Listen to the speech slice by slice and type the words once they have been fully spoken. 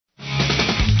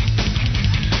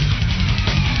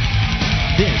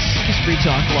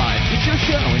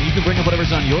show, and you can bring up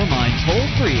whatever's on your mind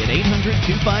toll-free at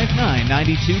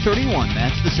 800-259-9231.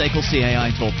 That's the SACL CAI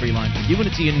toll-free line for you, and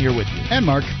it's Ian here with you. And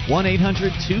Mark.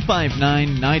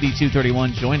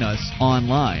 1-800-259-9231. Join us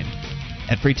online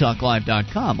at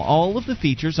freetalklive.com. All of the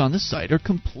features on the site are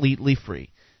completely free.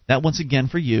 That, once again,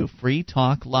 for you,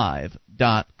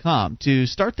 freetalklive.com. To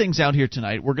start things out here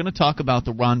tonight, we're going to talk about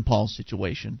the Ron Paul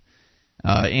situation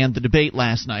and the debate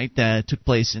last night that took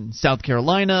place in South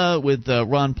Carolina with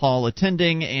Ron Paul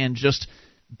attending and just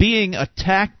being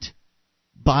attacked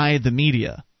by the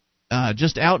media.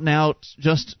 Just out and out,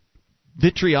 just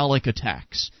vitriolic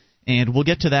attacks. And we'll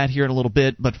get to that here in a little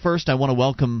bit. But first, I want to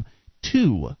welcome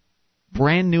two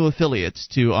brand new affiliates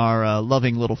to our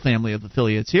loving little family of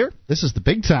affiliates here. This is the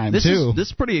big time, too. This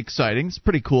is pretty exciting. It's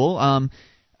pretty cool.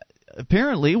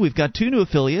 Apparently, we've got two new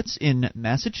affiliates in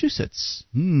Massachusetts,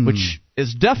 which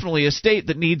is definitely a state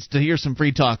that needs to hear some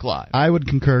Free Talk Live. I would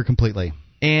concur completely.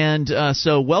 And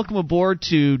so welcome aboard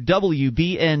to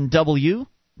WBNW,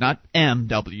 not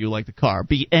MW like the car,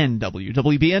 BNW,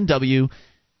 WBNW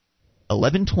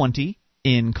 1120.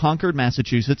 In Concord,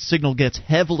 Massachusetts. Signal gets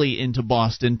heavily into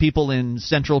Boston. People in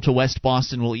central to west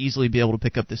Boston will easily be able to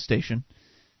pick up this station.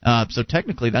 So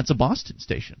technically, that's a Boston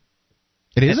station.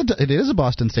 It is a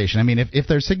Boston station. I mean, if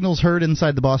their signal's heard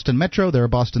inside the Boston Metro, they're a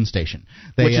Boston station.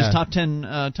 Which is top 10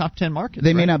 markets.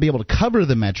 They may not be able to cover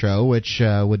the Metro, which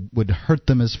would hurt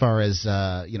them as far as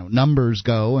numbers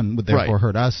go, and would therefore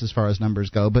hurt us as far as numbers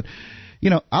go. But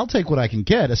I'll take what I can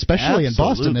get, especially in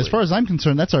Boston. As far as I'm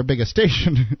concerned, that's our biggest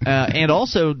station. And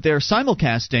also, they're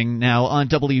simulcasting now on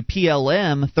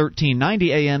WPLM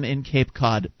 1390 AM in Cape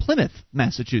Cod, Plymouth,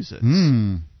 Massachusetts.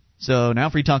 So now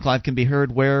Free Talk Live can be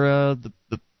heard where the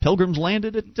Pilgrims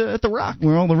landed at the Rock.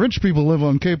 Where all the rich people live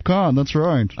on Cape Cod, that's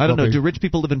right. I don't know, do rich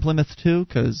people live in Plymouth too?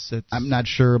 I'm not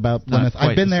sure about Plymouth.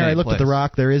 I've been there, I looked at the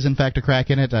Rock, there is in fact a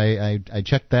crack in it, I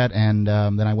checked that, and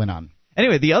then I went on.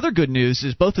 Anyway, the other good news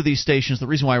is both of these stations, the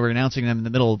reason why we're announcing them in the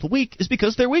middle of the week is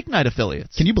because they're weeknight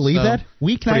affiliates. Can you believe that?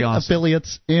 Weeknight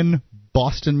affiliates in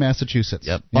Boston, Massachusetts.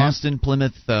 Yep, Boston,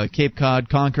 Plymouth, Cape Cod,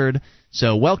 Concord.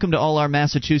 So welcome to all our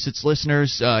Massachusetts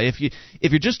listeners. If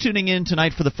you're just tuning in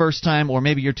tonight for the first time, or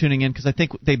maybe you're tuning in because I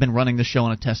think they've been running the show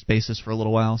on a test basis for a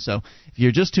little while. So if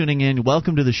you're just tuning in,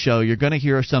 welcome to the show. You're going to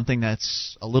hear something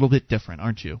that's a little bit different,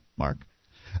 aren't you, Mark?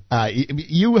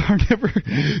 You have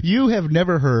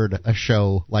never heard a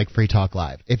show like Free Talk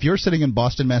Live. If you're sitting in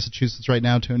Boston, Massachusetts right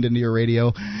now, tuned into your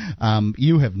radio,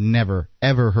 you have never,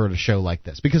 ever heard a show like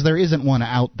this, because there isn't one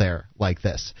out there like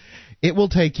this. It will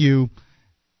take you,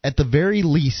 at the very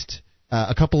least,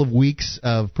 a couple of weeks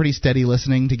of pretty steady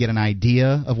listening to get an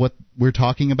idea of what we're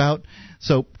talking about.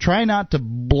 So try not to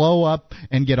blow up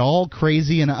and get all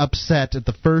crazy and upset at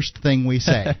the first thing we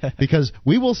say, because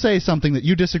we will say something that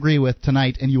you disagree with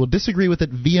tonight, and you will disagree with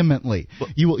it vehemently.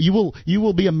 You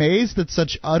will be amazed that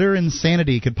such utter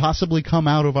insanity could possibly come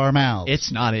out of our mouths.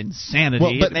 It's not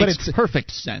insanity. It makes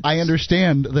perfect sense. I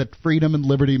understand that freedom and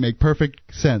liberty make perfect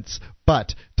sense.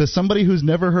 But to somebody who's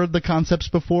never heard the concepts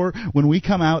before, when we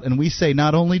come out and we say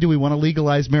not only do we want to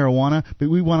legalize marijuana, but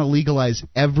we want to legalize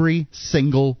every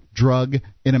single drug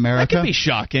in America. That could be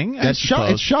shocking. It's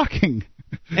shocking.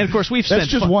 And of course, that's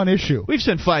just one issue. We've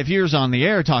spent 5 years on the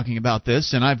air talking about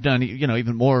this, and I've done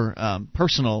even more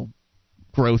personal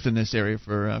growth in this area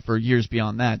for years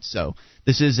beyond that. So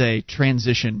this is a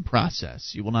transition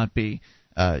process. You will not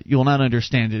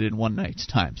understand it in one night's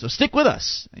time. So stick with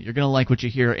us. You're going to like what you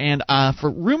hear. And for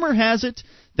rumor has it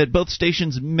that both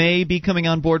stations may be coming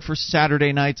on board for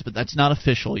Saturday nights, but that's not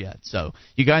official yet. So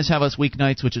you guys have us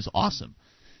weeknights, which is awesome.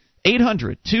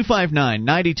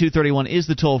 800-259-9231 is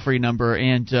the toll-free number,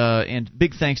 and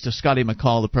big thanks to Scotty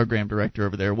McCall, the program director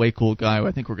over there. Way cool guy.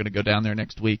 I think we're going to go down there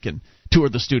next week and tour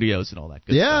the studios and all that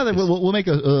good stuff. Yeah, we'll make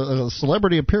a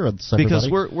celebrity appearance, everybody.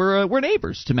 Because we're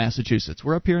neighbors to Massachusetts.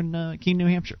 We're up here in Keene, New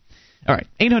Hampshire. All right,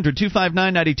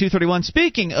 800-259-9231.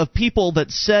 Speaking of people that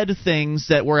said things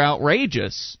that were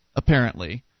outrageous,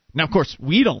 apparently. Now, of course,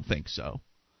 we don't think so.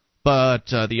 But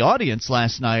the audience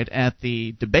last night at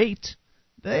the debate,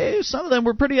 some of them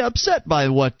were pretty upset by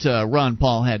what Ron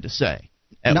Paul had to say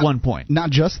at one point. Not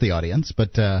just the audience,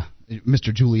 but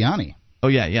Mr. Giuliani. Oh,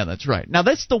 yeah, that's right. Now,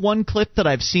 that's the one clip that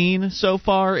I've seen so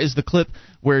far, is the clip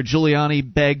where Giuliani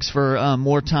begs for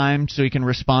more time so he can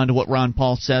respond to what Ron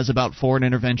Paul says about foreign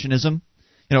interventionism.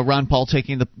 You know, Ron Paul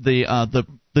taking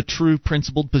the true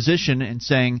principled position and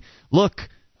saying, look,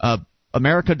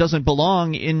 America doesn't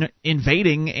belong in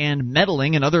invading and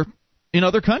meddling in other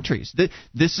countries.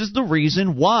 This is the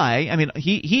reason why. I mean,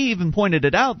 he even pointed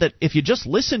it out that if you just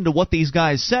listen to what these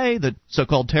guys say, the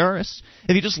so-called terrorists,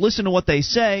 if you just listen to what they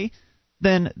say,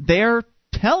 then they're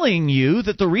telling you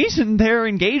that the reason they're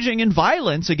engaging in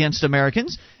violence against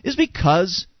Americans is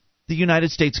because the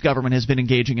United States government has been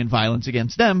engaging in violence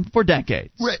against them for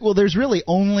decades. Right. Well, there's really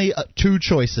only two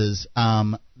choices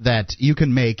that you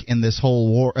can make in this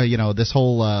whole war, this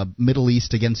whole Middle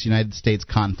East against United States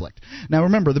conflict. Now,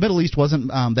 remember, the Middle East wasn't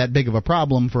that big of a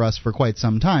problem for us for quite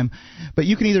some time, but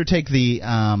you can either take the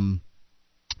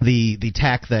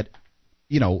tack that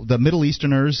the Middle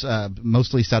Easterners,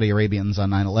 mostly Saudi Arabians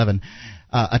on 9/11,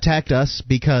 attacked us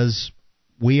because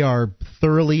we are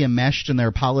thoroughly enmeshed in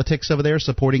their politics over there,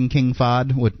 supporting King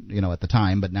Fahd, at the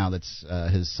time, but now that's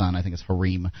his son. I think it's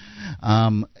Harim.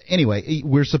 Anyway,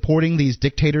 we're supporting these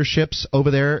dictatorships over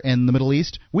there in the Middle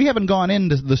East. We haven't gone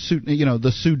into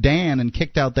the Sudan and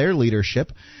kicked out their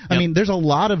leadership. I mean, there's a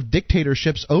lot of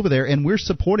dictatorships over there, and we're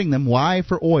supporting them. Why?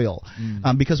 For oil,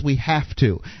 because we have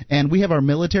to, and we have our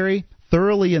military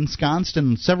thoroughly ensconced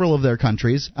in several of their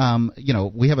countries.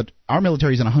 We have our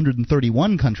military is in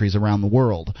 131 countries around the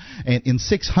world, and in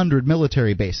 600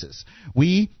 military bases.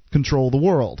 We control the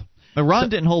world. But Ron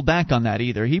didn't hold back on that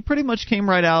either. He pretty much came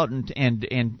right out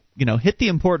and hit the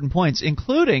important points,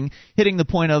 including hitting the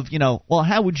point of, well,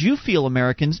 how would you feel,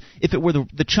 Americans, if it were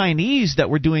the Chinese that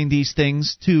were doing these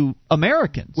things to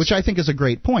Americans? Which I think is a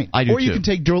great point. I do, or you can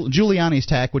take Giuliani's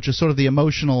tack, which is sort of the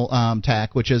emotional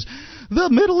tack, which is, the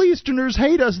Middle Easterners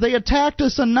hate us. They attacked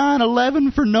us on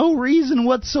 9/11 for no reason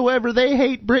whatsoever. They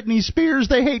hate Britney Spears.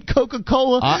 They hate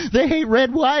Coca-Cola. They hate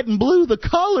red, white, and blue, the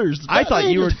colors. I thought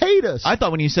you hate us. I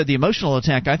thought when you said the emotional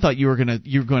attack, I thought you were going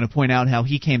to point out how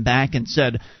he came back and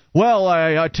said, well,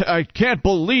 I can't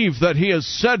believe that he has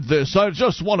said this. I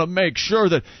just want to make sure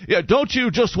that, don't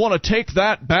you just want to take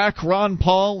that back, Ron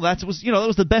Paul? That was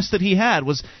the best that he had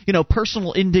was,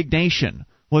 personal indignation.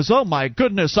 Was, oh my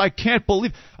goodness, I can't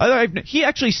believe. He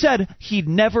actually said he'd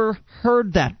never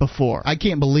heard that before. I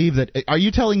can't believe that. Are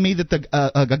you telling me that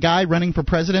a guy running for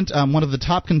president, one of the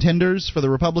top contenders for the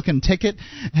Republican ticket,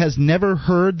 has never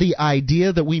heard the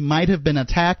idea that we might have been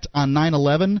attacked on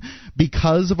 9/11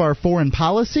 because of our foreign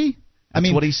policy? That's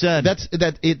what he said.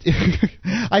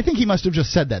 I think he must have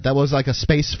just said that. That was like a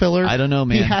space filler. I don't know,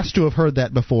 man. He has to have heard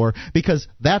that before because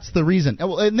that's the reason.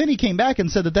 And then he came back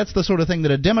and said that that's the sort of thing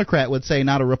that a Democrat would say,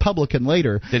 not a Republican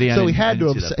later. Did he? So he had to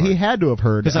have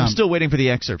heard. Because I'm still waiting for the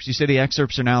excerpts. You say the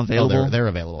excerpts are now available? Oh, they're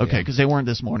available. Okay, because they weren't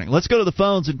this morning. Let's go to the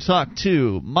phones and talk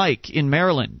to Mike in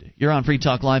Maryland. You're on Free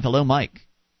Talk Live. Hello, Mike.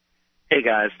 Hey,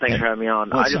 guys. Thanks for having me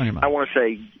on. I want to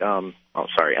say,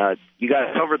 you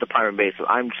guys covered the primary basis.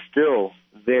 I'm still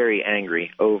very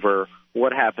angry over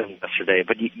what happened yesterday,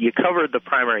 but you covered the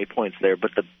primary points there.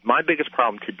 But my biggest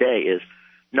problem today is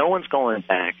no one's going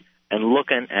back and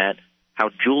looking at how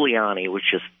Giuliani was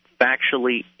just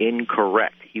factually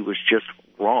incorrect. He was just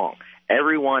wrong.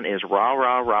 Everyone is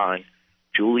rah-rah-rahing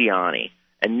Giuliani.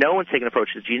 And no one's taking an approach.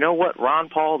 Do you know what? Ron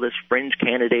Paul, this fringe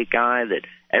candidate guy that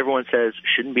everyone says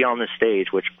shouldn't be on this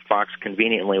stage, which Fox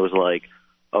conveniently was like,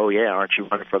 oh, yeah, aren't you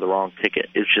running for the wrong ticket?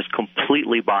 It's just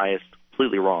completely biased,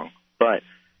 completely wrong. But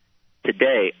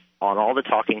today, on all the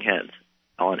talking heads,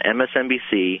 on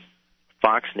MSNBC,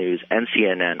 Fox News, and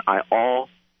CNN, all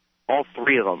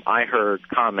three of them, I heard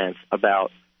comments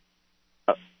about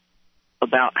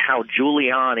how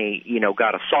Giuliani,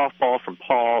 got a softball from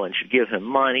Paul and should give him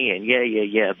money and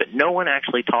yeah. But no one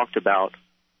actually talked about,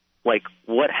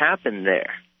 what happened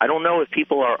there. I don't know if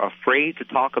people are afraid to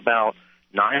talk about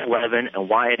 9/11 and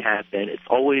why it happened. It's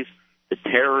always the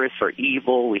terrorists are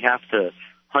evil. We have to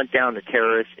hunt down the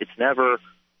terrorists. It's never,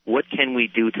 what can we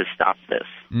do to stop this?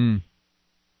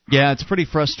 Yeah, it's pretty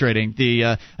frustrating.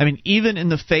 Even in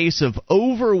the face of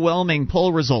overwhelming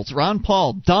poll results, Ron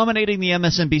Paul dominating the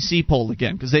MSNBC poll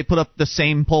again because they put up the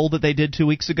same poll that they did 2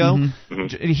 weeks ago.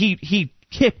 Mm-hmm. He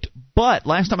kicked butt.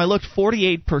 Last time I looked,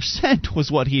 48% was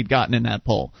what he'd gotten in that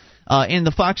poll. In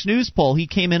the Fox News poll, he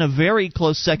came in a very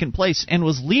close second place and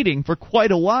was leading for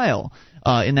quite a while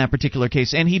in that particular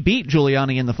case. And he beat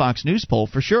Giuliani in the Fox News poll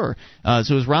for sure. So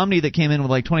it was Romney that came in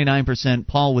with 29%,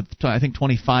 Paul with, I think,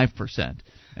 25%.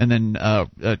 And then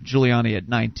Giuliani at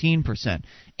 19%.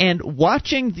 And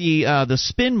watching the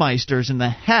spinmeisters and the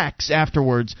hacks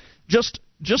afterwards just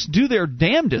do their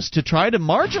damnedest to try to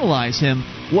marginalize him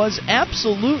was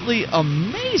absolutely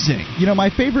amazing. My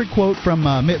favorite quote from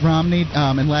Mitt Romney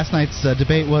in last night's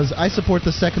debate was, I support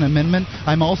the Second Amendment.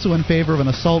 I'm also in favor of an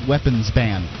assault weapons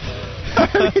ban.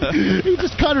 He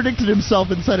just contradicted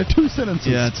himself inside of 2 sentences.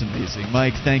 Yeah, it's amazing.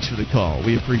 Mike, thanks for the call.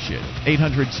 We appreciate it.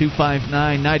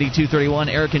 800-259-9231.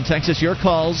 Eric in Texas, your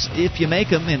calls, if you make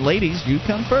them. And ladies, you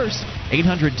come first.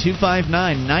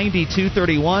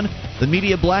 800-259-9231. The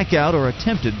media blackout, or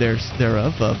attempted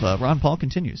thereof, of Ron Paul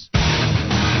continues.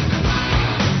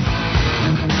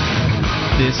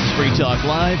 This is Free Talk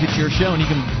Live. It's your show, and you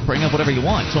can bring up whatever you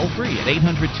want. Toll free at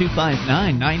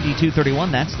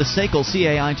 800-259-9231. That's the SACL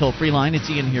CAI toll-free line. It's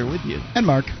Ian here with you. And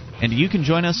Mark. And you can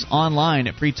join us online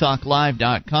at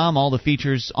freetalklive.com. All the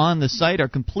features on the site are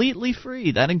completely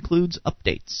free. That includes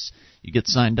updates. You get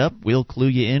signed up, we'll clue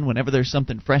you in whenever there's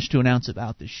something fresh to announce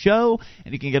about the show,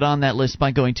 and you can get on that list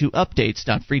by going to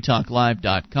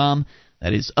updates.freetalklive.com.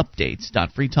 That is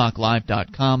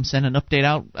updates.freetalklive.com. Send an update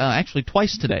out actually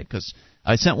twice today, because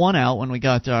I sent one out when we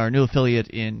got our new affiliate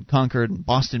in Concord and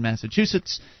Boston,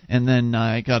 Massachusetts, and then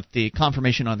I got the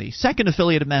confirmation on the second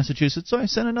affiliate of Massachusetts, so I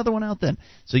sent another one out then.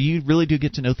 So you really do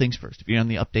get to know things first if you're on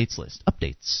the updates list.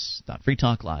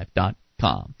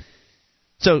 Updates.freetalklive.com.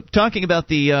 So talking about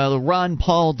the Ron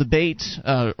Paul debate,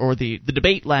 or the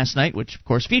debate last night, which of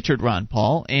course featured Ron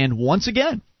Paul, and once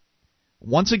again,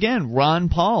 Ron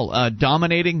Paul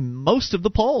dominating most of the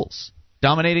polls.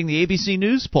 Dominating the ABC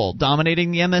News poll,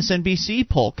 dominating the MSNBC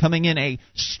poll, coming in a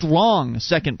strong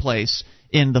second place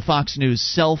in the Fox News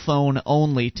cell phone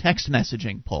only text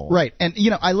messaging poll. Right, and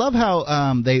I love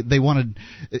how they wanted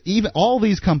even all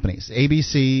these companies,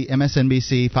 ABC,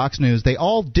 MSNBC, Fox News, they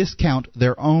all discount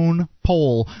their own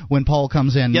poll when Paul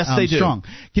comes in. Yes, they do. Strong.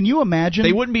 Can you imagine?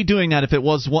 They wouldn't be doing that if it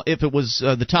was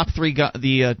the top three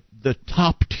the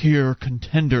top tier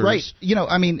contenders. Right.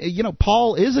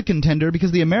 Paul is a contender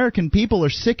because the American people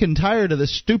are sick and tired of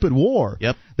this stupid war.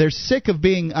 Yep. They're sick of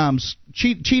being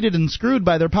cheated and screwed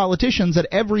by their politicians at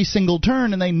every single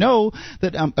turn, and they know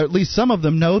that, at least some of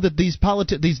them know that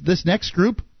this next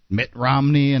group, Mitt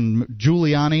Romney and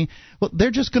Giuliani, well,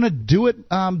 they're just going to do it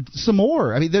some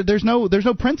more. I mean, there's no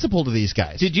principle to these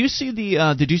guys. Did you see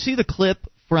the clip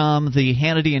from the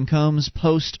Hannity and Combs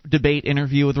post-debate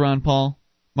interview with Ron Paul?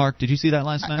 Mark, did you see that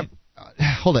last night?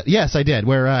 Hold it. Yes, I did.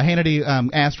 Where Hannity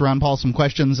asked Ron Paul some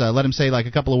questions, let him say like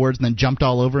a couple of words, and then jumped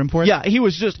all over him for it. Yeah,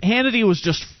 Hannity was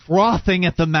just frothing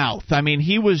at the mouth. I mean,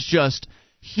 he was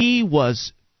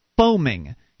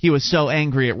foaming. He was so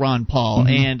angry at Ron Paul,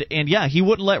 and yeah, he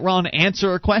wouldn't let Ron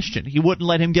answer a question. He wouldn't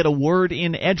let him get a word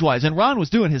in edgewise. And Ron was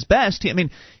doing his best.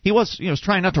 He was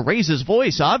trying not to raise his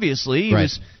voice. Obviously, he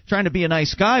was trying to be a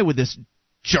nice guy with this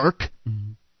jerk.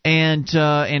 Mm-hmm. And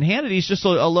Hannity's just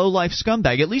a low-life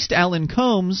scumbag. At least Alan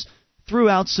Combs threw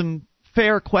out some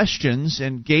fair questions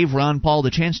and gave Ron Paul the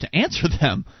chance to answer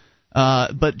them.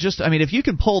 But if you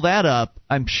can pull that up,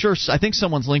 I think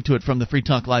someone's linked to it from the Free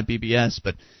Talk Live BBS.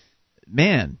 But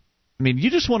man,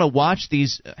 you just want to watch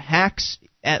these hacks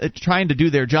trying to do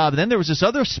their job. And then there was this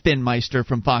other spinmeister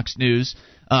from Fox News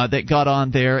that got on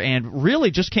there and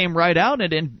really just came right out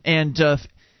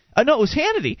no, it was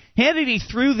Hannity. Hannity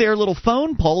threw their little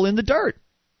phone poll in the dirt.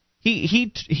 He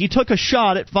took a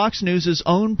shot at Fox News'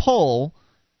 own poll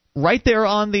right there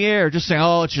on the air, just saying,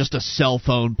 "Oh, it's just a cell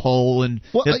phone poll, and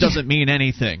it doesn't mean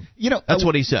anything." That's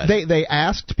what he said. They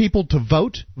asked people to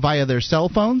vote via their cell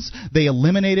phones. They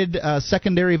eliminated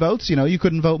secondary votes. You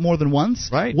couldn't vote more than once.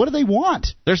 Right. What do they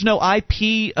want? There's no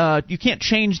IP. You can't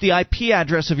change the IP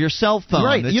address of your cell phone.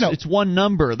 Right. It's one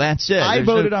number. That's it. I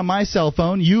voted on my cell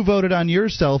phone. You voted on your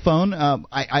cell phone.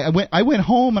 I went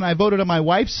home and I voted on my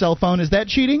wife's cell phone. Is that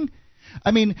cheating?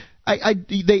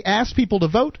 They asked people to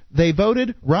vote. They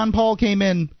voted. Ron Paul came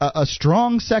in a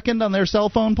strong second on their cell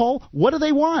phone poll. What do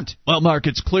they want? Well, Mark,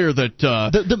 it's clear that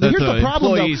here's the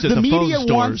problem, though. The media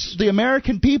wants the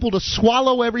American people to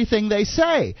swallow everything they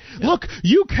say. Yeah. Look,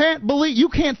 you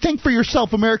can't think for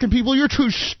yourself, American people. You're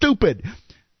too stupid.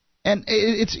 And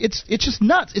it's just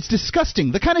nuts. It's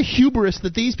disgusting. The kind of hubris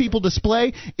that these people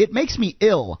display, it makes me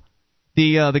ill.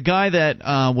 The guy that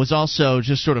was also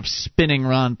just sort of spinning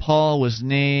Ron Paul was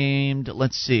named,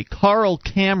 Carl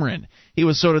Cameron. He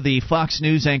was sort of the Fox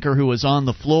News anchor who was on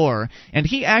the floor, and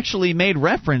he actually made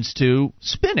reference to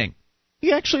spinning.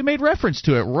 He actually made reference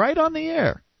to it right on the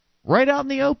air, right out in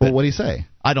the open. Well, what did he say?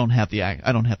 I don't have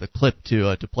the clip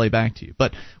to play back to you,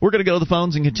 but we're going to go to the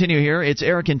phones and continue here. It's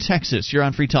Eric in Texas. You're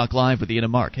on Free Talk Live with Ian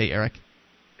and Mark. Hey, Eric.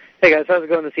 Hey guys, how's it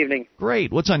going this evening?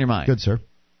 Great. What's on your mind? Good, sir.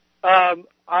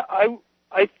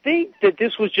 I think that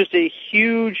this was just a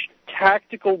huge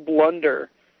tactical blunder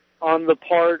on the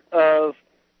part of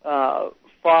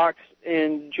Fox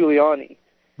and Giuliani.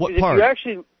 What part?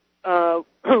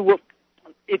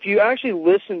 If you actually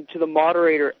listen to the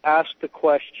moderator ask the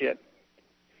question,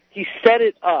 he set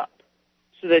it up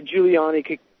so that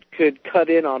Giuliani could cut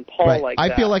in on Paul like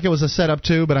that. I feel like it was a setup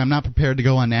too, but I'm not prepared to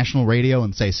go on national radio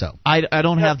and say so. I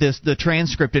don't have the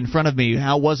transcript in front of me.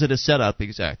 How was it a setup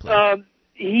exactly?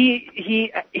 He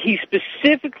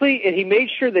specifically, and he made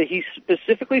sure that he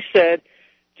specifically said,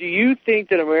 "Do you think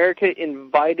that America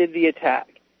invited the attack?"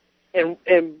 And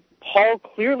Paul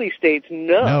clearly states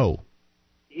no.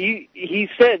 he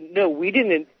said, no, we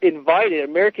didn't invite it.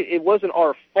 It wasn't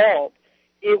our fault.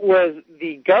 It was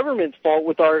the government's fault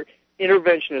with our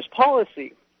interventionist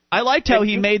policy. I liked how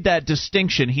he made that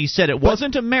distinction. He said it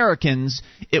wasn't Americans,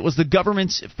 it was the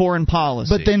government's foreign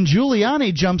policy. But then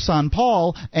Giuliani jumps on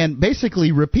Paul and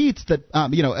basically repeats that,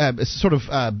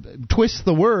 twists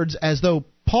the words as though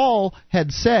Paul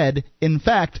had said, in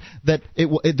fact, that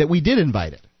that we did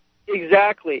invite it.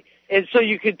 Exactly. And so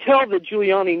you could tell that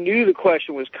Giuliani knew the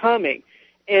question was coming.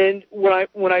 And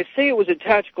when I say it was a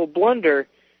tactical blunder,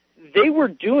 they were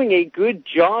doing a good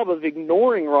job of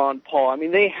ignoring Ron Paul. I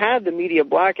mean, they had the media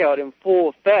blackout in full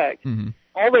effect. Mm-hmm.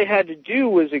 All they had to do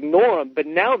was ignore him, but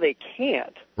now they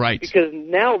can't. Right. Because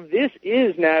now this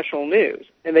is national news,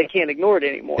 and they can't ignore it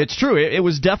anymore. It's true. It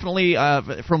was definitely,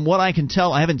 from what I can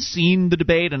tell, I haven't seen the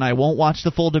debate, and I won't watch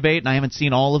the full debate, and I haven't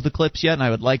seen all of the clips yet, and I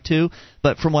would like to.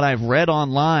 But from what I've read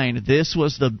online, this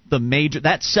was the major,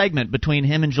 that segment between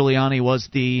him and Giuliani was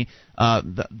the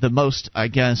most, I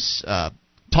guess,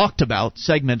 talked about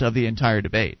segment of the entire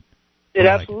debate. It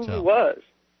absolutely was.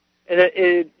 And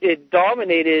it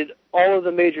dominated all of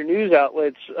the major news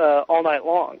outlets all night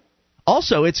long.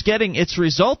 Also, it's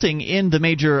resulting in the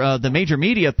major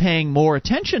media paying more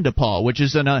attention to Paul, which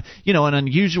is an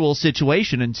unusual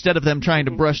situation. Instead of them trying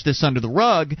to brush this under the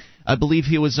rug, I believe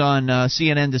he was on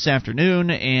CNN this afternoon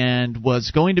and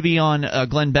was going to be on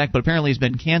Glenn Beck, but apparently he's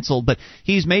been canceled. But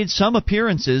he's made some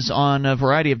appearances on a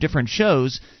variety of different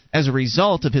shows as a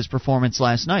result of his performance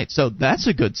last night. So that's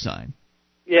a good sign.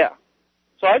 Yeah.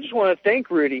 So I just want to thank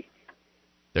Rudy.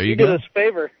 There you go. Did us a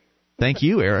favor. Thank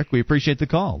you, Eric. We appreciate the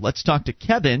call. Let's talk to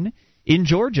Kevin in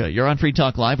Georgia. You're on Free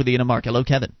Talk Live with Ian and Mark. Hello,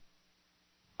 Kevin.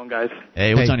 Hello, guys.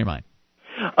 Hey, what's on your mind?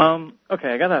 Okay,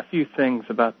 I got a few things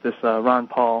about this Ron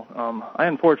Paul. I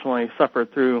unfortunately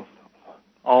suffered through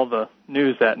all the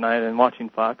news that night and watching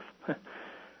Fox.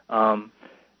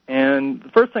 And the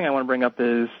first thing I want to bring up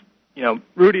is,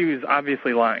 Rudy is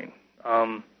obviously lying.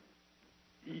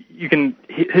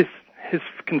 His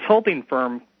consulting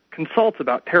firm consults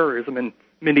about terrorism and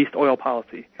Mideast oil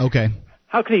policy. Okay.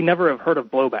 How could he never have heard of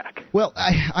blowback? Well,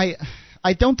 I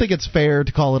don't think it's fair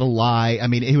to call it a lie. I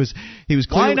mean, he was clearly,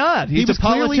 why not? He was a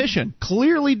politician.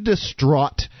 Clearly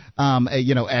distraught. At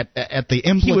the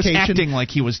implication. He was acting like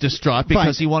he was distraught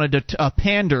because he wanted to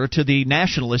pander to the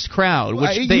nationalist crowd,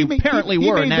 which they apparently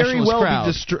were a nationalist crowd. He may very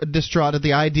well be distraught at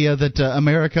the idea that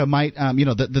America might,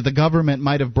 that the government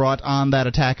might have brought on that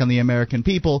attack on the American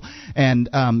people, and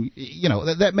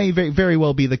that may very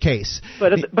well be the case.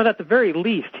 But at the very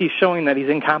least, he's showing that he's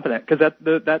incompetent, because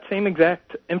that same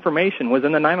exact information was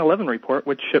in the 9/11 report,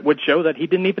 which would show that he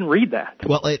didn't even read that.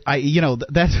 Well,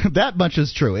 that much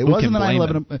is true. It wasn't the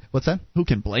 9/11. What's that? Who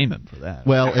can blame him for that?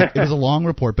 Well, it was a long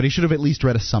report, but he should have at least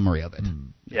read a summary of it.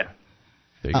 Yeah.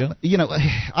 There you go.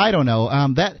 I don't know.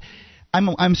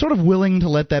 I'm sort of willing to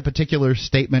let that particular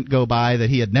statement go by, that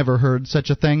he had never heard such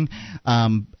a thing.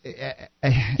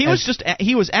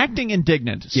 He was acting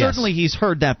indignant. Yes. Certainly he's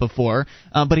heard that before,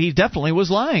 but he definitely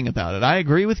was lying about it. I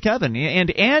agree with Kevin.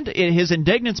 And his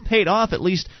indignance paid off, at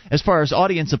least as far as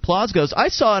audience applause goes. I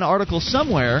saw an article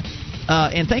somewhere,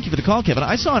 and thank you for the call, Kevin.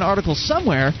 I saw an article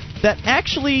somewhere that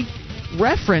actually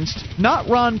referenced not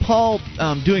Ron Paul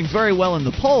doing very well in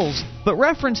the polls, but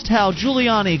referenced how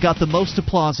Giuliani got the most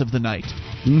applause of the night.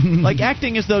 Like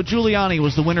acting as though Giuliani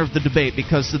was the winner of the debate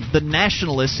because the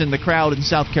nationalists in the crowd in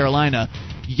South Carolina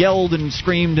yelled and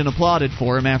screamed and applauded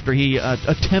for him after he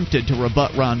attempted to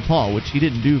rebut Ron Paul, which he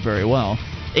didn't do very well.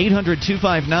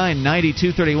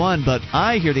 800-259-9231, but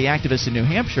I hear the activists in New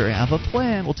Hampshire have a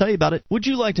plan. We'll tell you about it. Would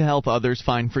you like to help others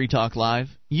find Free Talk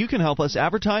Live? You can help us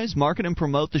advertise, market, and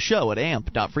promote the show at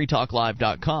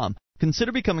amp.freetalklive.com.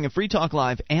 Consider becoming a Free Talk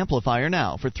Live amplifier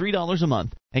now for $3 a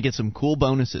month and get some cool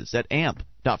bonuses at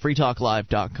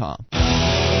amp.freetalklive.com.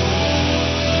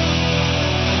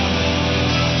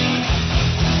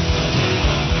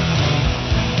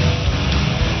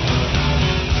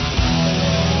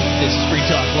 This is Free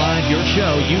Talk Live, your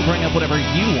show. You bring up whatever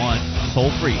you want,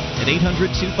 toll free at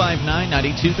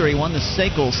 800-259-9231, the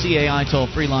SACL CAI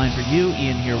toll-free line for you.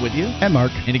 Ian here with you. And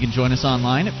Mark. And you can join us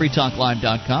online at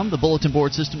freetalklive.com. The bulletin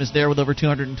board system is there with over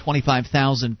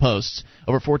 225,000 posts,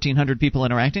 over 1,400 people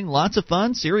interacting. Lots of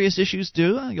fun, serious issues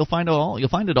too. You'll find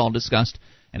it all discussed,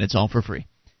 and it's all for free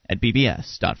at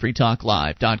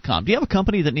bbs.freetalklive.com. Do you have a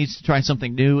company that needs to try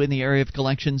something new in the area of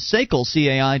collections? SACL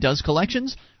CAI does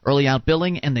collections, early out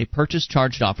billing, and they purchase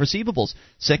charged-off receivables.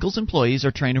 SACL's employees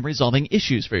are trained in resolving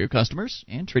issues for your customers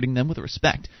and treating them with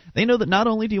respect. They know that not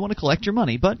only do you want to collect your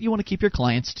money, but you want to keep your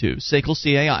clients too. SACL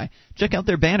CAI. Check out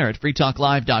their banner at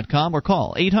freetalklive.com or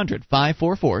call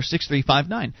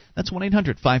 800-544-6359. That's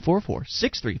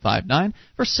 1-800-544-6359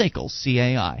 for SACL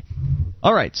CAI.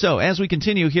 All right, so as we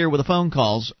continue here with the phone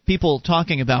calls, people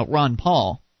talking about Ron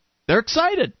Paul, they're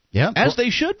excited, as they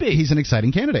should be. He's an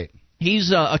exciting candidate.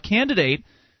 He's a candidate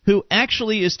who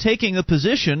actually is taking a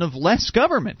position of less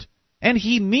government. And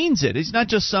he means it. He's not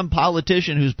just some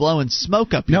politician who's blowing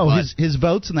smoke up your butt. His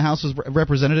votes in the House of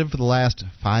Representatives for the last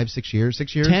 6 years.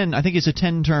 10. I think he's a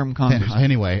 10-term congressman.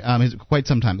 Anyway, he's quite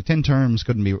some time. 10 terms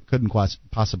couldn't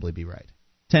possibly be right.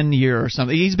 10-year or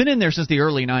something. He's been in there since the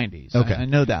early 90s. Okay. I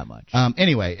know that much.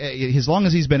 Anyway, as long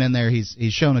as he's been in there, he's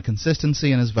shown a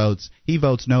consistency in his votes. He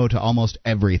votes no to almost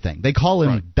everything. They call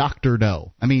him Dr.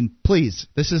 No. I mean, please,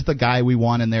 this is the guy we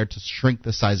want in there to shrink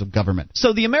the size of government.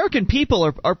 So the American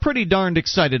people are pretty darned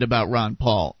excited about Ron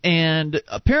Paul. And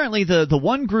apparently the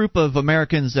one group of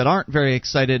Americans that aren't very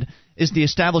excited is the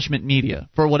establishment media,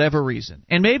 for whatever reason.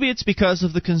 And maybe it's because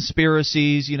of the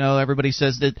conspiracies. You know, everybody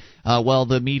says that,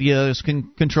 the media is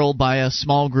controlled by a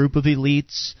small group of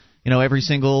elites. You know, every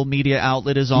single media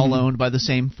outlet is all owned by the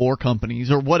same 4 companies,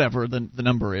 or whatever the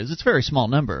number is. It's a very small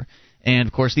number. And,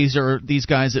 of course, these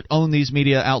guys that own these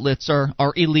media outlets are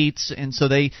elites, and so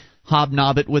they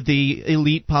hobnob it with the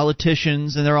elite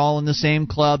politicians, and they're all in the same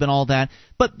club and all that.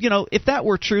 But, you know, if that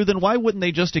were true, then why wouldn't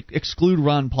they just exclude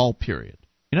Ron Paul, period?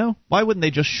 You know, why wouldn't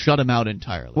they just shut him out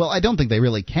entirely? Well, I don't think they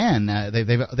really can.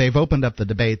 They've opened up the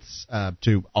debates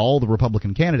to all the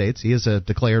Republican candidates. He is a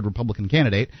declared Republican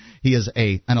candidate. He is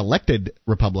an elected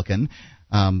Republican.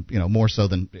 More so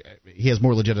than he has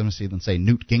more legitimacy than, say,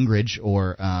 Newt Gingrich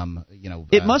or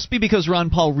It must be because Ron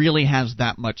Paul really has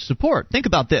that much support. Think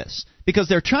about this. Because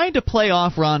they're trying to play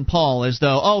off Ron Paul as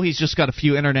though, he's just got a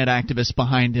few internet activists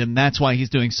behind him. That's why he's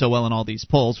doing so well in all these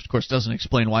polls, which, of course, doesn't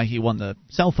explain why he won the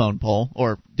cell phone poll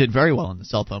or did very well in the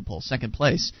cell phone poll, second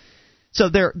place. So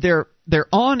their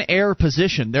on-air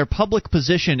position, their public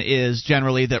position is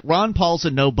generally that Ron Paul's a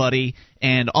nobody,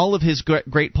 and all of his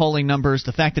great polling numbers,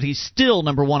 the fact that he's still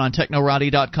number one on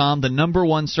Technorati.com, the number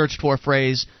one searched for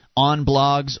phrase on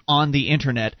blogs on the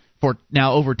internet for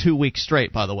now over 2 weeks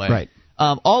straight, by the way. Right.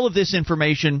 All of this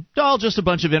information, all just a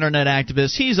bunch of internet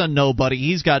activists. He's a nobody.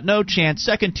 He's got no chance.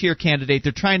 Second-tier candidate.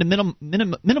 They're trying to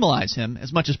minimize him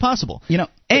as much as possible. You know,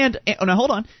 now hold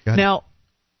on. Now,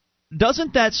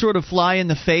 doesn't that sort of fly in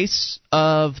the face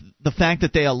of the fact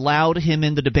that they allowed him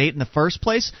in the debate in the first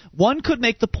place? One could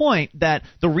make the point that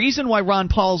the reason why Ron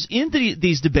Paul's in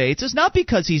these debates is not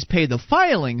because he's paid the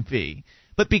filing fee,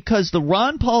 but because the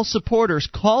Ron Paul supporters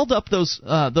called up those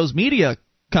media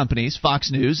companies,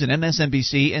 Fox News and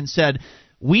MSNBC, and said,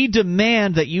 we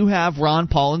demand that you have Ron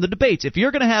Paul in the debates. If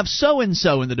you're going to have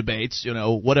so-and-so in the debates,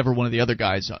 whatever one of the other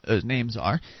guys' names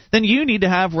are, then you need to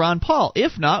have Ron Paul.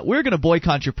 If not, we're going to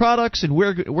boycott your products, and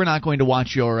we're not going to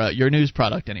watch your news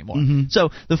product anymore. Mm-hmm. So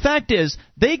the fact is,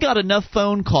 they got enough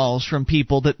phone calls from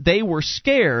people that they were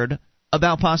scared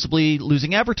about possibly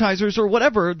losing advertisers or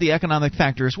whatever the economic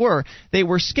factors were. They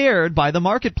were scared by the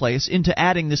marketplace into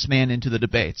adding this man into the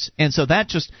debates. And so that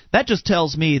just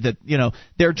tells me that,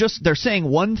 they're saying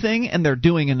one thing and they're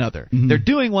doing another. Mm-hmm. They're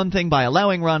doing one thing by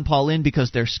allowing Ron Paul in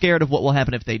because they're scared of what will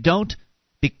happen if they don't,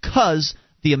 because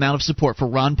the amount of support for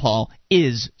Ron Paul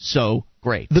is so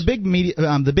great. The big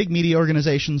media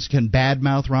organizations can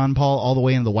badmouth Ron Paul all the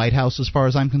way into the White House, as far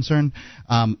as I'm concerned.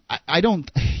 I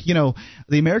don't,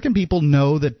 the American people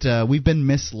know that we've been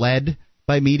misled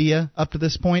by media up to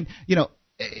this point.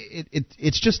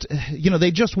 It's just,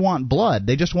 they just want blood.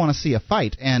 They just want to see a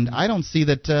fight, and I don't see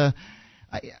that.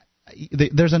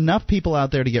 There's enough people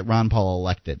out there to get Ron Paul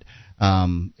elected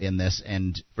in this,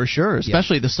 and for sure,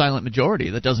 especially the silent majority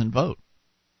that doesn't vote.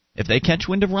 If they catch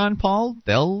wind of Ron Paul,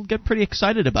 they'll get pretty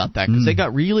excited about that, because they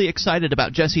got really excited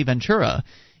about Jesse Ventura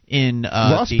in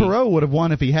Ross Perot would have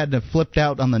won if he hadn't have flipped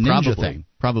out on the ninja thing.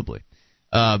 Probably.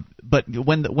 But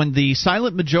when the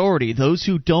silent majority, those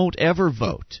who don't ever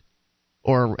vote,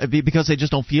 or because they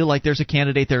just don't feel like there's a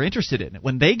candidate they're interested in,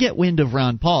 when they get wind of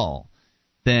Ron Paul,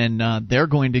 then they're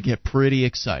going to get pretty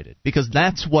excited, because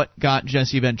that's what got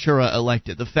Jesse Ventura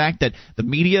elected. The fact that the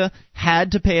media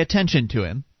had to pay attention to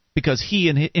him, because he,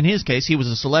 in his case, he was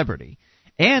a celebrity,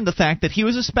 and the fact that he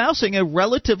was espousing a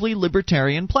relatively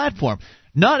libertarian platform.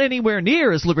 Not anywhere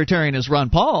near as libertarian as Ron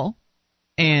Paul,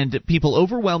 and people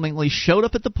overwhelmingly showed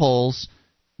up at the polls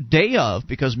day of,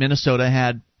 because Minnesota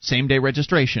had same-day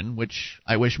registration, which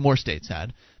I wish more states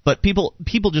had. But people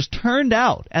just turned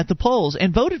out at the polls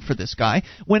and voted for this guy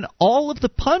when all of the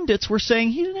pundits were saying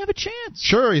he didn't have a chance.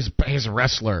 Sure, he's a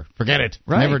wrestler. Forget it.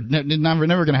 Right. Never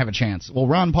going to have a chance. Well,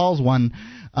 Ron Paul's won,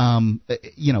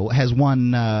 has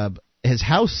won his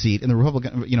House seat in the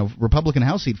Republican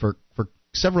House seat for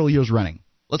several years running.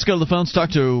 Let's go to the phones. Talk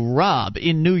to Rob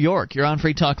in New York. You're on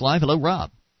Free Talk Live. Hello,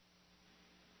 Rob.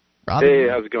 Rob. Hey,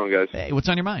 how's it going, guys? Hey, what's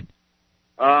on your mind?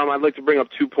 I'd like to bring up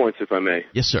 2 points, if I may.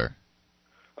 Yes, sir.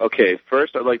 Okay,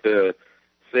 first I'd like to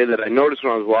say that I noticed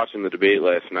when I was watching the debate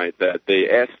last night that they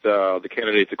asked the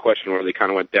candidates a question where they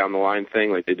kind of went down the line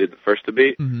thing like they did the first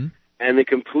debate, and they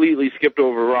completely skipped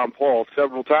over Ron Paul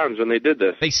several times when they did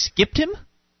this. They skipped him?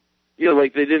 Yeah,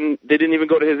 like they didn't even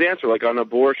go to his answer, like on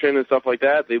abortion and stuff like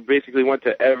that. They basically went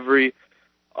to every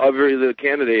the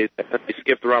candidate, and they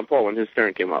skipped Ron Paul when his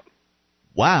turn came up.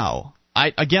 Wow.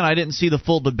 I didn't see the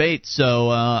full debate,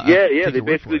 so they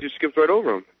basically just skipped right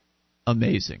over him.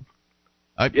 Amazing.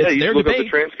 You look up the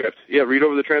transcript. Yeah, read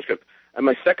over the transcript. And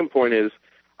my second point is,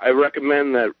 I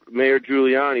recommend that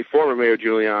former Mayor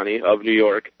Giuliani of New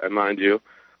York, and mind you,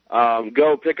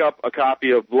 go pick up a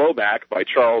copy of Blowback by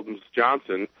Charles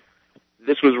Johnson.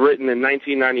 This was written in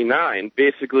 1999,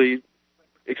 basically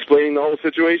explaining the whole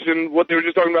situation, what they were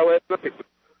just talking about last night.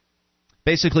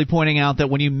 Basically pointing out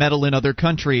that when you meddle in other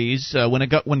countries, when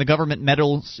the government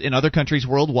meddles in other countries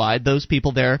worldwide, those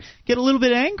people there get a little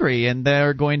bit angry, and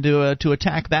they're going to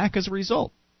attack back as a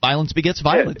result. Violence begets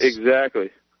violence. Yeah, exactly.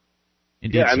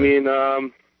 Indeed, yeah, sir. I mean,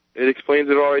 it explains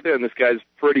it all right there, and this guy's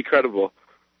pretty credible.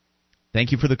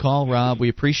 Thank you for the call, Rob. We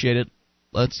appreciate it.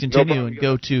 Let's continue and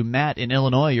go to Matt in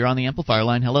Illinois. You're on the amplifier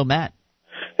line. Hello, Matt.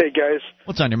 Hey, guys.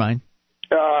 What's on your mind?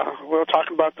 We're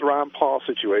talking about the Ron Paul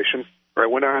situation. I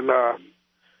went on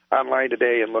online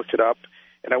today and looked it up,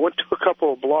 and I went to a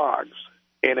couple of blogs,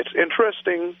 and it's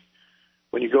interesting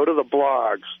when you go to the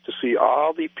blogs to see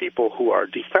all the people who are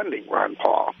defending Ron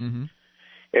Paul. Mm-hmm.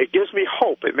 It gives me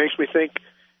hope. It makes me think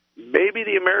maybe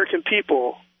the American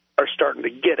people are starting to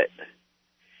get it.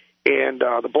 And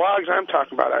the blogs I'm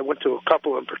talking about, I went to a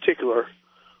couple in particular.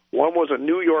 One was a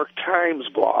New York Times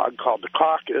blog called The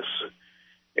Caucus,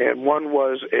 and one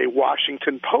was a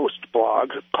Washington Post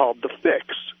blog called The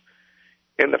Fix.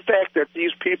 And the fact that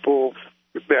these people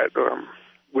that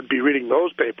would be reading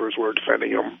those papers were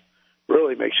defending him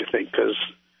really makes you think, because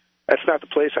that's not the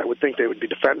place I would think they would be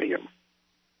defending him.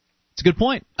 It's a good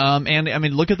point. And I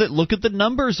mean, look at the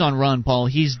numbers on Ron Paul.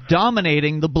 He's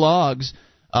dominating the blogs.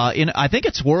 I think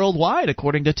it's worldwide,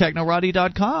 according to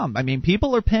Technorati.com. I mean,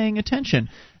 people are paying attention,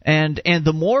 and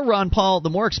the more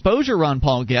exposure Ron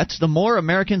Paul gets, the more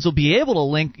Americans will be able to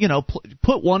link,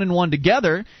 put one and one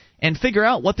together and figure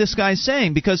out what this guy's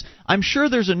saying. Because I'm sure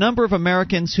there's a number of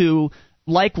Americans who,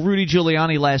 like Rudy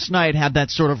Giuliani last night, had that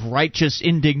sort of righteous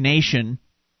indignation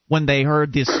when they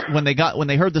heard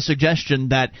the suggestion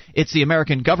that it's the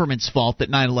American government's fault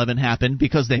that 9/11 happened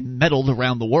because they meddled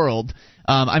around the world.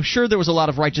 I'm sure there was a lot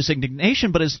of righteous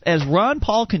indignation, but as Ron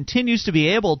Paul continues to be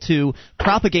able to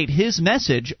propagate his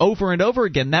message over and over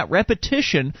again, that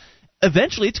repetition,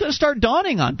 eventually it's going to start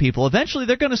dawning on people. Eventually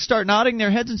they're going to start nodding their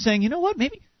heads and saying, you know what,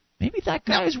 maybe that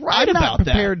guy's right about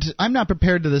that. I'm not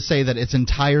prepared to say that it's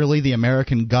entirely the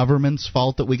American government's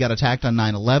fault that we got attacked on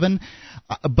 9/11.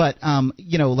 But I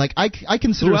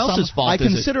consider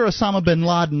Osama bin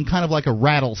Laden kind of like a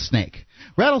rattlesnake.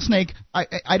 Rattlesnake,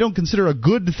 I don't consider a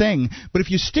good thing. But if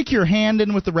you stick your hand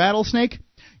in with the rattlesnake,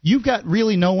 you've got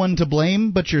really no one to blame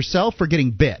but yourself for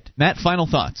getting bit. Matt, final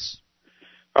thoughts.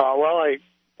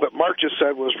 What Mark just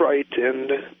said was right,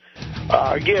 and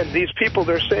again, these people,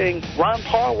 they're saying Ron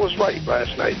Paul was right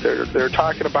last night. They're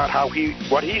talking about how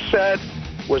what he said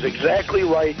was exactly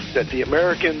right, that the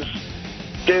Americans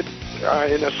did,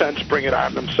 in a sense, bring it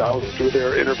on themselves through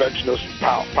their interventionist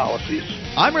policies.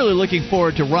 I'm really looking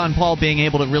forward to Ron Paul being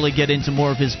able to really get into more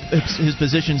of his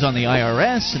positions on the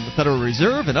IRS and the Federal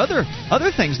Reserve and other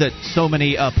things that so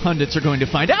many pundits are going to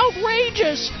find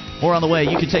outrageous. More on the way.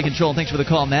 You can take control. Thanks for the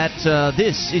call, Matt.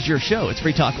 This is your show. It's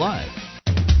Free Talk Live.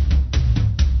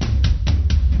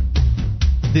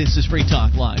 This is Free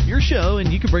Talk Live, your show,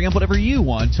 and you can bring up whatever you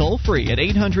want toll-free at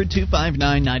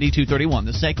 800-259-9231.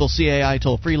 The SACL CAI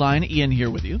toll-free line. Ian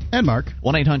here with you. And Mark.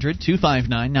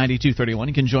 1-800-259-9231.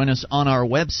 You can join us on our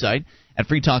website at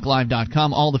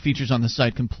freetalklive.com. All the features on the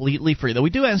site completely free, though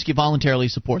we do ask you voluntarily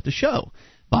support the show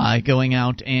by going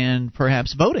out and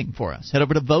perhaps voting for us. Head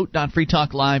over to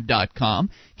vote.freetalklive.com.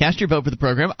 Cast your vote for the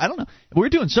program. I don't know. We're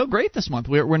doing so great this month.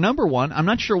 We're number one. I'm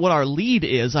not sure what our lead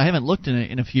is. I haven't looked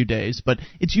in a few days, but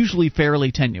it's usually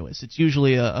fairly tenuous. It's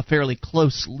usually a fairly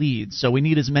close lead, so we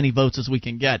need as many votes as we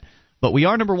can get But we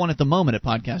are number one at the moment at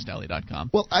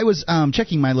podcastalley.com. Well, I was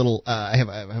checking my little I have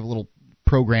a little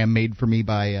program made for me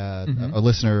by a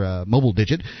listener, Mobile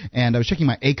Digit, and I was checking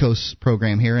my ACOS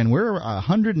program here, and we're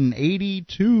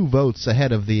 182 votes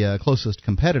ahead of the closest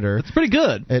competitor. It's pretty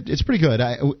good. It's pretty good.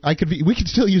 We could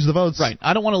still use the votes. Right.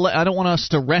 I don't want us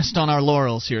to rest on our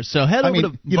laurels here. So head over to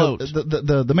vote.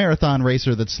 The marathon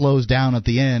racer that slows down at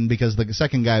the end because the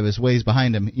second guy was ways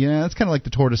behind him. Yeah, that's kind of like the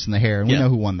tortoise and the hare, and we know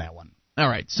who won that one. All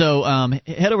right. So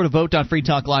head over to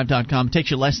vote.freetalklive.com. It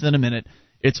takes you less than a minute.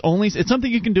 It's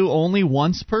something you can do only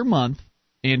once per month,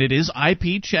 and it is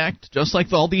IP checked, just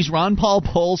like all these Ron Paul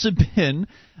polls have been.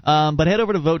 But head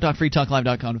over to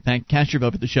vote.freetalklive.com to cast your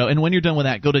vote for the show. And when you're done with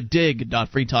that, go to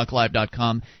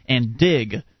dig.freetalklive.com and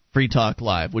dig Free Talk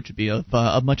Live, which would be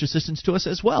of much assistance to us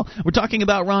as well. We're talking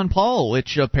about Ron Paul,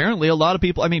 which apparently a lot of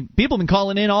people have been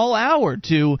calling in all hour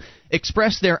to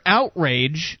express their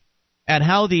outrage at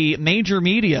how the major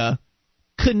media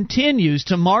continues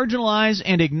to marginalize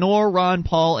and ignore Ron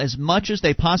Paul as much as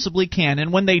they possibly can,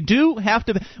 and when they do have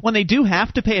to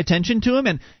pay attention to him,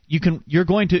 and you can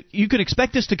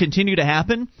expect this to continue to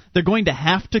happen. They're going to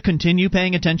have to continue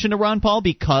paying attention to Ron Paul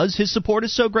because his support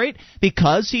is so great,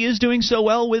 because he is doing so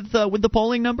well with the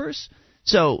polling numbers.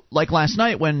 So, like last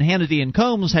night when Hannity and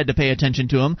Combs had to pay attention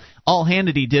to him, all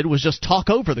Hannity did was just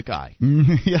talk over the guy.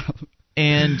 Yeah.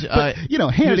 And he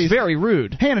was very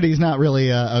rude. Hannity's not really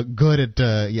good at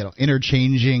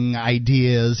interchanging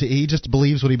ideas. He just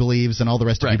believes what he believes, and all the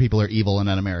rest of you people are evil and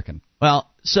un-American. Well,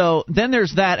 so then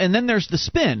there's that, and then there's the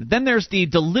spin. Then there's the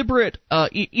deliberate,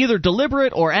 either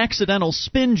deliberate or accidental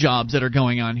spin jobs that are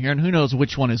going on here, and who knows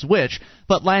which one is which.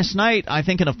 But last night, I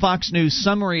think in a Fox News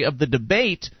summary of the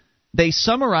debate, they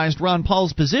summarized Ron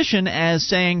Paul's position as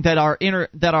saying that our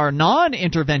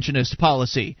non-interventionist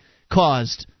policy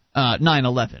caused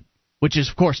 9/11, which is,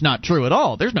 of course, not true at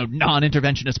all. There's no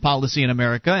non-interventionist policy in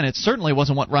America, and it certainly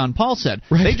wasn't what Ron Paul said.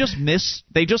 Right.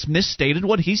 They just misstated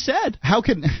what he said. How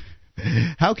can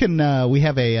we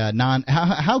have a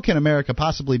how can America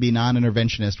possibly be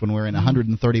non-interventionist when we're in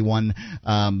 131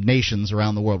 nations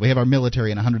around the world? We have our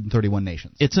military in 131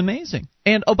 nations. It's amazing.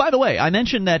 And oh, by the way, I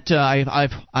mentioned that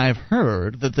I've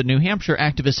heard that the New Hampshire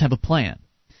activists have a plan,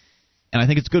 and I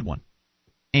think it's a good one.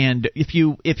 And if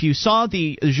you saw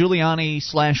the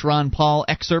Giuliani/Ron Paul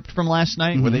excerpt from last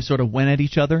night, where they sort of went at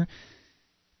each other,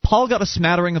 Paul got a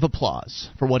smattering of applause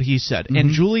for what he said, and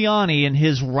Giuliani, in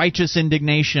his righteous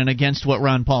indignation against what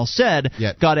Ron Paul said,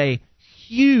 got a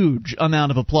huge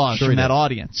amount of applause from that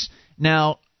audience.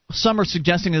 Now, some are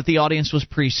suggesting that the audience was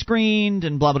pre-screened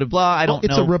and blah, blah, blah. I don't know.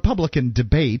 It's a Republican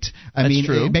debate. That's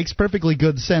true. It makes perfectly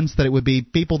good sense that it would be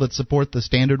people that support the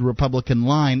standard Republican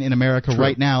line in America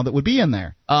right now that would be in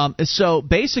there. So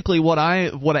basically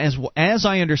as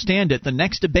I understand it, the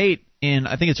next debate in,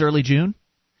 I think it's early June,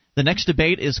 the next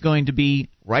debate is going to be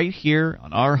right here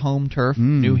on our home turf,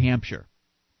 New Hampshire.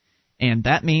 And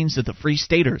that means that the Free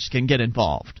Staters can get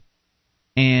involved.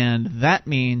 And that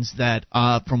means that,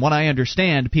 from what I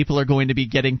understand, people are going to be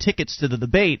getting tickets to the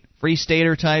debate. Free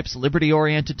Stater types,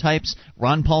 liberty-oriented types,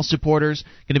 Ron Paul supporters,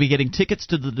 going to be getting tickets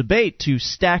to the debate to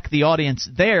stack the audience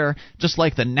there, just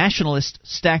like the nationalists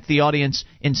stack the audience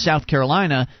in South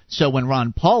Carolina. So when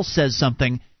Ron Paul says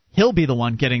something, he'll be the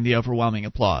one getting the overwhelming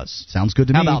applause. Sounds good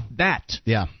to me. How about that?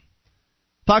 Yeah.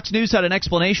 Fox News had an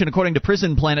explanation, according to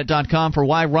PrisonPlanet.com, for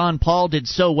why Ron Paul did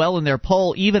so well in their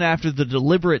poll even after the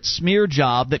deliberate smear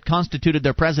job that constituted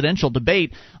their presidential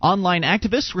debate. Online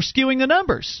activists were skewing the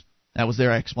numbers. That was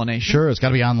their explanation. Sure, it's got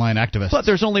to be online activists. But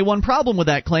there's only one problem with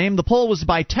that claim. The poll was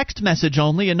by text message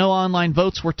only, and no online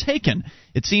votes were taken.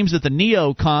 It seems that the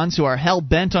neocons, who are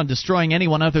hell-bent on destroying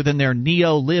anyone other than their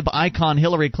neo-lib icon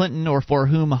Hillary Clinton, or for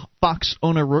whom Fox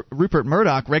owner Rupert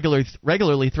Murdoch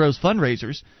regularly throws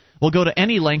fundraisers, will go to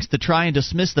any lengths to try and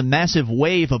dismiss the massive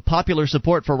wave of popular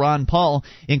support for Ron Paul,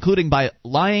 including by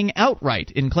lying outright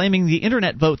in claiming the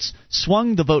Internet votes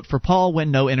swung the vote for Paul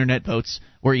when no Internet votes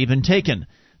were even taken.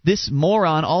 This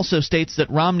moron also states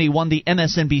that Romney won the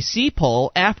MSNBC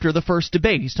poll after the first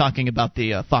debate. He's talking about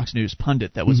the Fox News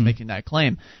pundit that was making that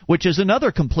claim, which is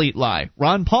another complete lie.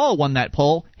 Ron Paul won that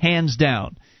poll, hands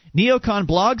down. Neocon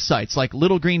blog sites like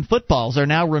Little Green Footballs are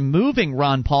now removing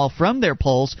Ron Paul from their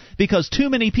polls because too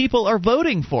many people are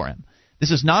voting for him.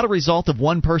 This is not a result of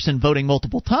one person voting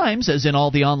multiple times, as in all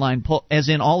of the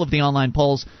online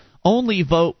polls only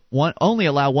vote only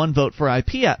allow one vote per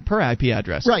IP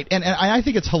address. Right, and I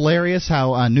think it's hilarious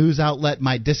how a news outlet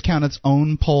might discount its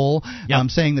own poll,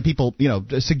 saying that people,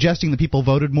 suggesting that people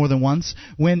voted more than once,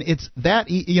 when it's that,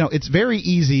 it's very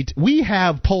easy. We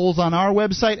have polls on our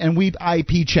website, and we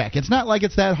IP check. It's not like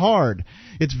it's that hard.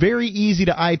 It's very easy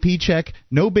to IP check,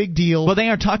 no big deal. Well, they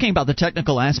are talking about the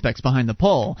technical aspects behind the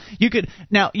poll. You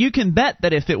can bet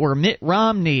that if it were Mitt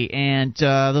Romney and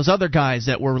those other guys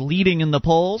that were leading in the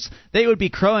polls, they would be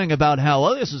crowing about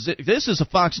how this is a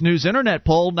Fox News Internet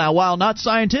poll. Now, while not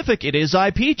scientific, it is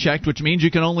IP checked, which means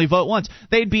you can only vote once.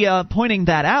 They'd be pointing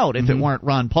that out if it weren't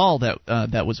Ron Paul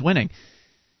that was winning.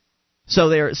 So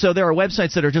there are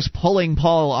websites that are just pulling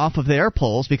Paul off of their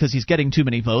polls because he's getting too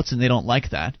many votes, and they don't like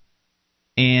that.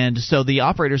 And so the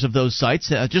operators of those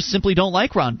sites just simply don't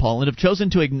like Ron Paul and have chosen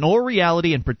to ignore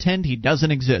reality and pretend he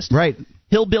doesn't exist. Right.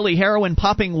 Hillbilly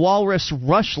heroin-popping walrus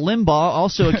Rush Limbaugh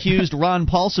also accused Ron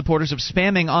Paul supporters of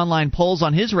spamming online polls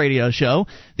on his radio show.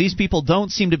 These people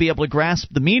don't seem to be able to grasp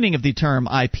the meaning of the term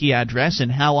IP address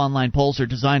and how online polls are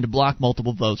designed to block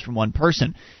multiple votes from one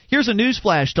person. Here's a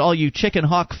newsflash to all you chicken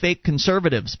hawk fake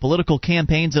conservatives. Political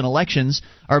campaigns and elections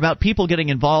are about people getting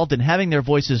involved and having their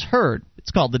voices heard.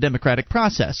 It's called the democratic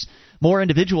process. More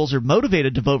individuals are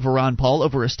motivated to vote for Ron Paul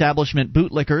over establishment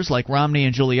bootlickers like Romney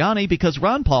and Giuliani because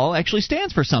Ron Paul actually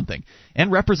stands for something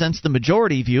and represents the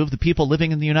majority view of the people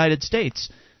living in the United States.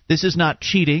 This is not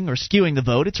cheating or skewing the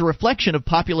vote. It's a reflection of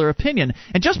popular opinion.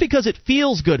 And just because it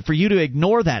feels good for you to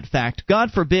ignore that fact,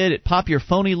 God forbid it pop your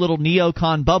phony little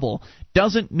neocon bubble,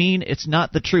 doesn't mean it's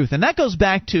not the truth. And that goes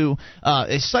back to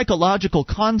a psychological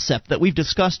concept that we've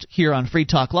discussed here on Free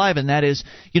Talk Live, and that is,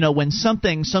 when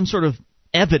some sort of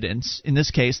evidence, in this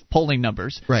case polling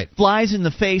numbers, flies in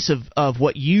the face of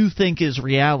what you think is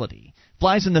reality,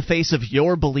 flies in the face of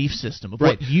your belief system, of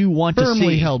what you want to see.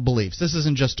 Firmly held beliefs. This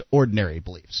isn't just ordinary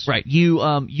beliefs. Right. You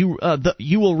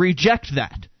will reject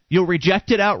that. You'll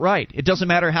reject it outright. It doesn't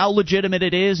matter how legitimate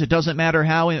it is. It doesn't matter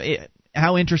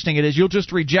how interesting it is. You'll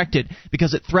just reject it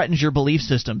because it threatens your belief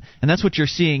system. And that's what you're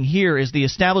seeing here is the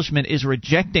establishment is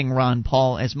rejecting Ron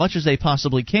Paul as much as they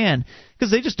possibly can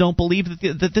because they just don't believe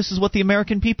that this is what the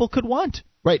American people could want.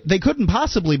 Right. They couldn't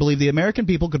possibly believe the American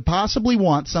people could possibly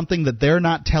want something that they're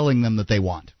not telling them that they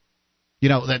want.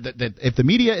 That if the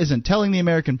media isn't telling the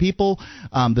American people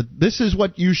that this is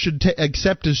what you should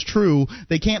accept as true,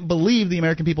 they can't believe the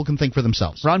American people can think for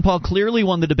themselves. Ron Paul clearly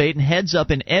won the debate and heads up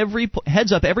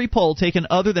every poll taken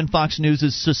other than Fox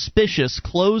News' suspicious,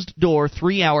 closed-door,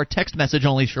 3-hour text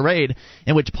message-only charade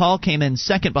in which Paul came in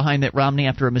second behind Mitt Romney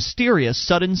after a mysterious,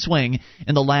 sudden swing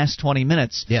in the last 20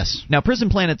 minutes. Yes. Now,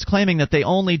 Prison Planet's claiming that they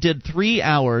only did 3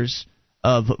 hours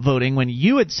of voting when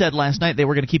you had said last night they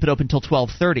were going to keep it open until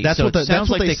 12:30. That's what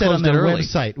they said on their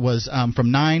website was from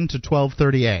 9 to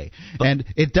 12:30 a. And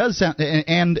it does sound.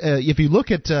 And if you look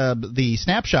at the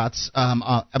snapshots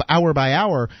hour by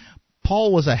hour,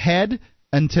 Paul was ahead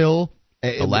until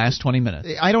the last 20 minutes.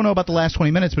 I don't know about the last 20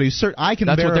 minutes, but I can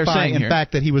verify, in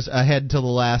fact, that he was ahead till the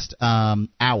last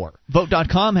hour.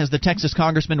 Vote.com has the Texas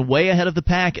congressman way ahead of the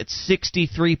pack at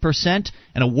 63%,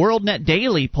 and a WorldNet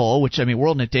Daily poll, which,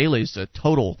 WorldNet Daily is a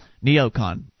total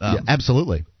neocon.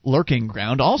 Absolutely. Lurking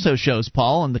ground, also shows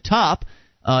Paul on the top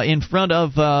in front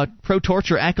of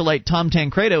pro-torture acolyte Tom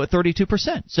Tancredo at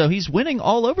 32%. So he's winning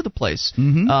all over the place.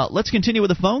 Mm-hmm. Let's continue with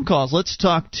the phone calls. Let's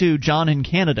talk to John in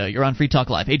Canada. You're on Free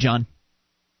Talk Live. Hey, John.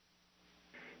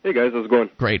 Hey, guys. How's it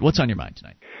going? Great. What's on your mind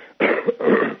tonight?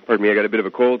 Pardon me. I got a bit of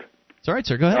a cold. It's all right,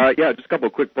 sir. Go ahead. Yeah, just a couple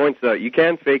of quick points. You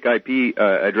can fake IP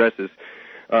addresses.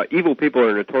 Evil people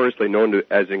are notoriously known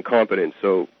as incompetent,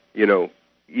 so,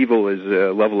 evil is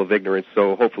a level of ignorance,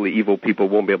 so hopefully evil people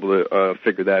won't be able to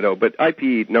figure that out. But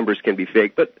IP numbers can be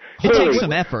fake, but it takes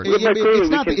some effort. It's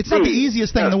not the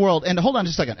easiest thing in the world. And hold on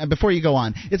just a second, before you go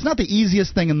on. It's not the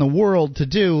easiest thing in the world to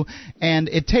do, and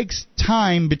it takes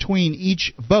time between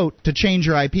each vote to change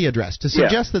your IP address. To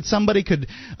suggest that somebody could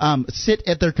sit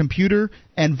at their computer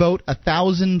and vote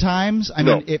 1,000 times.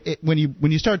 When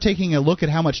you start taking a look at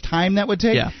how much time that would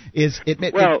take,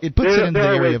 it puts it in the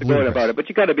area of ludicrous. About it, but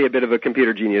you got to be a bit of a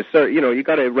computer genius. So you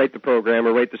got to write the program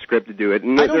or write the script to do it.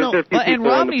 And I don't know. And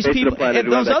Romney's people,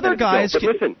 and those other guys.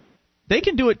 Listen. They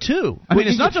can do it too.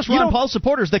 It's not just Ron Paul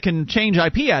supporters that can change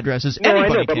IP addresses. No,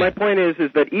 Anybody I know, but my point is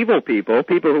that evil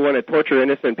people who want to torture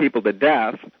innocent people to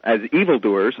death as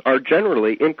evildoers, are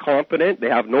generally incompetent. They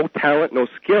have no talent, no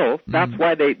skill. That's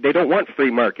why they don't want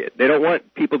free market. They don't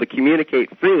want people to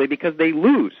communicate freely because they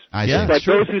lose. It's like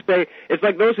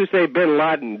those who say Bin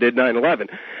Laden did 9/11.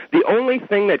 The only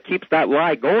thing that keeps that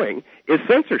lie going is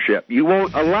censorship. You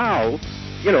won't allow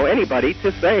anybody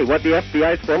to say what the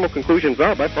FBI's formal conclusions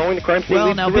are by following the crime scene.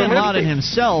 Well, now Bin Laden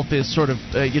himself is sort of,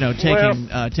 taking blame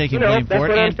for it. That's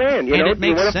what I'm saying.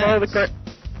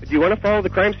 Do you want to follow the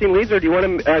crime scene leads, or do you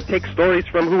want to take stories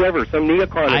from whoever, some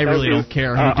neocon? I really don't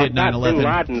care who did 9/11. Bin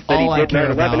Laden said he did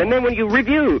 9/11, and then when you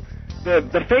review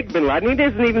the fake Bin Laden, he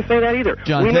doesn't even say that either.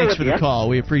 John, thanks for the call.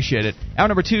 We appreciate it. Hour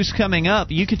number 2 is coming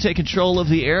up. You can take control of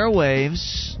the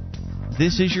airwaves.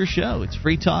 This is your show. It's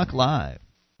Free Talk Live.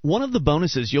 One of the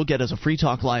bonuses you'll get as a Free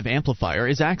Talk Live amplifier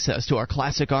is access to our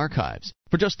classic archives.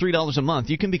 For just $3 a month,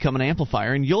 you can become an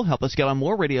amplifier, and you'll help us get on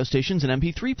more radio stations and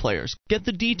MP3 players. Get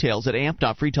the details at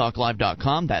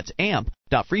amp.freetalklive.com. That's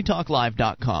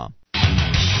amp.freetalklive.com.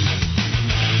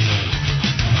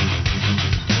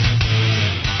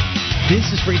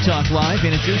 This is Free Talk Live,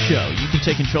 and it's your show. You can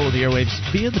take control of the airwaves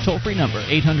via the toll-free number,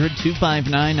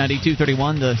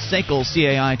 800-259-9231, the SACL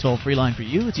CAI toll-free line for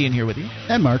you. It's Ian here with you.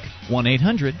 And Mark.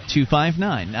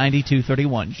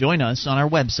 1-800-259-9231. Join us on our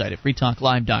website at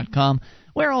freetalklive.com,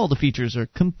 where all the features are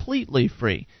completely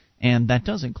free. And that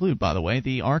does include, by the way,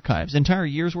 the archives. Entire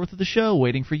year's worth of the show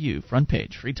waiting for you. Front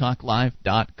page,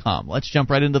 freetalklive.com. Let's jump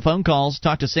right into the phone calls.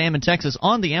 Talk to Sam in Texas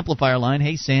on the amplifier line.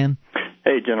 Hey, Sam.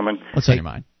 Hey, gentlemen. What's on your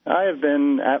mind? I have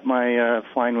been at my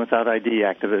Flying Without ID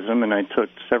activism, and I took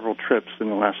several trips in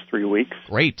the last 3 weeks.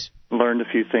 Great. Learned a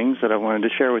few things that I wanted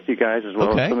to share with you guys, as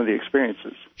well as some of the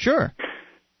experiences. Sure.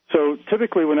 So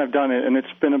typically when I've done it, and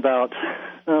it's been about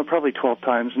probably 12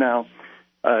 times now,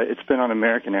 it's been on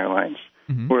American Airlines.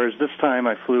 Mm-hmm. Whereas this time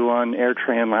I flew on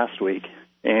AirTran last week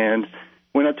and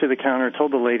went up to the counter,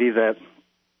 told the lady that,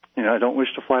 I don't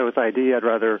wish to fly with ID. I'd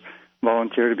rather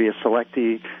volunteer to be a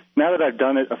selectee. Now that I've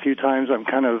done it a few times, I'm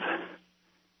kind of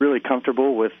really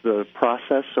comfortable with the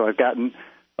process, so I've gotten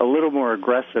a little more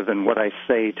aggressive in what I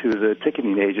say to the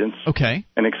ticketing agents. Okay.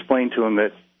 And explain to them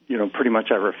that, pretty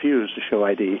much I refuse to show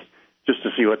ID just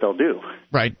to see what they'll do.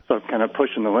 Right. So I'm kind of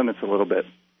pushing the limits a little bit.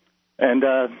 And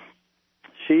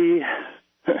she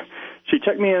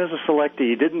checked me in as a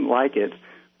selectee, didn't like it,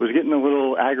 was getting a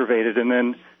little aggravated, and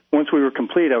then once we were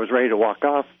complete, I was ready to walk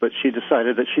off, but she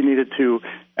decided that she needed to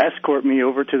escort me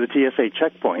over to the TSA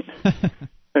checkpoint.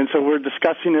 And so we're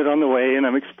discussing it on the way, and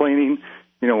I'm explaining,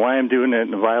 why I'm doing it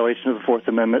in violation of the Fourth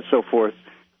Amendment, so forth.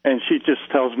 And she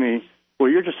just tells me, well,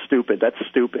 you're just stupid. That's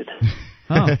stupid.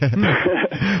 Oh.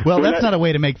 Well, that's not a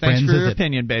way to make friends, Thanks for your is it?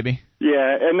 opinion, baby.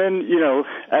 Yeah, and then,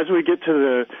 as we get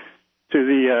to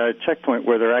the checkpoint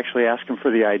where they're actually asking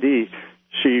for the ID,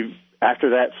 she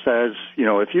after that says,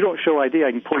 if you don't show ID,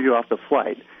 I can pull you off the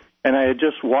flight. And I had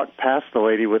just walked past the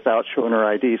lady without showing her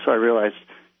ID, so I realized,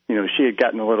 she had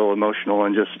gotten a little emotional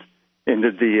and just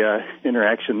ended the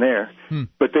interaction there.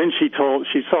 But then she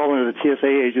saw one of the TSA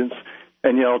agents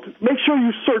and yelled, make sure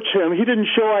you search him. He didn't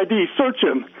show ID. Search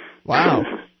him. Wow.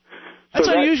 That's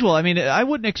unusual. I mean, I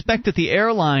wouldn't expect that the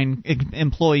airline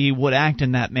employee would act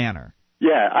in that manner.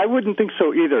 Yeah, I wouldn't think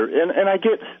so either. And I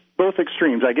get both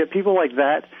extremes. I get people like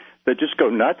that just go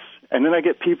nuts, and then I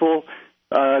get people,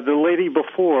 the lady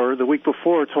the week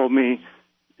before told me,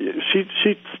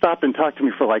 she stopped and talked to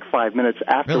me for like 5 minutes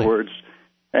afterwards. Really?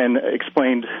 And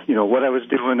explained, what I was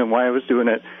doing and why I was doing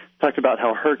it. Talked about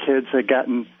how her kids had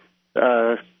gotten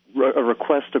a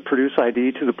request to produce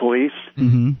ID to the police,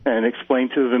 and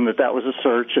explained to them that was a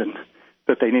search and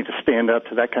that they need to stand up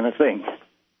to that kind of thing.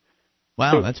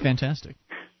 Wow, that's fantastic.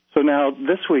 So now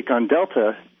this week on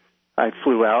Delta, I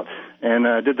flew out and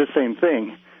did the same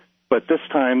thing, but this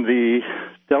time the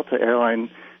Delta airline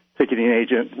ticketing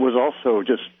agent was also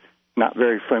just not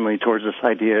very friendly towards this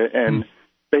idea and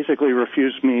basically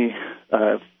refused me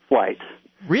flight.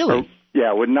 Really?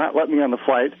 Yeah, would not let me on the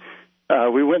flight.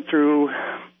 We went through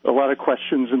a lot of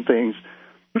questions and things,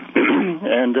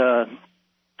 and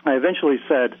I eventually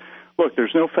said, look,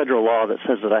 there's no federal law that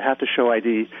says that I have to show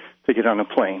ID to get on a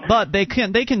plane. But they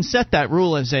can set that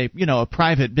rule as a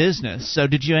private business. So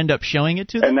did you end up showing it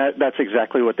to them? And that's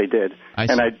exactly what they did. I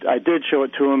see. And I did show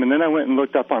it to them, and then I went and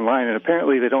looked up online, and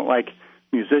apparently they don't like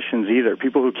musicians either.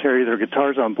 People who carry their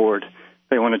guitars on board,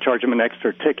 they want to charge them an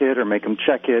extra ticket or make them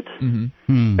check it.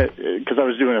 Because I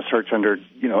was doing a search under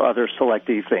other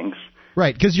selectee things.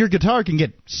 Right, because your guitar can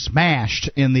get smashed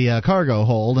in the cargo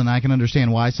hold, and I can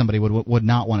understand why somebody would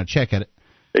not want to check it.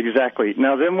 Exactly.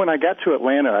 Now, then when I got to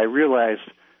Atlanta, I realized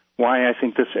why I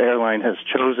think this airline has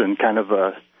chosen kind of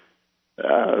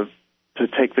to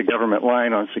take the government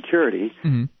line on security.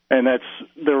 And that's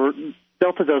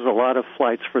Delta does a lot of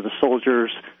flights for the soldiers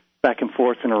back and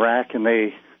forth in Iraq, and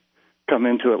they come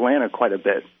into Atlanta quite a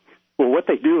bit. Well, what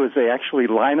they do is they actually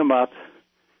line them up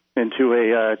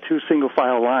into two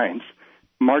single-file lines,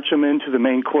 march them into the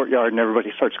main courtyard, and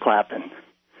everybody starts clapping.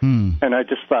 And I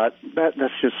just thought,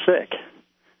 that's just sick.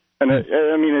 And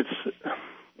I mean,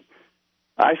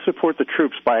 I support the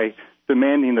troops by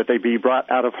demanding that they be brought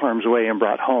out of harm's way and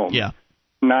brought home. Yeah.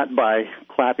 Not by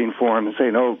clapping for them and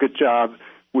saying, "Oh, good job,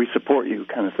 we support you,"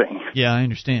 kind of thing. Yeah, I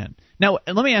understand. Now,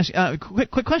 let me ask you a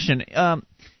quick question.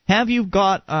 Have you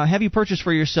purchased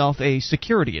for yourself a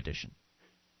security edition?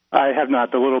 I have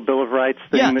not. The little Bill of Rights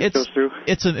thing that goes through?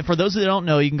 For those that don't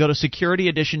know, you can go to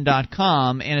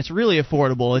securityedition.com, and it's really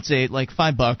affordable. It's like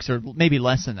 $5 or maybe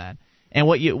less than that. And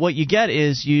what you get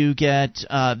is you get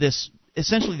this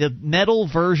essentially the metal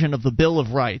version of the Bill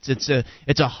of Rights. It's a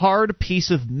hard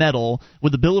piece of metal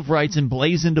with the Bill of Rights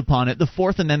emblazoned upon it. The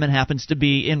Fourth Amendment happens to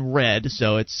be in red,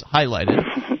 so it's highlighted.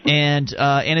 And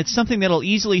it's something that'll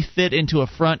easily fit into a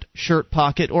front shirt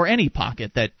pocket or any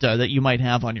pocket that you might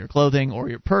have on your clothing or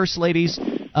your purse, ladies.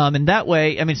 And that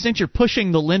way, I mean, since you're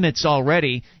pushing the limits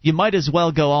already, you might as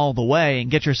well go all the way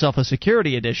and get yourself a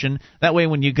security edition. That way,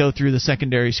 when you go through the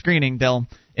secondary screening, they'll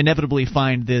inevitably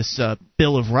find this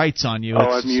Bill of Rights on you.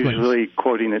 I'm usually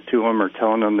quoting it to them or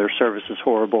telling them their service is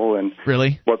horrible and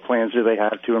what plans do they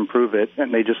have to improve it.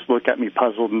 And they just look at me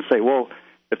puzzled and say, well,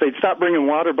 if they'd stop bringing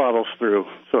water bottles through.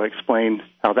 So I explained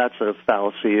how that's a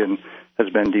fallacy and has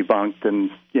been debunked, and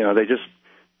they just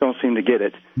don't seem to get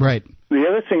it. Right. The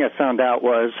other thing I found out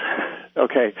was,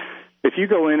 okay, if you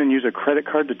go in and use a credit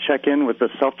card to check in with the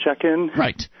self-check-in,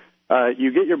 right,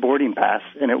 you get your boarding pass,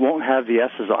 and it won't have the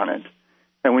S's on it.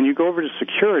 And when you go over to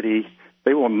security,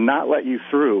 they will not let you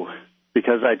through,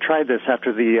 because I tried this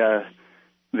after the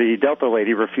Delta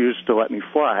lady refused to let me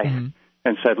fly. Mm-hmm.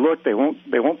 And said, look, they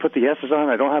won't put the S's on.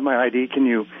 I don't have my ID. Can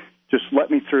you just let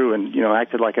me through? And,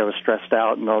 acted like I was stressed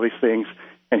out and all these things.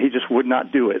 And he just would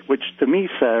not do it, which to me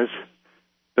says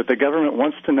that the government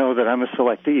wants to know that I'm a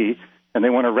selectee, and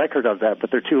they want a record of that, but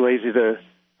they're too lazy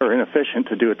or inefficient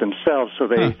to do it themselves. So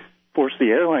they force the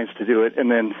airlines to do it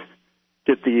and then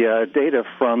get the data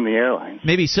from the airlines.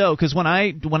 Maybe so, because when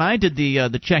I did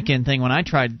the check-in thing, when I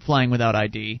tried flying without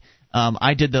ID,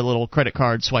 I did the little credit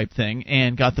card swipe thing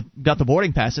and got the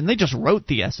boarding pass, and they just wrote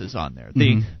the S's on there.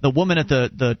 The woman at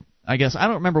the I guess I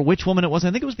don't remember which woman it was.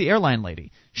 I think it was the airline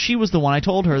lady. She was the one. I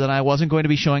told her that I wasn't going to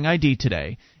be showing ID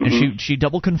today, and she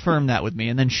double confirmed that with me,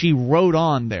 and then she wrote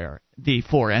on there the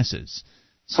 4 S's.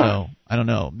 So I don't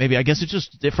know. Maybe I guess it's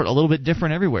just different, a little bit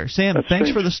different everywhere. Sam,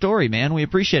 thanks for the story, man. We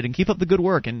appreciate it. And keep up the good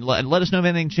work. And let us know if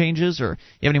anything changes or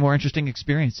you have any more interesting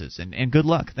experiences. And good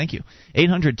luck. Thank you.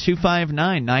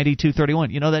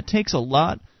 800-259-9231. That takes a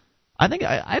lot. I think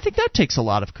that takes a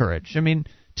lot of courage. I mean,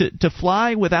 to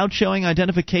fly without showing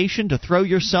identification, to throw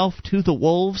yourself to the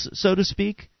wolves, so to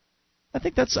speak. I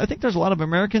think there's a lot of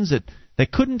Americans that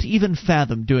couldn't even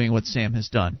fathom doing what Sam has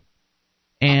done.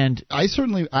 And I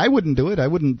wouldn't do it. I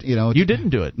wouldn't, You didn't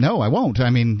do it. No, I won't.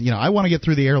 I mean, I want to get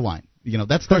through the airline.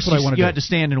 That's what I want to do. You had to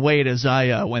stand and wait as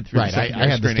I went through. Right, I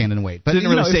had to stand and wait. But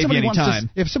didn't really save you any time.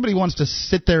 If somebody wants to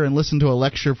sit there and listen to a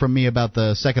lecture from me about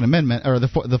the Second Amendment or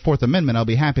the Fourth Amendment, I'll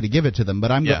be happy to give it to them. But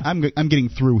I'm getting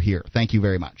through here. Thank you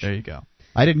very much. There you go.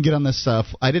 I didn't get on this.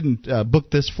 I didn't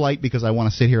book this flight because I want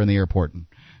to sit here in the airport and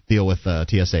deal with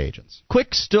TSA agents.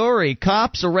 Quick story: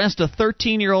 cops arrest a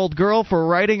 13-year-old girl for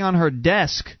writing on her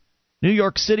desk. New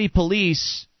York City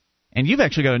police, and you've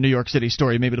actually got a New York City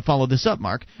story maybe to follow this up,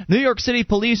 Mark. New York City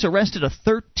police arrested a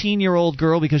 13-year-old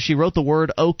girl because she wrote the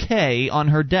word OK on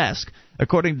her desk.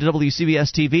 According to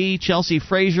WCBS-TV, Chelsea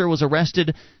Frazier was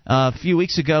arrested a few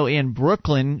weeks ago in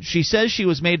Brooklyn. She says she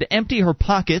was made to empty her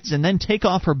pockets and then take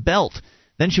off her belt.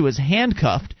 Then she was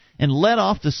handcuffed and led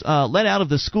out of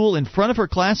the school in front of her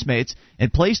classmates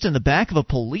and placed in the back of a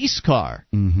police car.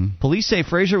 Mm-hmm. Police say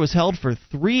Frazier was held for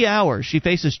 3 hours. She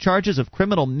faces charges of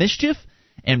criminal mischief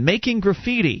and making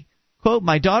graffiti. Quote,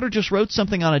 my daughter just wrote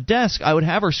something on a desk. I would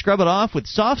have her scrub it off with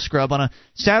soft scrub on a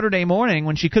Saturday morning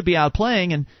when she could be out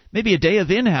playing, and maybe a day of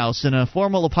in-house and a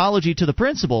formal apology to the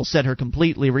principal, said her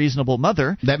completely reasonable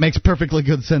mother. That makes perfectly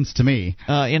good sense to me.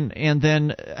 And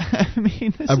then, I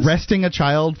mean... Arresting a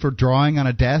child for drawing on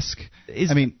a desk?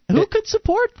 Who could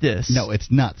support this? No,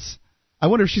 it's nuts. I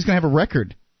wonder if she's going to have a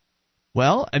record.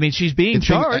 Well, I mean, she's being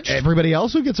charged. Everybody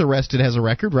else who gets arrested has a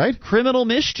record, right? Criminal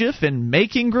mischief and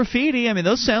making graffiti. I mean,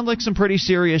 those sound like some pretty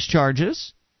serious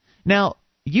charges. Now,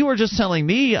 you were just telling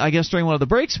me, I guess during one of the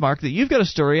breaks, Mark, that you've got a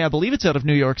story, I believe it's out of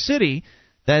New York City,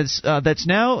 that's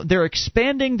now they're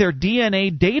expanding their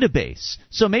DNA database.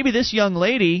 So maybe this young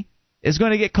lady is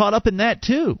going to get caught up in that,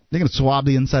 too. They're going to swab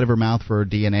the inside of her mouth for her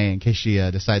DNA in case she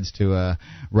decides to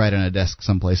write on a desk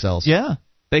someplace else. Yeah.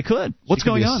 They could. What's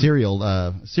going on? Serial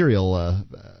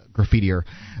graffitier.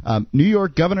 New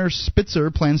York Governor Spitzer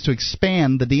plans to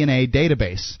expand the DNA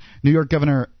database. New York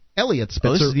Governor Elliot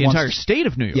Spitzer. This is the entire state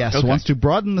of New York. Yes, wants to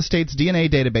broaden the state's DNA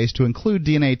database to include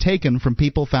DNA taken from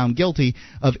people found guilty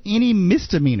of any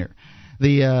misdemeanor.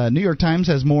 The New York Times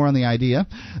has more on the idea.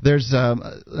 There's now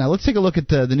let's take a look at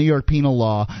the New York penal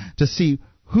law to see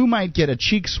who might get a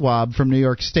cheek swab from New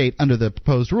York State under the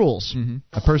proposed rules.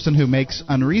 A person who makes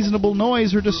unreasonable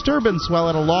noise or disturbance while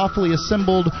at a lawfully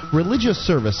assembled religious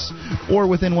service or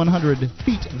within 100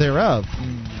 feet thereof.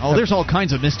 Oh, there's all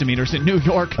kinds of misdemeanors in New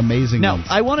York. Amazing Now, ones.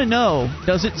 I want to know,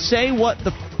 does it say what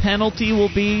the penalty will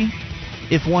be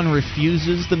if one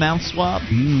refuses the mouth swab?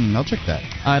 I'll check that.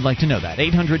 I'd like to know that.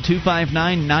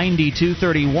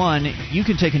 800-259-9231. You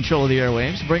can take control of the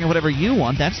airwaves. Bring in whatever you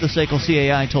want. That's the SACL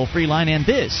CAI toll-free line. And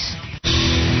this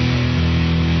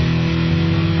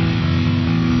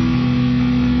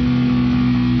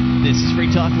is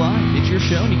Free Talk Live. It's your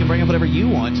show, and you can bring up whatever you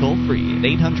want toll-free at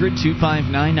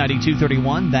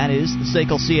 800-259-9231. That is the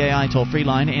SACL CAI toll-free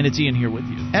line, and it's Ian here with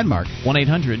you. And Mark.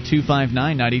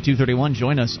 1-800-259-9231.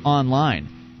 Join us online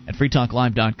at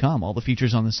freetalklive.com. All the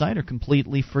features on the site are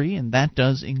completely free, and that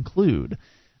does include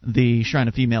the Shrine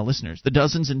of Female Listeners, the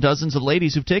dozens and dozens of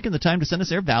ladies who've taken the time to send us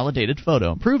their validated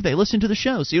photo. Prove they listen to the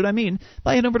show. See what I mean?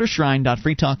 By head over to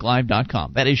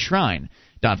shrine.freetalklive.com. That is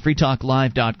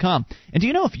shrine.freetalklive.com. And do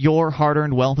you know if your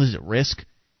hard-earned wealth is at risk?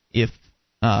 If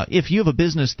you have a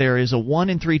business, there is a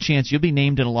 1 in 3 chance you'll be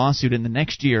named in a lawsuit in the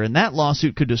next year, and that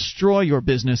lawsuit could destroy your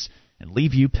business and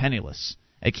leave you penniless.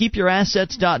 At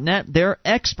KeepYourAssets.net, they're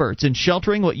experts in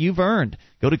sheltering what you've earned.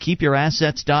 Go to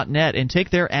KeepYourAssets.net and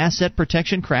take their asset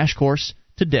protection crash course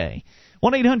today.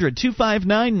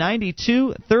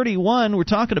 1-800-259-9231. We're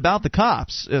talking about the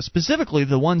cops, specifically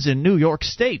the ones in New York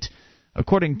State.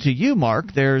 According to you,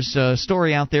 Mark, there's a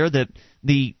story out there that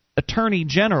the Attorney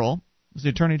General... Is the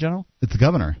Attorney General? It's the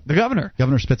governor. The governor.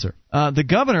 Governor Spitzer. The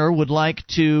governor would like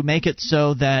to make it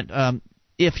so that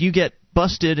if you get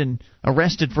busted and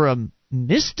arrested for a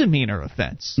misdemeanor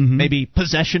offense, maybe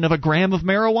possession of a gram of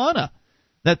marijuana,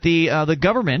 that the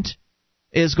government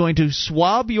is going to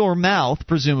swab your mouth,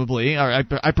 presumably, or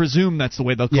I presume that's the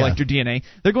way they'll collect your DNA.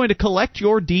 They're going to collect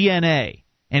your DNA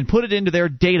and put it into their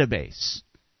database.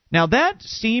 Now that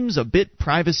seems a bit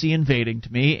privacy invading to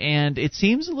me, and it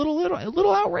seems a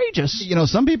little outrageous. You know,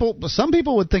 some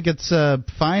people would think it's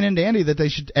fine and dandy that they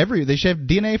should have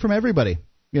DNA from everybody.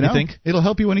 You think it'll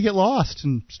help you when you get lost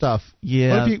and stuff?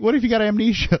 Yeah. What if you got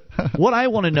amnesia? What I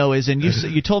want to know is, and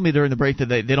you told me during the break that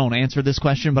they don't answer this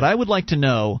question, but I would like to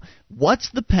know, what's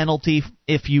the penalty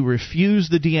if you refuse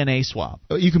the DNA swab?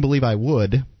 You can believe I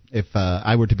would if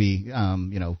I were to be,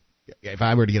 if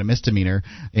I were to get a misdemeanor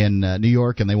in New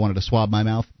York and they wanted to swab my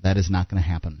mouth. That is not going to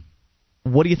happen.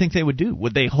 What do you think they would do?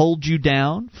 Would they hold you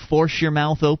down, force your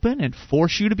mouth open, and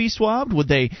force you to be swabbed? Would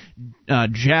they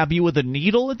jab you with a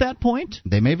needle at that point?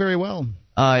 They may very well.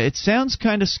 It sounds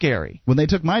kind of scary. When they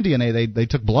took my DNA, they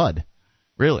took blood.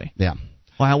 Really? Yeah.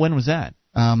 Wow, when was that?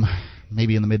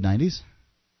 Maybe in the mid-'90s.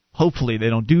 Hopefully they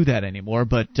don't do that anymore,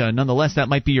 but nonetheless, that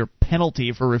might be your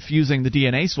penalty for refusing the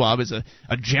DNA swab, is a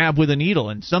jab with a needle.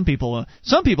 And some people are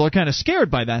kind of scared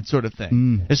by that sort of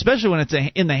thing, especially when it's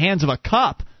in the hands of a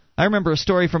cop. I remember a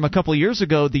story from a couple of years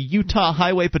ago. The Utah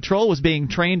Highway Patrol was being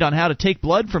trained on how to take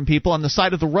blood from people on the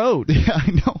side of the road. Yeah, I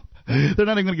know. They're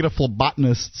not even going to get a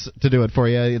phlebotomist to do it for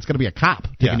you. It's going to be a cop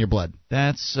taking your blood.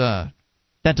 That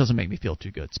doesn't make me feel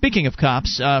too good. Speaking of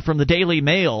cops, from the Daily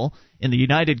Mail in the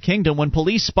United Kingdom, when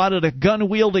police spotted a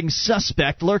gun-wielding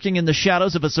suspect lurking in the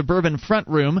shadows of a suburban front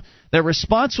room, their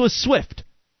response was swift.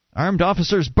 Armed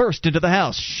officers burst into the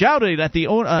house, shouting at the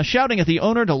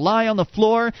owner to lie on the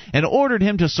floor, and ordered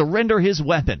him to surrender his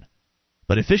weapon.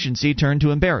 But efficiency turned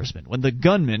to embarrassment when the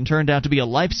gunman turned out to be a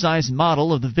life-size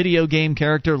model of the video game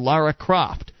character Lara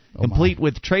Croft, complete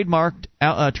with trademark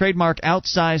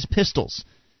outsized pistols.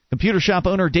 Computer shop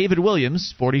owner David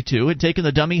Williams, 42, had taken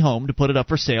the dummy home to put it up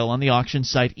for sale on the auction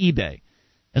site eBay.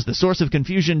 As the source of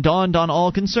confusion dawned on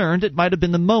all concerned, it might have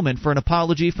been the moment for an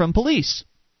apology from police.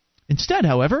 Instead,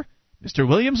 however, Mr.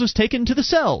 Williams was taken to the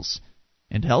cells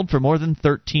and held for more than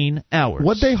 13 hours.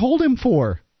 What'd they hold him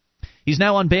for? He's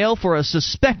now on bail for a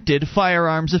suspected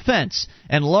firearms offense,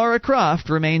 and Lara Croft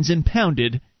remains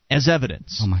impounded as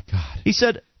evidence. Oh, my God. He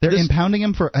said... They're impounding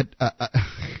him for...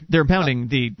 They're impounding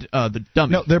the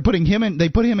dummy. No, they put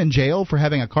him in jail for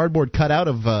having a cardboard cutout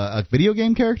of a video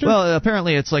game character? Well,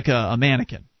 apparently it's like a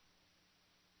mannequin.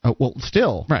 Oh, well,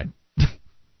 still. Right.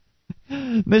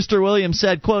 Mr. Williams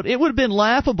said, quote, "It would have been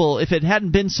laughable if it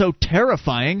hadn't been so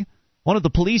terrifying. One of the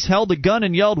police held a gun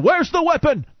and yelled, 'Where's the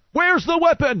weapon? Where's the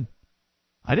weapon?'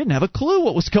 I didn't have a clue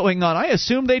what was going on. I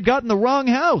assumed they'd gotten the wrong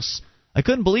house. I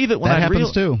couldn't believe it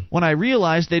when I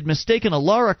realized they'd mistaken a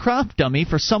Lara Croft dummy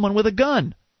for someone with a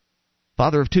gun."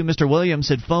 Father of two, Mr. Williams,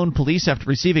 had phoned police after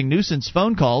receiving nuisance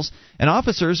phone calls, and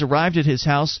officers arrived at his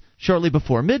house shortly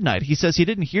before midnight. He says he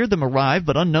didn't hear them arrive,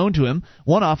 but unknown to him,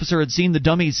 one officer had seen the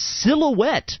dummy's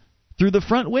silhouette through the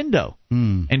front window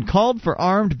and called for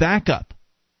armed backup.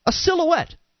 A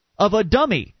silhouette of a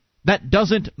dummy that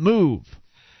doesn't move.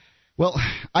 Well,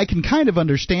 I can kind of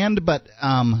understand, but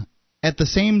at the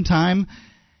same time,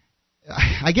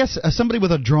 I guess somebody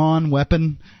with a drawn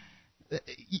weapon,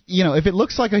 if it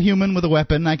looks like a human with a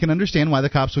weapon, I can understand why the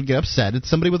cops would get upset. It's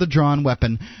somebody with a drawn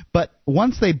weapon. But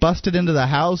once they busted into the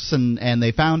house and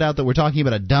they found out that we're talking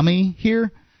about a dummy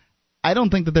here, I don't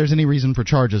think that there's any reason for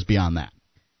charges beyond that.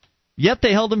 Yet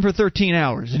they held him for 13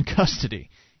 hours in custody.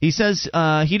 He says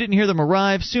he didn't hear them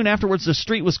arrive. Soon afterwards, the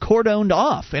street was cordoned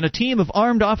off, and a team of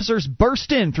armed officers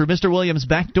burst in through Mr. Williams'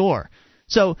 back door.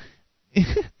 So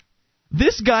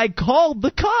this guy called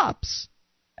the cops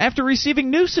after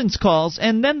receiving nuisance calls,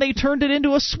 and then they turned it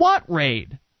into a SWAT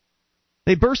raid.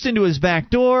 They burst into his back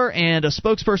door, and a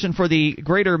spokesperson for the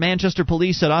Greater Manchester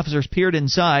Police said officers peered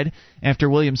inside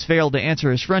after Williams failed to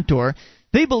answer his front door.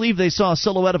 They believe they saw a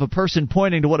silhouette of a person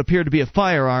pointing to what appeared to be a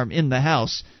firearm in the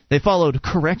house. They followed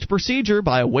correct procedure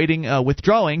by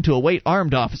withdrawing to await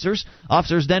armed officers.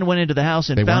 Officers then went into the house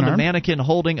and found a mannequin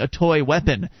holding a toy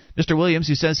weapon. Mr. Williams,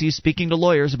 who says he's speaking to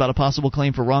lawyers about a possible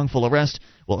claim for wrongful arrest,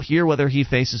 will hear whether he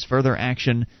faces further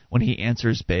action when he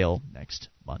answers bail next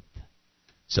month.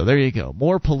 So there you go.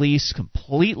 More police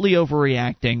completely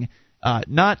overreacting,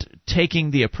 not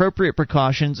taking the appropriate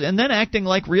precautions, and then acting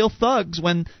like real thugs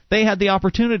when they had the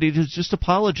opportunity to just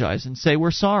apologize and say,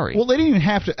 we're sorry. Well, they didn't even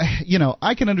have to,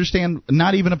 I can understand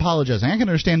not even apologizing. I can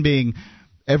understand being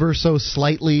ever so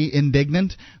slightly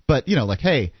indignant, but,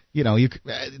 hey,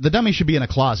 the dummy should be in a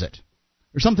closet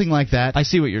or something like that. I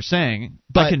see what you're saying.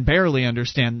 But I can barely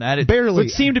understand that. It would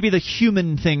seem to be the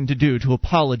human thing to do, to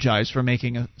apologize for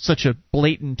making such a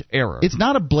blatant error. It's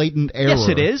not a blatant error. Yes,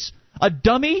 it is. A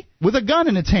dummy with a gun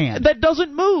in its hand that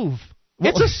doesn't move.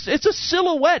 Well, it's a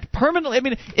silhouette permanently. I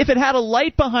mean, if it had a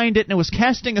light behind it and it was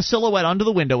casting a silhouette onto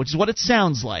the window, which is what it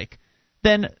sounds like,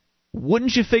 then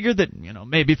wouldn't you figure that,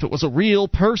 maybe if it was a real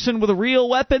person with a real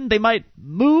weapon, they might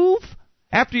move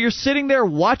after you're sitting there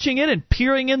watching it and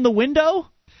peering in the window?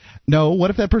 No, what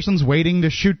if that person's waiting to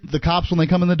shoot the cops when they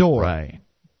come in the door? Right.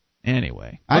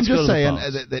 Anyway, I'm just saying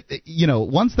that,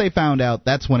 once they found out,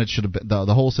 that's when it should have been,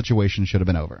 the whole situation should have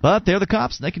been over. But they're the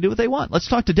cops, and they can do what they want. Let's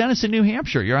talk to Dennis in New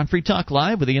Hampshire. You're on Free Talk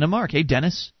Live with Ian and Mark. Hey,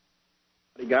 Dennis.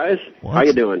 Hey, guys. How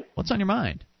you doing? What's on your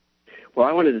mind? Well,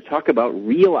 I wanted to talk about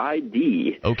Real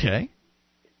ID. Okay.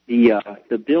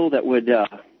 The bill that would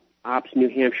opt New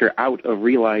Hampshire out of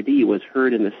Real ID was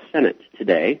heard in the Senate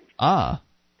today. Ah.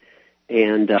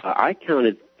 And I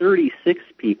counted 36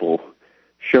 people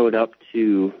showed up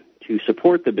to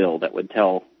support the bill that would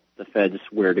tell the feds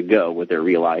where to go with their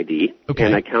Real ID. Okay.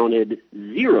 And I counted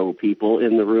 0 people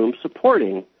in the room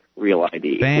supporting Real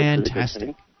ID.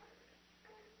 Fantastic.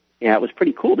 Yeah, it was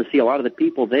pretty cool to see. A lot of the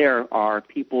people there are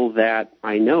people that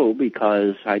I know,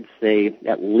 because I'd say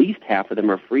at least half of them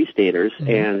are Free Staters,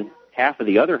 and half of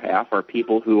the other half are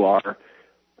people who are,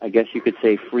 I guess you could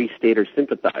say, Free Stater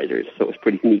sympathizers. So it was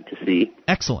pretty neat to see.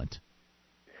 Excellent.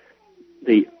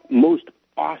 The most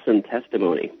awesome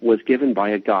testimony was given by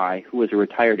a guy who was a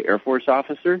retired Air Force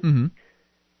officer. Mm-hmm.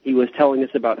 He was telling us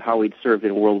about how he'd served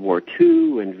in World War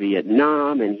II and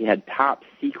Vietnam, and he had top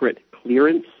secret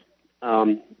clearance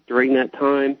during that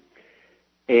time.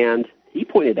 And he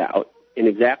pointed out in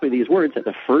exactly these words that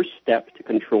the first step to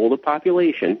control the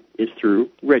population is through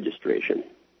registration.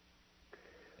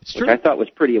 It's true. Which I thought was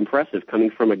pretty impressive,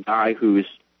 coming from a guy who's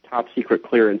top secret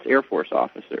clearance Air Force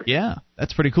officer. Yeah,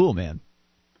 that's pretty cool, man.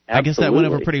 Absolutely. I guess that went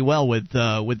over pretty well with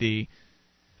the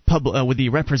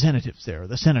representatives there,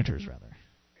 the senators rather.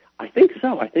 I think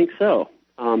so.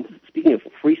 Speaking of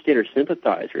Free Stater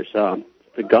sympathizers,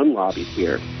 the gun lobbies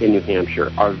here in New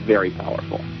Hampshire are very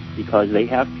powerful, because they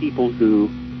have people who,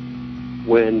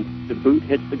 when the boot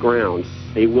hits the ground,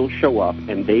 they will show up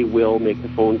and they will make the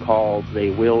phone calls. They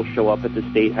will show up at the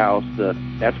State House.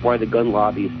 That's why the gun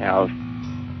lobbies have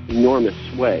enormous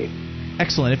sway.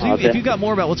 Excellent. If you got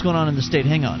more about what's going on in the state,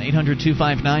 hang on.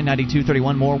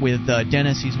 800-259-9231. More with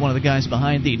Dennis. He's one of the guys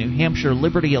behind the New Hampshire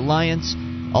Liberty Alliance.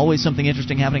 Always something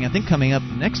interesting happening. I think coming up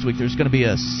next week there's going to be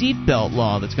a seatbelt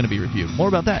law that's going to be reviewed. More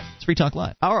about that. It's Free Talk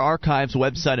Live. Our archives,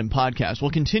 website, and podcast will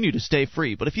continue to stay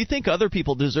free, but if you think other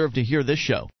people deserve to hear this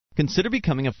show, consider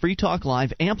becoming a Free Talk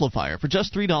Live amplifier for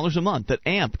just $3 a month at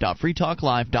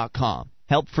amp.freetalklive.com.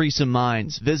 Help free some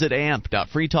minds. Visit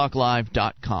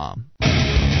amp.freetalklive.com.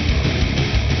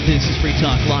 This is Free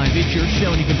Talk Live. It's your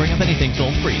show, and you can bring up anything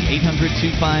toll-free.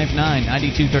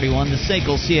 800-259-9231, the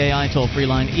SACL CAI toll-free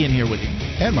line. Ian here with you.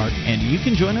 And Mark. And you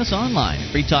can join us online at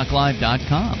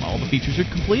freetalklive.com. All the features are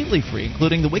completely free,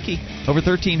 including the wiki. Over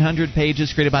 1,300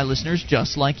 pages created by listeners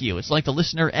just like you. It's like the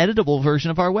listener-editable version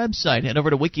of our website. Head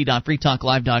over to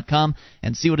wiki.freetalklive.com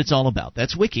and see what it's all about.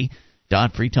 That's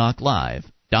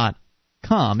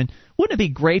wiki.freetalklive.com. And wouldn't it be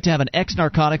great to have an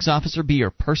ex-narcotics officer be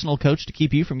your personal coach to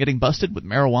keep you from getting busted with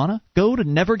marijuana? Go to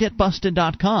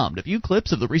nevergetbusted.com to view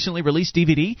clips of the recently released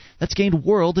DVD that's gained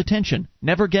world attention.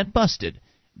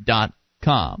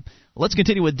 Nevergetbusted.com. Let's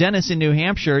continue with Dennis in New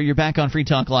Hampshire. You're back on Free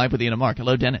Talk Live with Ian and Mark.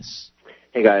 Hello, Dennis.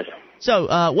 Hey, guys.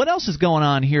 So what else is going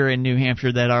on here in New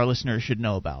Hampshire that our listeners should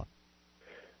know about?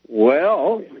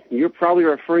 Well, you're probably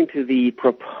referring to the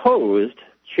proposed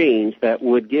change that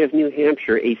would give New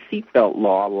Hampshire a seatbelt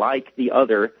law like the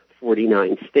other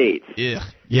 49 states. Yeah,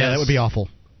 that would be awful.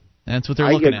 That's what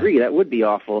they're looking at. I agree, that would be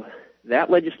awful. That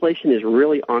legislation is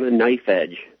really on a knife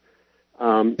edge.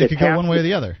 It could go one way or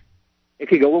the other. It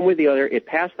could go one way or the other. It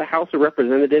passed the House of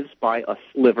Representatives by a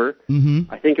sliver.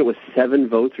 Mm-hmm. I think it was 7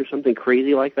 votes or something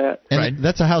crazy like that. And right.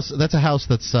 That's a house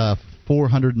that's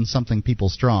 400 and something people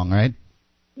strong, right?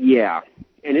 Yeah.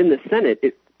 And in the Senate,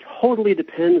 it totally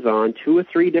depends on 2 or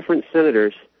 3 different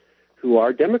senators who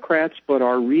are Democrats but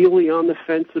are really on the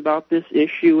fence about this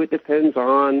issue. It depends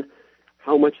on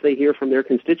how much they hear from their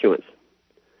constituents.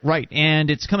 Right,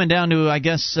 and it's coming down to, I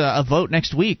guess, a vote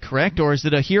next week, correct? Or is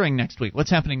it a hearing next week?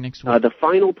 What's happening next week? The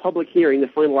final public hearing, the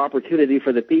final opportunity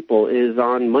for the people is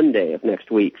on Monday of next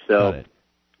week. So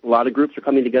a lot of groups are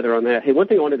coming together on that. Hey, one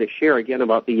thing I wanted to share again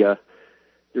about the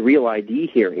Real ID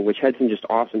hearing, which had some just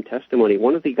awesome testimony.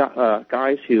 One of the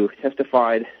guys who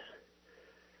testified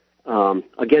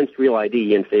against Real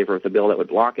ID in favor of the bill that would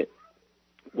block it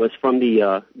was from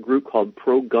the group called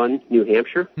Pro Gun New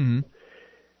Hampshire. Mm-hmm.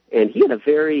 And he had a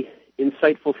very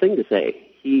insightful thing to say.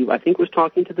 He, I think, was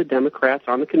talking to the Democrats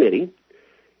on the committee.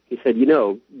 He said,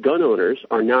 gun owners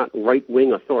are not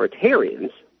right-wing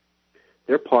authoritarians.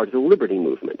 They're part of the liberty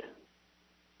movement.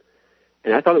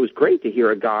 And I thought it was great to hear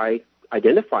a guy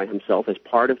identify himself as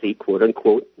part of the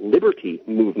quote-unquote liberty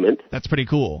movement. That's pretty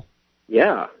cool.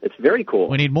 Yeah, it's very cool.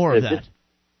 We need more of that.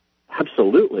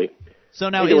 Absolutely. So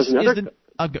now go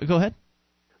ahead.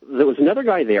 There was another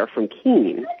guy there from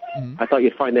Keene. Mm-hmm. I thought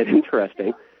you'd find that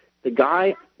interesting. The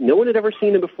guy, no one had ever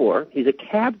seen him before. He's a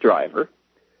cab driver.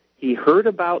 He heard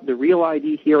about the Real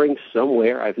ID hearing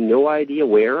somewhere. I have no idea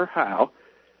where or how.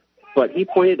 But he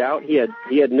pointed out he had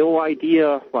no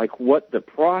idea like what the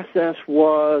process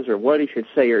was or what he should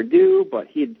say or do, but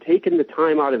he had taken the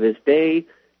time out of his day,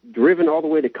 driven all the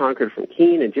way to Concord from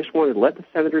Keene, and just wanted to let the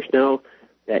senators know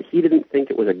that he didn't think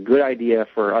it was a good idea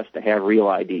for us to have Real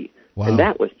ID. Wow. And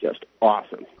that was just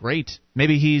awesome. Great.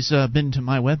 Maybe he's been to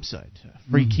my website,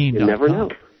 freekeen.com. You never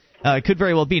know. It could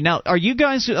very well be. Now, are you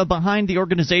guys behind the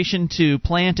organization to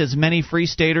plant as many free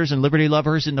staters and liberty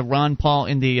lovers in the Ron Paul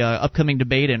in the upcoming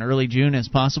debate in early June as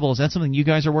possible? Is that something you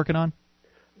guys are working on?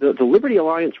 The Liberty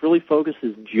Alliance really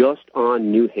focuses just on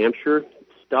New Hampshire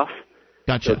stuff.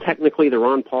 Gotcha. So technically, the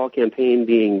Ron Paul campaign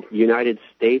being United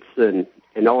States and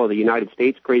all of the United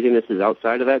States craziness is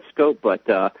outside of that scope. But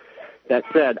that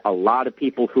said, a lot of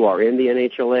people who are in the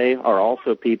NHLA are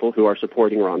also people who are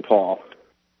supporting Ron Paul.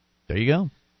 There you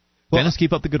go. Well, Dennis,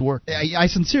 keep up the good work. I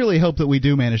sincerely hope that we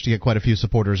do manage to get quite a few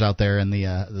supporters out there in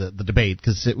the debate,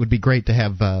 because it would be great to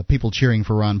have people cheering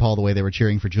for Ron Paul the way they were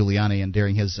cheering for Giuliani and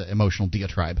during his emotional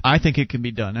diatribe. I think it can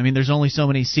be done. I mean, there's only so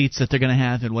many seats that they're going to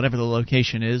have in whatever the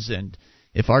location is, and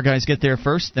if our guys get there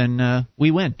first, then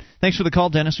we win. Thanks for the call,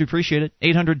 Dennis. We appreciate it.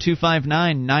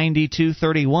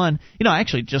 800-259-9231. I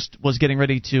actually just was getting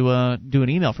ready to do an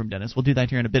email from Dennis. We'll do that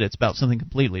here in a bit. It's about something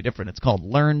completely different. It's called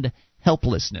Learned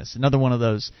Helplessness, another one of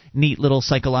those neat little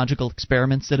psychological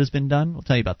experiments that has been done. We'll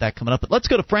tell you about that coming up. But let's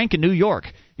go to Frank in New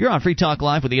York. You're on Free Talk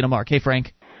Live with Ian and Mark. Hey,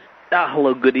 Frank.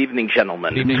 Hello. Good evening,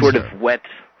 gentlemen. Good evening, it's sort sir. of wet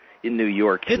in New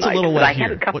York tonight. It's a little wet I here.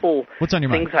 had a couple What's on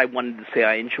your things mind? I wanted to say.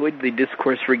 I enjoyed the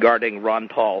discourse regarding Ron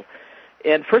Paul.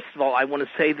 And first of all, I want to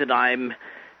say that I'm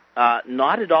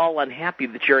not at all unhappy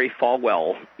that Jerry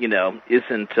Falwell,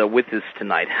 isn't with us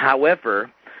tonight.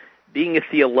 However, being a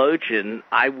theologian,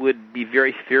 I would be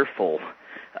very fearful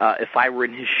if I were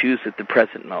in his shoes at the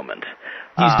present moment.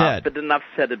 He's dead. But enough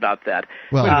said about that.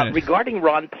 Well, regarding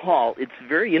Ron Paul, it's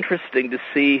very interesting to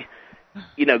see,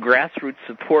 grassroots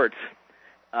support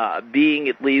being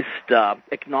at least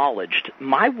acknowledged.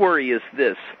 My worry is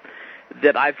this,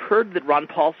 that I've heard that Ron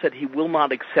Paul said he will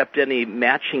not accept any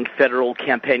matching federal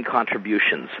campaign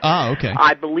contributions. Oh, okay.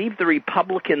 I believe the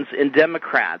Republicans and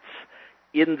Democrats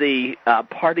in the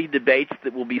party debates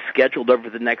that will be scheduled over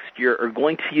the next year are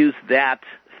going to use that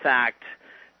fact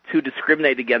to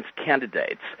discriminate against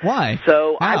candidates. Why?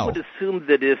 So How? I would assume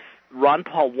that if Ron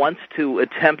Paul wants to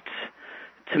attempt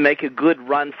to make a good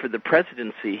run for the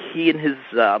presidency, he and his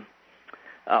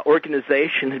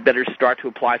organization had better start to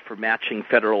apply for matching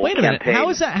federal campaign. Wait a minute. How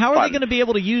is that? How are funds. they going to be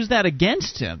able to use that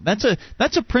against him? That's a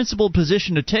principled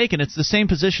position to take, and it's the same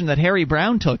position that Harry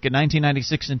Brown took in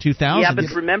 1996 and 2000. Yeah, but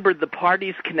remember, the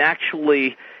parties can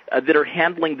actually that are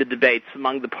handling the debates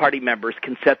among the party members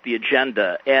can set the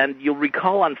agenda. And you'll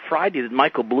recall on Friday that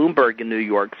Michael Bloomberg in New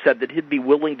York said that he'd be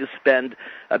willing to spend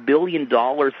 $1 billion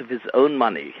of his own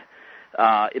money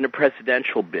in a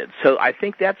presidential bid. So I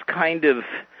think that's kind of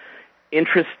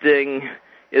interesting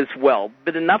as well.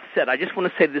 But enough said. I just want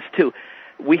to say this too.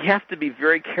 We have to be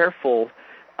very careful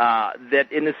that,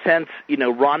 in a sense,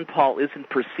 Ron Paul isn't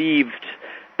perceived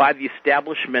by the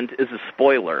establishment as a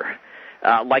spoiler,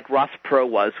 like Ross Perot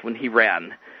was when he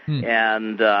ran.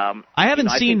 And I haven't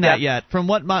seen that yet. From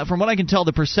what I can tell,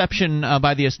 the perception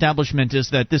by the establishment is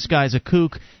that this guy's a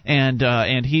kook, and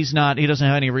he doesn't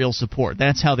have any real support.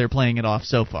 That's how they're playing it off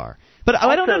so far. But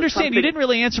I don't understand. You didn't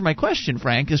really answer my question,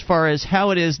 Frank, as far as how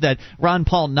it is that Ron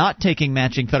Paul not taking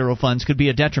matching federal funds could be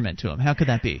a detriment to him. How could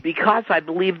that be? Because I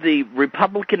believe the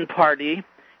Republican Party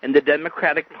and the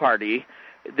Democratic Party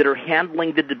that are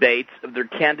handling the debates of their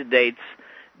candidates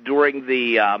during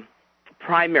the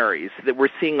primaries that we're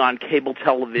seeing on cable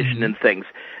television and things,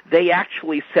 they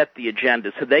actually set the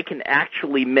agenda, so they can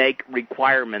actually make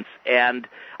requirements, and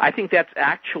I think that's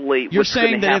actually what's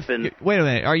going to happen. Wait a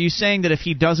minute. Are you saying that if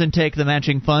he doesn't take the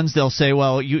matching funds, they'll say,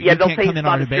 well, you can't come in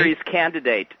on a debate? Yeah, they'll say he's not a serious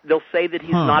candidate. They'll say that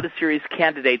he's not a serious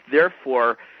candidate,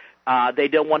 therefore they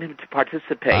don't want him to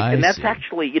participate. And that's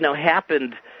actually,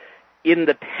 happened in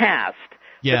the past.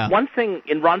 Yeah. But one thing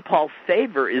in Ron Paul's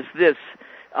favor is this.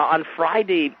 On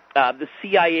Friday, the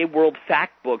CIA World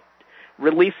Factbook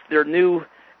released their new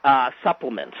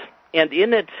supplement. And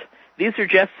in it, these are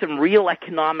just some real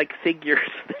economic figures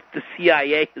that the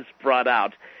CIA has brought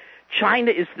out.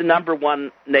 China is the number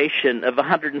one nation of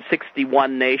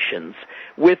 161 nations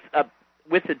with a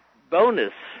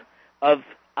bonus of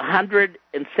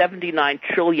 $179.1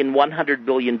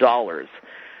 trillion.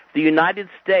 The United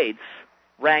States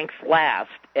ranks last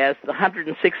as the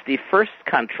 161st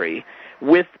country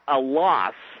with a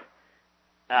loss,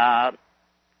 or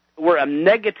a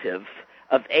negative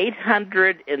of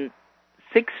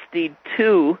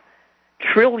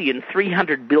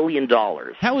 $862.3 billion.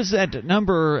 How is that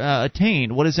number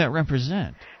attained? What does that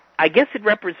represent? I guess it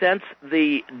represents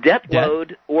the debt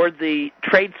load or the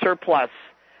trade surplus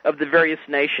of the various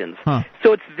nations.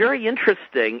 So it's very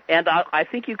interesting, and I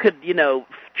think you could,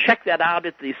 check that out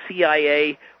at the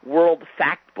CIA World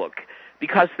Factbook,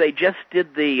 because they just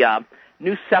did the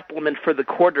new supplement for the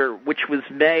quarter, which was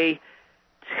May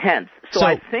 10th. So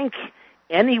I think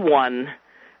anyone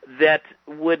that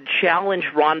would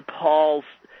challenge Ron Paul's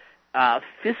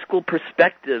fiscal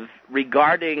perspective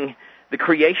regarding the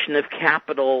creation of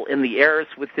capital and the errors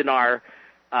within our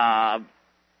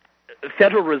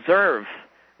Federal Reserve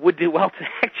would do well to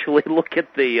actually look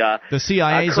at the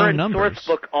CIA's current own numbers. source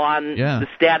book on the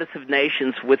status of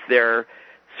nations with their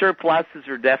surpluses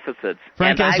or deficits.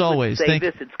 Frank, and as I always, would say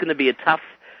this, it's going to be a tough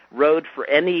road for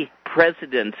any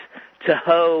president to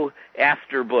hoe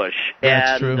after Bush.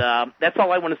 That's true. That's all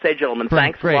I want to say, gentlemen.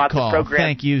 Frank, thanks a lot call. for the program.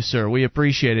 Thank you, sir. We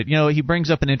appreciate it. He brings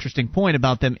up an interesting point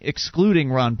about them excluding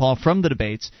Ron Paul from the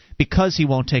debates because he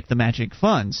won't take the matching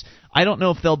funds. I don't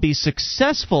know if they'll be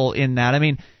successful in that. I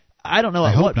mean, I don't know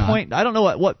at what point. I don't know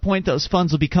at what point those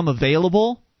funds will become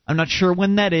available. I'm not sure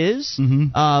when that is.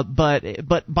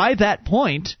 But by that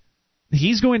point,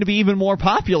 he's going to be even more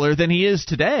popular than he is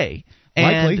today.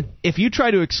 And if you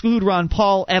try to exclude Ron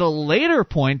Paul at a later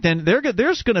point, then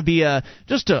there's going to be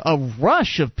just a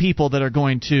rush of people that are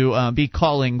going to be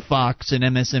calling Fox and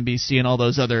MSNBC and all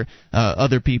those other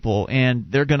people, and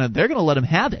they're going to let him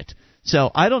have it.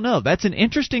 So I don't know. That's an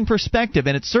interesting perspective,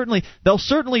 and they'll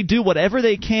certainly do whatever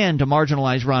they can to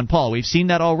marginalize Ron Paul. We've seen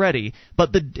that already, but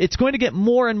it's going to get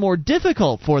more and more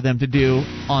difficult for them to do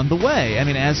on the way. I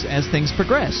mean, as things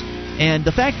progress. And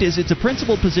the fact is, it's a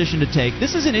principled position to take.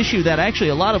 This is an issue that actually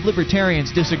a lot of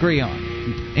libertarians disagree on.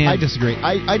 And I disagree.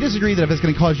 I disagree that if it's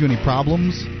going to cause you any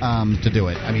problems, to do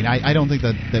it. I mean, I don't think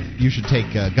that you should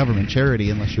take government charity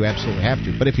unless you absolutely have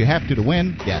to. But if you have to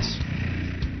win, yes.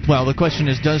 Well, the question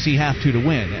is, does he have to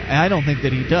win? I don't think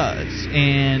that he does.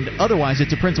 And otherwise,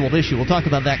 it's a principled issue. We'll talk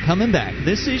about that coming back.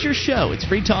 This is your show. It's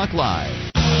Free Talk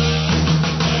Live.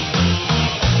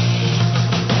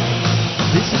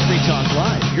 This is Free Talk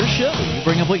Live, your show. You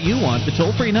bring up what you want. The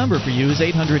toll-free number for you is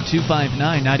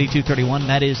 800-259-9231.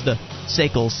 That is the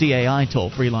SACL CAI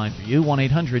toll-free line for you,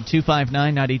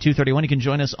 1-800-259-9231. You can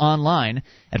join us online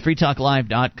at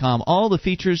freetalklive.com. All the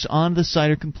features on the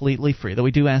site are completely free, though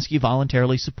we do ask you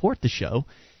voluntarily support the show.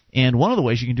 And one of the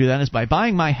ways you can do that is by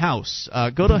buying my house.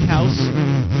 Go to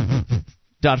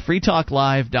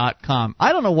house.freetalklive.com.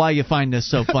 I don't know why you find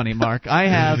this so funny, Mark. I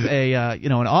have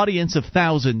an audience of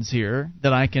thousands here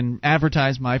that I can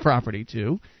advertise my property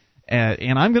to,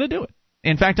 and I'm going to do it.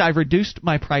 In fact, I've reduced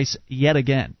my price yet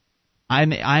again.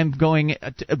 I'm going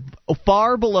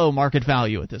far below market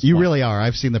value at this point. You really are.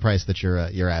 I've seen the price that you're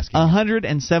asking.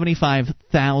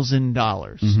 $175,000.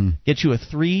 Mm-hmm. Get you a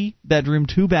 3-bedroom,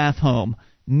 2-bath home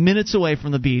minutes away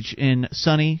from the beach in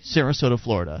sunny Sarasota,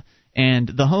 Florida. And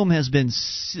the home has been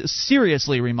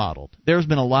seriously remodeled. There's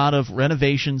been a lot of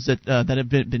renovations that have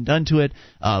been done to it.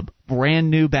 Brand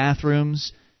new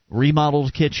bathrooms,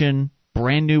 remodeled kitchen,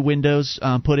 brand new windows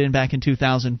put in back in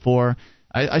 2004.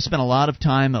 I spent a lot of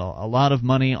time, a lot of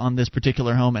money on this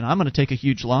particular home, and I'm going to take a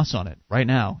huge loss on it right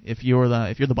now. If you're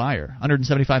the buyer,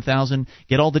 $175,000.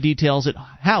 Get all the details at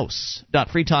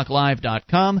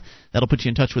house.freetalklive.com. That'll put you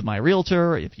in touch with my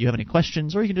realtor if you have any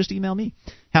questions, or you can just email me,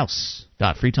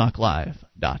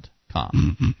 house.freetalklive.com.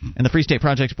 And the Free State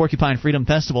Project's Porcupine Freedom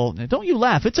Festival. Don't you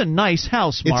laugh? It's a nice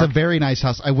house, Mark. It's a very nice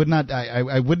house. I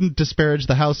wouldn't disparage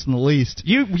the house in the least.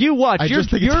 You watch.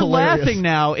 You're laughing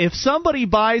now. If somebody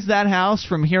buys that house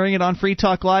from hearing it on Free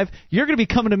Talk Live, you're going to be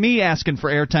coming to me asking for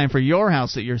airtime for your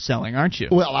house that you're selling, aren't you?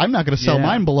 Well, I'm not going to sell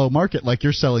mine below market like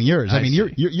you're selling yours. I mean,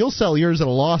 you'll sell yours at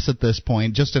a loss at this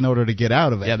point just in order to get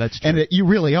out of it. Yeah, that's true. And you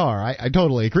really are. I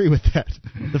totally agree with that.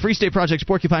 The Free State Project's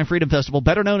Porcupine Freedom Festival,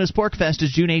 better known as PorcFest,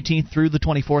 is June 18th through the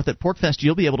 24th. At PorcFest,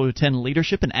 you'll be able to attend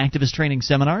leadership and activist training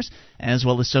seminars, as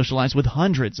well as socialize with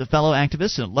hundreds of fellow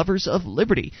activists and lovers of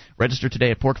liberty. Register today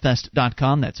at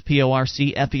porcfest.com. That's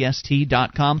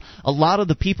PORCFEST.com. A lot of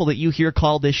the people that you hear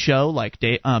call this show, like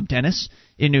Dennis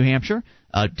in New Hampshire,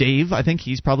 Dave, I think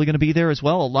he's probably going to be there as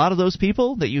well. A lot of those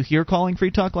people that you hear calling Free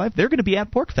Talk Live, they're going to be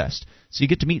at PorcFest. So you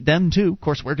get to meet them, too. Of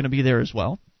course, we're going to be there as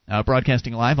well.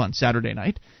 Broadcasting live on Saturday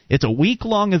night. It's a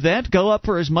week-long event. Go up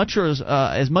for as much of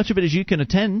it as you can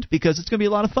attend, because it's going to be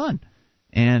a lot of fun.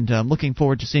 And I'm looking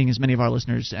forward to seeing as many of our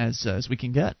listeners as we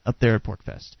can get up there at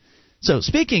PorcFest. So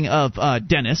speaking of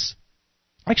Dennis,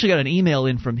 I actually got an email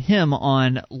in from him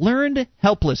on learned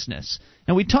helplessness.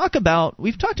 And we've talked about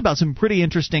some pretty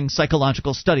interesting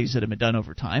psychological studies that have been done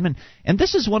over time, and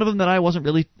this is one of them that I wasn't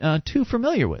really too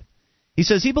familiar with. He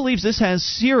says he believes this has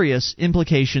serious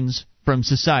implications for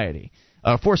society.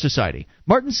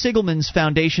 Martin Sigelman's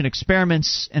Foundation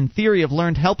experiments and theory of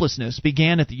learned helplessness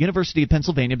began at the University of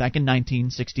Pennsylvania back in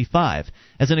 1965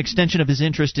 as an extension of his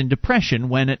interest in depression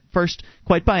when, at first,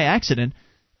 quite by accident,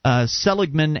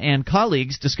 Seligman and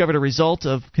colleagues discovered a result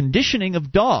of conditioning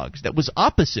of dogs that was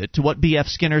opposite to what B.F.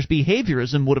 Skinner's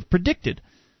behaviorism would have predicted.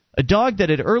 A dog that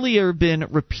had earlier been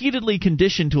repeatedly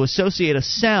conditioned to associate a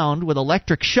sound with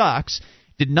electric shocks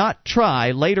did not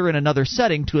try later in another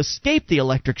setting to escape the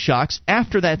electric shocks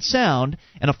after that sound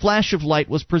and a flash of light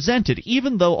was presented,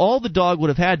 even though all the dog would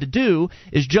have had to do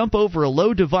is jump over a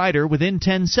low divider within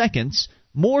 10 seconds,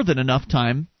 more than enough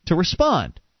time to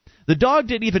respond. The dog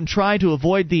didn't even try to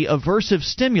avoid the aversive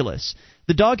stimulus.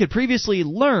 The dog had previously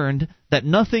learned that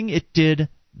nothing it did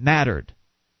mattered.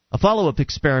 A follow-up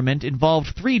experiment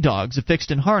involved 3 dogs affixed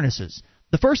in harnesses.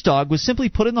 The first dog was simply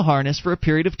put in the harness for a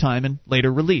period of time and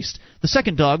later released. The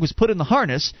second dog was put in the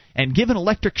harness and given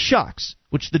electric shocks,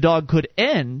 which the dog could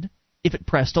end if it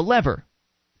pressed a lever.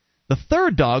 The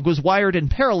third dog was wired in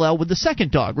parallel with the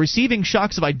second dog, receiving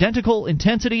shocks of identical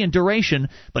intensity and duration,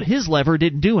 but his lever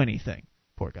didn't do anything.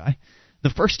 Poor guy.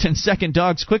 The first and second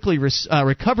dogs quickly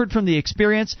recovered from the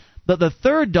experience, but the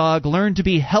third dog learned to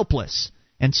be helpless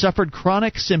and suffered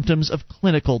chronic symptoms of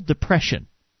clinical depression.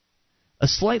 A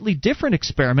slightly different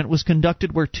experiment was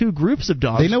conducted where 2 groups of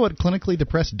dogs... They know what clinically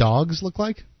depressed dogs look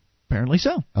like? Apparently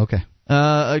so. Okay.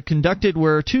 Conducted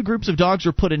where 2 groups of dogs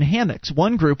were put in hammocks.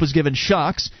 One group was given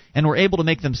shocks and were able to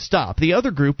make them stop. The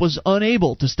other group was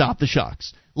unable to stop the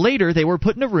shocks. Later, they were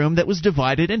put in a room that was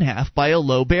divided in half by a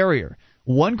low barrier.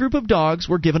 One group of dogs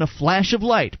were given a flash of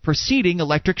light preceding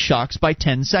electric shocks by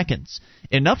 10 seconds,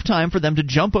 enough time for them to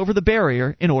jump over the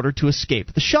barrier in order to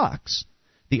escape the shocks.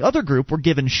 The other group were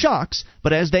given shocks,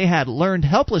 but as they had learned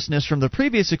helplessness from the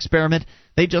previous experiment,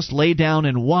 they just lay down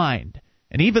and whined.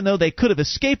 And even though they could have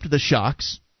escaped the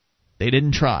shocks, they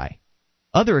didn't try.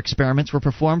 Other experiments were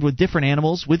performed with different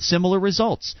animals with similar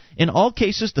results. In all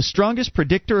cases, the strongest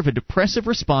predictor of a depressive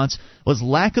response was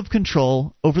lack of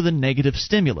control over the negative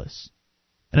stimulus.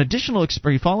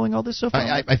 Are you following all this so far?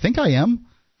 I think I am.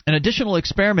 An additional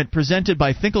experiment presented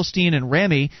by Finkelstein and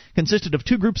Remy consisted of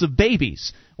two groups of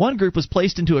babies. One group was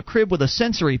placed into a crib with a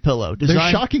sensory pillow.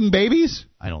 They're shocking babies?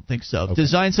 I don't think so. Okay.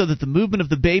 Designed so that the movement of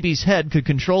the baby's head could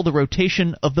control the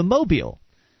rotation of the mobile.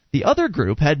 The other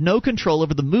group had no control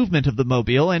over the movement of the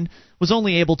mobile and was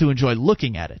only able to enjoy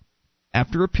looking at it.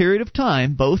 After a period of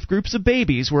time, both groups of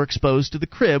babies were exposed to the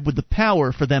crib with the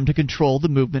power for them to control the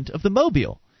movement of the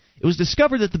mobile. It was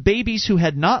discovered that the babies who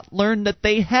had not learned that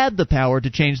they had the power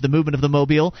to change the movement of the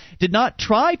mobile did not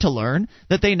try to learn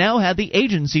that they now had the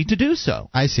agency to do so.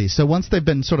 I see. So once they've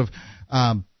been sort of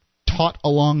taught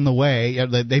along the way,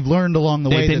 they've learned along the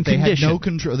way that they had no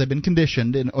control. They've been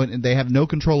conditioned, and they have no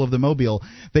control of the mobile.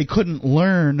 They couldn't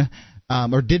learn.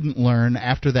 Or didn't learn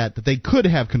after that they could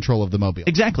have control of the mobile.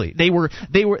 Exactly. They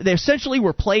essentially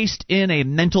were placed in a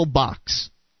mental box,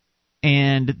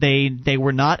 and they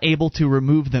were not able to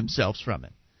remove themselves from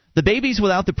it. The babies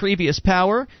without the previous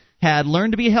power had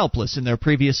learned to be helpless in their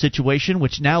previous situation,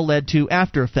 which now led to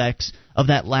after effects of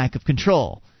that lack of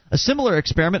control. A similar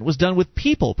experiment was done with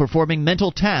people performing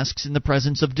mental tasks in the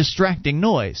presence of distracting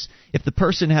noise. If the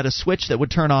person had a switch that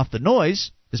would turn off the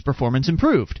noise, his performance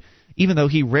improved, even though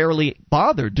he rarely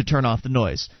bothered to turn off the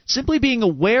noise. Simply being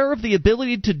aware of the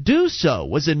ability to do so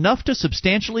was enough to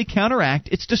substantially counteract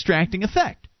its distracting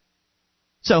effect.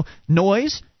 So,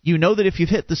 noise, you know that if you've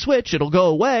hit the switch, it'll go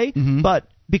away, but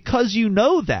because you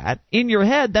know that, in your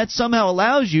head, that somehow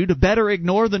allows you to better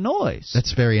ignore the noise.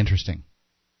 That's very interesting.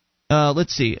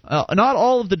 Let's see. Not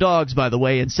all of the dogs, by the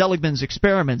way, in Seligman's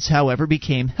experiments, however,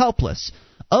 became helpless.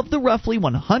 Of the roughly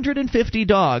 150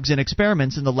 dogs in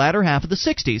experiments in the latter half of the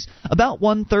 60s, about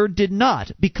one-third did not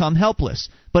become helpless,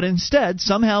 but instead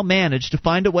somehow managed to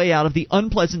find a way out of the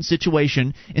unpleasant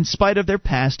situation in spite of their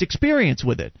past experience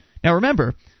with it. Now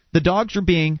remember, the dogs are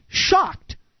being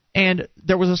shocked, and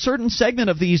there was a certain segment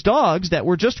of these dogs that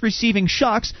were just receiving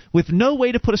shocks with no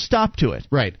way to put a stop to it.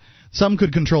 Right. Some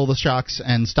could control the shocks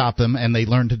and stop them, and they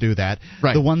learned to do that.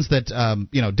 Right. The ones that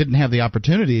didn't have the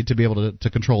opportunity to be able to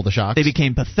control the shocks, they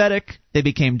became pathetic. They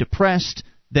became depressed.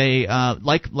 They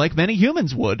like many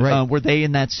humans would. Right. Were they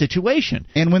in that situation?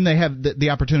 And when they have the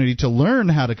opportunity to learn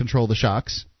how to control the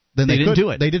shocks, then they didn't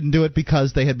do it. They didn't do it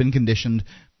because they had been conditioned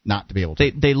not to be able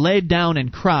to. They laid down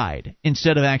and cried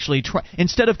instead of actually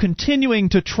instead of continuing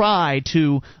to try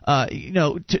to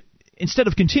instead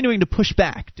of continuing to push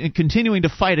back and continuing to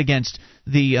fight against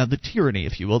the tyranny,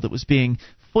 if you will, that was being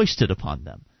foisted upon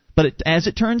them. But as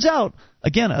it turns out,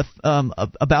 again,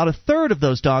 about a third of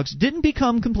those dogs didn't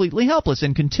become completely helpless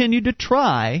and continued to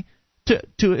try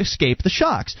to escape the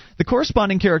shocks. The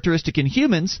corresponding characteristic in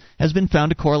humans has been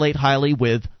found to correlate highly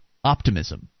with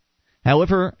optimism.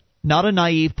 However, not a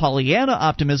naive Pollyanna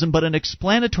optimism, but an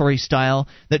explanatory style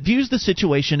that views the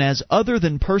situation as other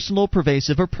than personal,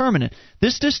 pervasive, or permanent.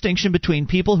 This distinction between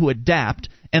people who adapt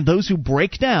and those who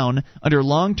break down under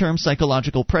long-term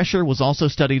psychological pressure was also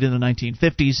studied in the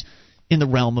 1950s in the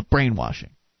realm of brainwashing.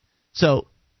 So,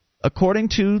 according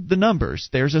to the numbers,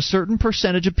 there's a certain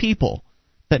percentage of people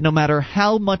that no matter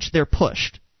how much they're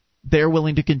pushed, they're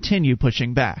willing to continue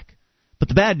pushing back. But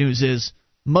the bad news is,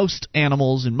 most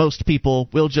animals and most people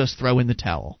will just throw in the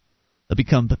towel. They'll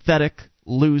become pathetic,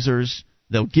 losers.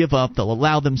 They'll give up. They'll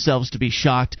allow themselves to be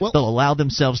shocked. They'll allow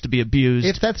themselves to be abused.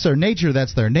 If that's their nature,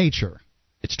 that's their nature.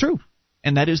 It's true,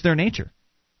 and that is their nature,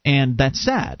 and that's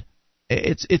sad.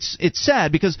 It's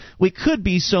sad because we could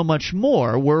be so much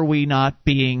more were we not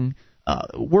being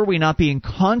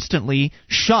constantly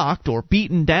shocked or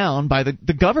beaten down by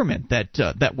the government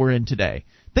that we're in today.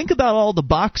 Think about all the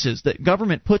boxes that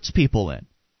government puts people in.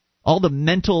 All the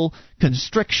mental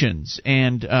constrictions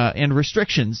and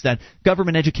restrictions that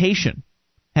government education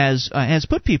has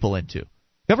put people into.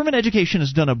 Government education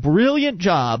has done a brilliant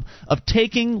job of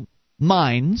taking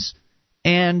minds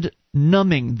and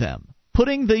numbing them,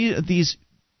 putting these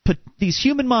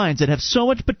human minds that have so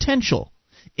much potential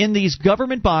in these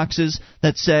government boxes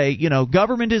that say,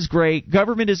 government is great,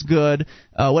 government is good,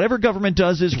 whatever government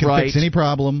does is right. Fix any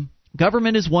problem.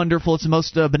 Government is wonderful. It's the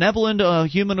most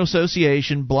benevolent human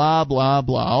association. Blah blah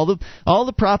blah. All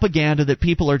the propaganda that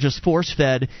people are just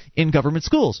force-fed in government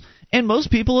schools, and most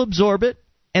people absorb it,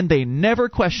 and they never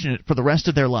question it for the rest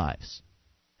of their lives.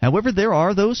 However, there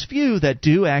are those few that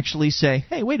do actually say,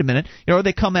 "Hey, wait a minute,"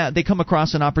 they come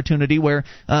across an opportunity where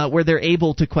they're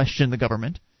able to question the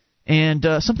government, and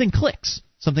something clicks.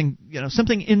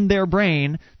 Something in their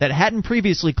brain that hadn't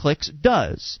previously clicked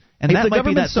does. And if that the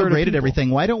government's so great at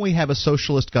everything, why don't we have a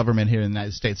socialist government here in the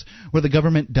United States where the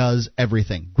government does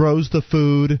everything, grows the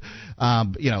food,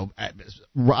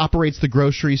 operates the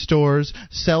grocery stores,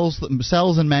 sells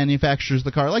and manufactures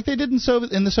the car, like they did in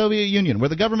the Soviet Union, where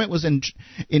the government was in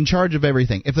charge of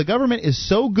everything. If the government is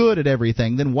so good at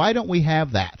everything, then why don't we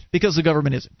have that? Because the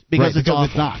government isn't. Because it's awful.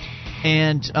 It's not.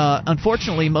 And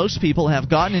unfortunately, most people have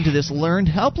gotten into this learned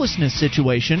helplessness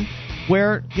situation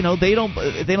where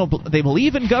they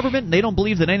believe in government and they don't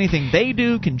believe that anything they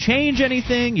do can change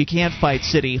anything. You can't fight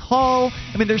City Hall.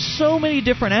 I mean, there's so many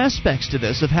different aspects to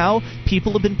this of how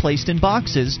people have been placed in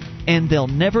boxes, and they'll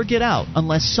never get out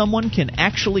unless someone can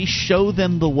actually show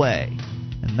them the way.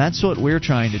 And that's what we're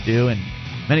trying to do, and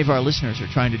many of our listeners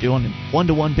are trying to do on a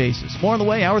one-to-one basis. More on the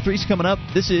way. Hour 3's coming up.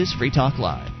 This is Free Talk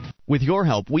Live. With your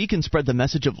help, we can spread the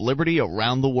message of liberty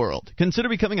around the world. Consider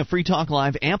becoming a Free Talk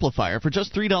Live amplifier for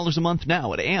just $3 a month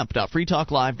now at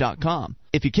amp.freetalklive.com.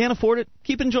 If you can't afford it,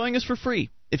 keep enjoying us for free.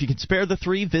 If you can spare the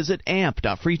 $3, visit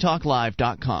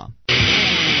amp.freetalklive.com.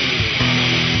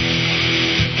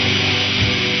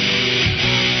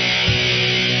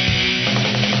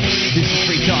 This is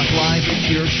Free Talk Live. It's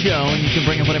your show, and you can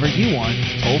bring up whatever you want,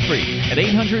 toll-free, at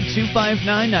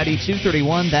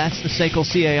 800-259-9231. That's the SACL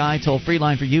CAI toll-free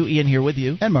line for you. Ian here with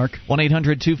you. And Mark.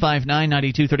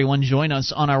 1-800-259-9231. Join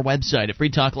us on our website at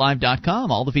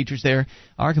freetalklive.com. All the features there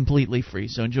are completely free,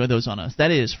 so enjoy those on us.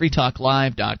 That is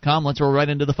freetalklive.com. Let's roll right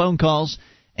into the phone calls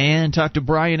and talk to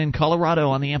Brian in Colorado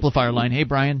on the amplifier line. Hey,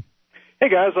 Brian. Hey,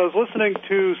 guys. I was listening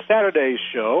to Saturday's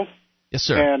show. Yes,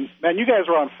 sir. And, man, you guys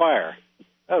were on fire.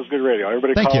 That was good radio.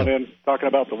 Everybody calling in, talking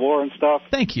about the war and stuff.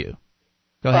 Thank you.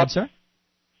 Go ahead, sir.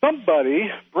 Somebody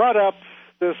brought up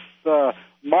this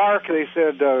mark. They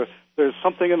said there's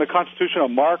something in the Constitution, a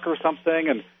mark or something,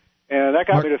 and that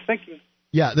got me to thinking.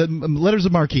 Yeah, the letters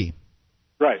of marquee.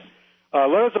 Right.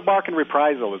 Letters of marque and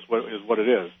reprisal is what it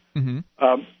is. Mm-hmm.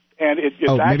 And it's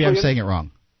maybe I'm saying it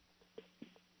wrong.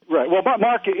 Right. Well,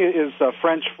 marque is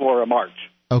French for a march.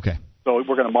 Okay. So we're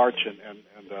going to march and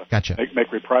gotcha.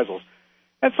 make reprisals.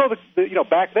 And so,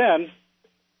 back then,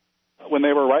 when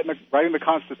they were writing the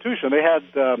Constitution, they had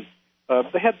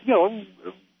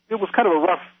it was kind of a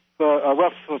rough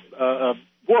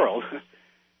world,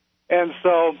 and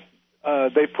so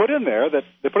they put in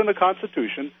the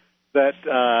Constitution that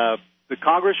the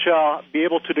Congress shall be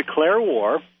able to declare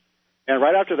war, and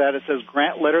right after that it says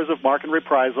grant letters of marque and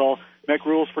reprisal, make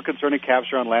rules for concerning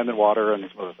capture on land and water, and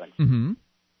some other things. Mm-hmm.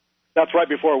 That's right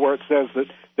before where it says that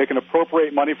they can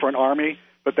appropriate money for an army,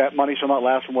 but that money shall not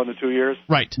last for more than 2 years.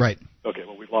 Right. Okay,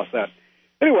 well, we've lost that.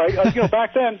 Anyway,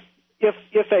 back then, if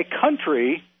a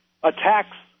country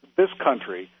attacks this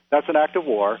country, that's an act of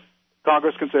war.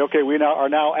 Congress can say, okay, we are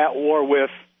now at war with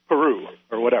Peru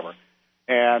or whatever,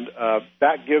 and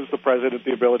that gives the president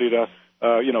the ability to,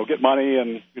 get money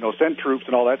and send troops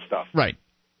and all that stuff. Right.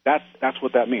 That's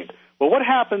what that means. Well, what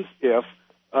happens if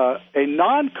a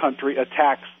non-country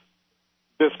attacks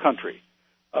this country?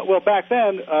 Well, back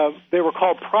then, they were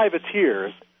called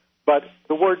privateers, but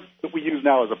the word that we use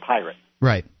now is a pirate.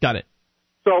 Right. Got it.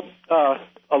 So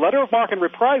a letter of marque and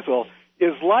reprisal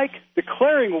is like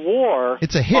declaring war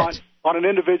it's a hit. On an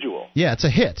individual. Yeah, it's a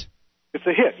hit. It's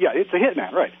a hit. Yeah, it's a hit,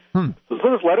 man, right. So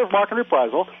this letter of marque and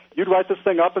reprisal, you'd write this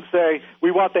thing up and say,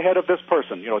 we want the head of this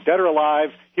person, dead or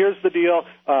alive, here's the deal,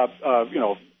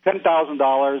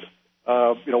 $10,000,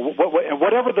 and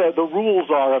whatever the rules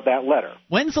are of that letter.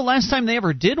 When's the last time they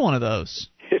ever did one of those?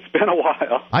 It's been a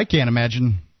while. I can't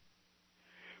imagine.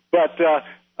 But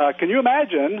can you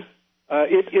imagine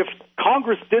if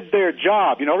Congress did their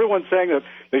job? Everyone's saying that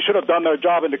they should have done their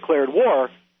job and declared war.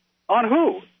 On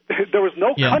who? There was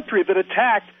no country that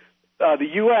attacked the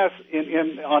U.S.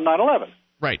 on 9/11.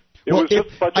 Right.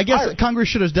 I guess Congress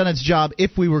should have done its job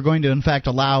if we were going to, in fact,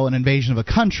 allow an invasion of a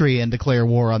country and declare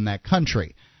war on that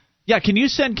country. Yeah, can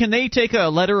they take a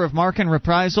letter of marque and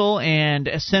reprisal and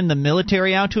send the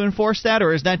military out to enforce that,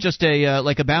 or is that just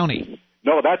a bounty?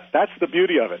 No, that's the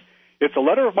beauty of it. It's a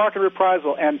letter of marque and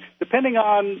reprisal, and depending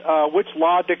on which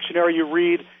law dictionary you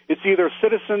read, it's either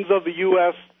citizens of the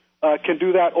U.S. Can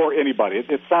do that or anybody.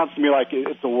 It sounds to me like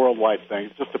it's a worldwide thing.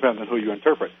 It just depends on who you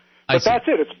interpret. But that's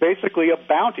it. It's basically a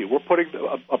bounty. We're putting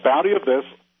a bounty of this,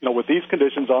 with these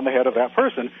conditions on the head of that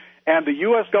person, and the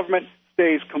U.S. government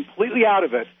stays completely out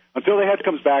of it until the head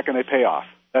comes back and they pay off.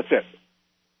 That's it.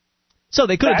 So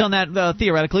they could have done that,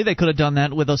 theoretically. They could have done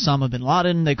that with Osama bin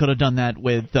Laden. They could have done that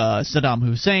with Saddam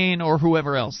Hussein or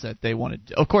whoever else that they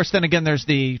wanted. Of course, then again, there's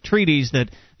the treaties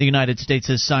that the United States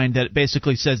has signed that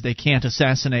basically says they can't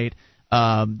assassinate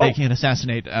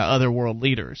other world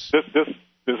leaders.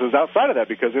 This is outside of that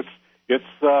because it's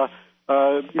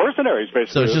mercenaries,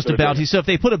 basically. So it's just a bounty. So if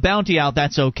they put a bounty out,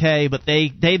 that's okay, but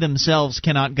they themselves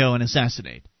cannot go and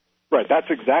assassinate. Right. That's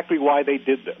exactly why they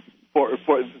did this. For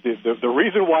the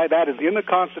reason why that is in the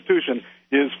Constitution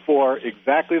is for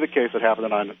exactly the case that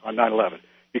happened on 9/11.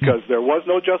 Because there was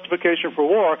no justification for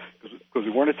war, because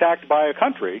we weren't attacked by a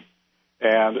country,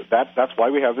 and that's why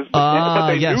we have this. But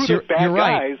they knew that bad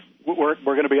guys were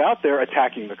going to be out there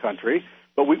attacking the country.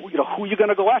 But who are you going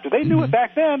to go after? They knew it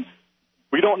back then.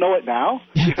 We don't know it now.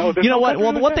 You know what?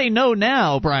 Well, what they know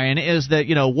now, Brian, is that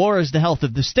war is the health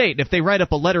of the state. If they write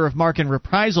up a letter of marque and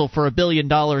reprisal for $1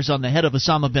 billion on the head of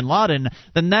Osama bin Laden,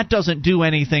 then that doesn't do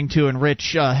anything to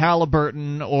enrich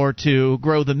Halliburton or to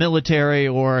grow the military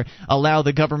or allow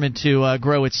the government to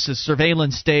grow its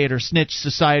surveillance state or snitch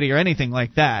society or anything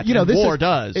like that. War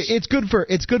does. It's good for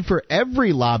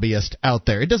every lobbyist out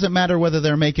there. It doesn't matter whether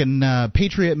they're making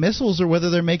Patriot missiles or whether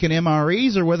they're making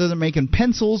MREs or whether they're making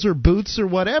pencils or boots or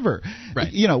whatever.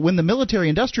 Right. When the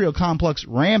military-industrial complex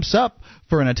ramps up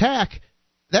for an attack,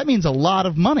 that means a lot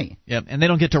of money. Yep, and they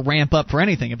don't get to ramp up for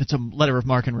anything if it's a letter of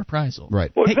marque and reprisal.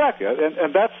 Right. Well, exactly,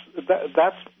 and that's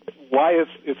why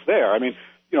it's there. I mean,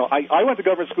 I went to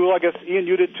government school. I guess Ian,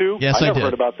 you did too. Yes, I never did.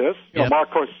 heard about this. Mark,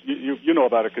 of course, you know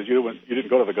about it because you didn't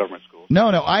go to the government school. No,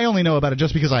 I only know about it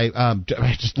just because I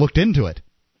just looked into it.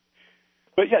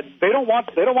 But yeah, they don't want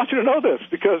you to know this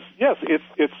because yes,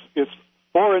 it's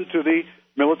foreign to the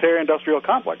military-industrial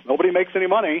complex. Nobody makes any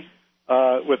money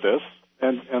with this,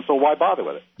 and so why bother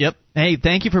with it? Yep. Hey,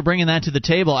 thank you for bringing that to the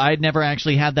table. I'd never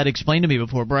actually had that explained to me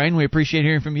before. Brian, we appreciate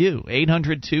hearing from you.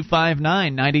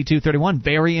 800-259-9231.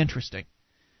 Very interesting.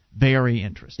 Very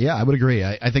interesting. Yeah, I would agree.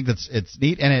 I think it's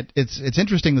neat, and it's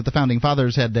interesting that the founding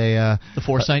fathers had the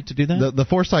foresight to do that. The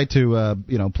foresight to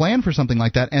plan for something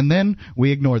like that, and then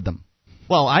we ignored them.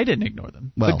 Well, I didn't ignore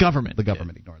them. Well, the government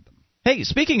ignored them. Hey,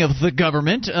 speaking of the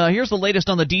government, here's the latest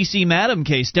on the D.C. Madam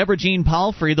case. Deborah Jean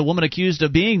Palfrey, the woman accused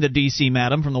of being the D.C.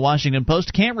 Madam from the Washington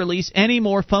Post, can't release any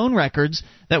more phone records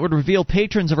that would reveal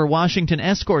patrons of her Washington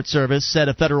escort service, said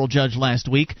a federal judge last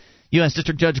week. U.S.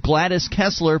 District Judge Gladys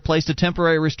Kessler placed a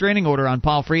temporary restraining order on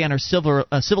Palfrey and her civil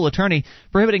attorney,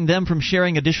 prohibiting them from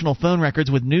sharing additional phone records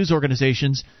with news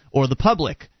organizations or the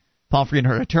public. Palfrey and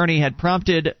her attorney had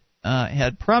prompted,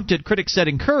 critics said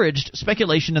encouraged,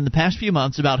 speculation in the past few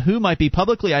months about who might be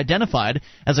publicly identified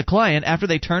as a client after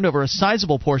they turned over a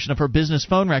sizable portion of her business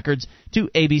phone records to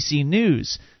ABC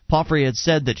News. Palfrey had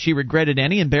said that she regretted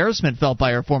any embarrassment felt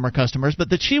by her former customers, but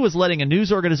that she was letting a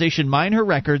news organization mine her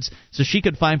records so she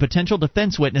could find potential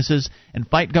defense witnesses and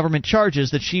fight government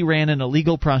charges that she ran an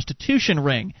illegal prostitution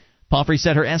ring. Palfrey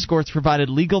said her escorts provided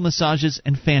legal massages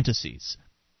and fantasies.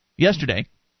 Yesterday,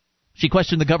 she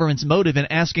questioned the government's motive in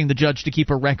asking the judge to keep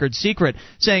her records secret,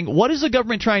 saying, "What is the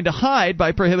government trying to hide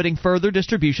by prohibiting further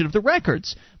distribution of the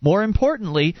records? More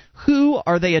importantly, who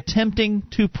are they attempting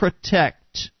to protect?"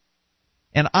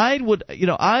 And I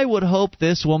would hope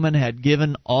this woman had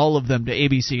given all of them to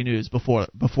ABC News before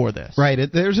this.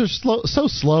 Right. They're so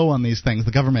slow on these things.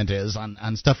 The government is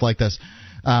on stuff like this.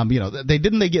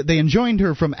 They enjoined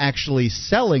her from actually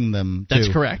selling them to That's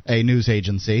correct. a news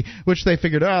agency, which they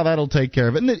figured, that'll take care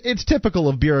of it. And it's typical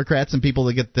of bureaucrats and people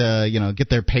that get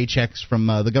their paychecks from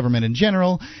the government in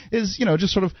general is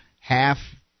just sort of half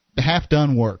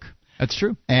done work. That's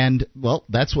true. And well,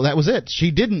 that was it.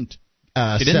 She didn't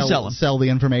sell the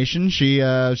information. She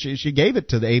gave it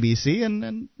to the ABC,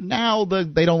 and now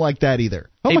they don't like that either.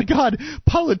 Oh my God,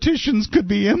 politicians could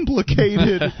be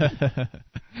implicated.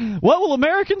 What will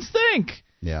Americans think?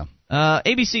 Yeah.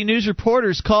 ABC News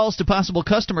reporters' calls to possible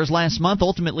customers last month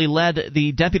ultimately led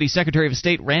the Deputy Secretary of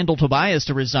State Randall Tobias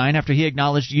to resign after he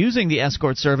acknowledged using the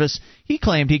escort service. He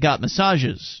claimed he got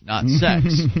massages, not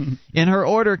sex. In her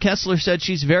order, Kessler said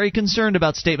she's very concerned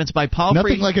about statements by Palfrey.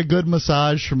 Nothing like a good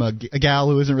massage from a gal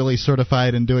who isn't really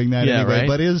certified in doing that anyway,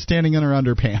 but is standing in her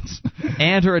underpants.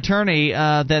 And her attorney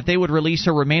that they would release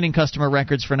her remaining customer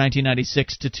records for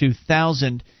 1996 to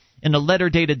 2000. In a letter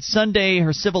dated Sunday,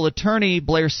 her civil attorney,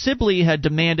 Blair Sibley, had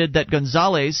demanded that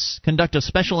Gonzalez conduct a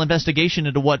special investigation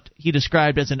into what he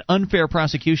described as an unfair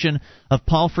prosecution of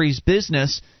Palfrey's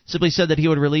business. Sibley said that he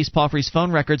would release Palfrey's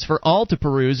phone records for all to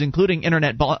peruse, including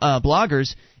Internet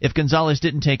bloggers, if Gonzalez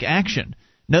didn't take action.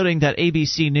 Noting that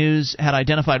ABC News had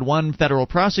identified one federal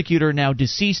prosecutor now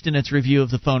deceased in its review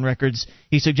of the phone records,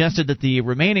 he suggested that the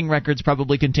remaining records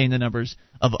probably contain the numbers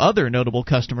of other notable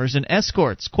customers and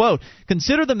escorts. Quote,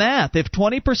 "Consider the math. If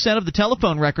 20% of the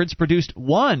telephone records produced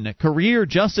one career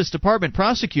Justice Department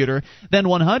prosecutor, then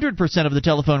 100% of the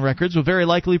telephone records will very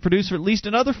likely produce at least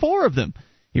another 4 of them,"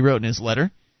 he wrote in his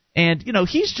letter. And,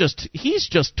 he's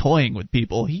just toying with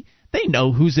people. They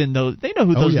know who's in those. They know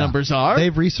who those numbers are.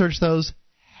 They've researched those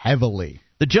heavily.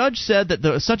 The judge said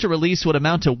that such a release would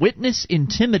amount to witness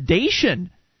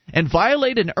intimidation and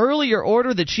violate an earlier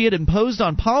order that she had imposed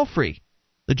on Palfrey.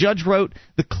 The judge wrote,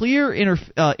 the clear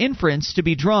inference to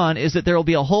be drawn is that there will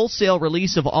be a wholesale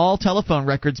release of all telephone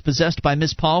records possessed by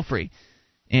Miss Palfrey.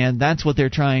 And that's what they're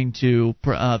trying to,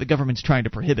 the government's trying to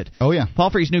prohibit. Oh, yeah.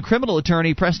 Palfrey's new criminal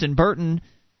attorney, Preston Burton,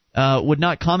 would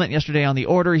not comment yesterday on the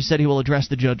order. He said he will address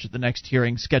the judge at the next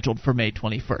hearing scheduled for May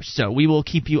 21st. So we will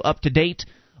keep you up to date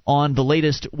on the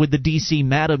latest with the D.C.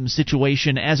 Madam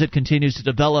situation as it continues to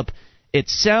develop. It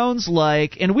sounds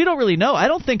like, and we don't really know, I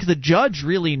don't think the judge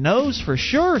really knows for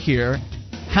sure here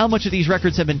how much of these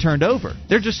records have been turned over.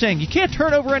 They're just saying, you can't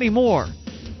turn over any more.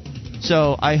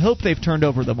 So I hope they've turned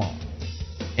over them all.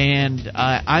 And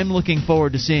I'm looking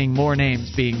forward to seeing more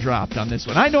names being dropped on this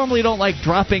one. I normally don't like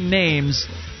dropping names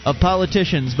of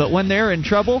politicians, but when they're in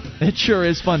trouble, it sure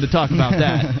is fun to talk about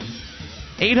that.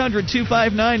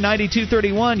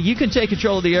 800-259-9231. You can take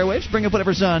control of the airwaves, bring up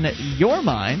whatever's on your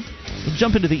mind. We'll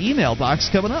jump into the email box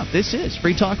coming up. This is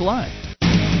Free Talk Live.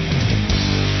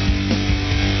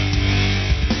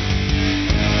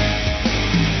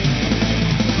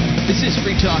 This is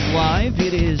Free Talk Live.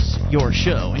 It is your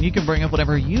show, and you can bring up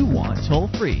whatever you want toll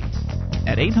free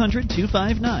at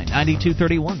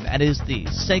 800-259-9231. That is the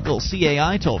SACL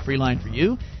CAI toll-free line for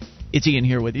you. It's Ian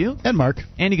here with you. And Mark.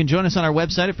 And you can join us on our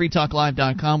website at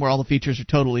freetalklive.com, where all the features are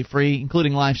totally free,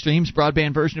 including live streams,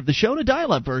 broadband version of the show, and a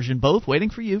dial-up version, both waiting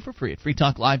for you for free at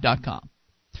freetalklive.com.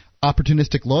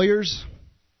 Opportunistic lawyers,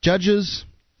 judges,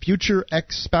 future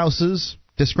ex-spouses,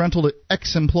 disgruntled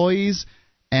ex-employees,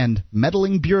 and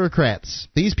meddling bureaucrats.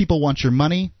 These people want your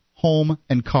money, home,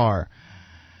 and car.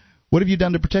 What have you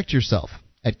done to protect yourself?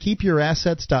 At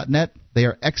keepyourassets.net, they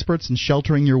are experts in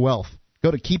sheltering your wealth. Go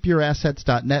to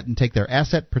keepyourassets.net and take their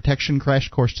asset protection crash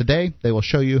course today. They will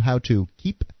show you how to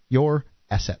keep your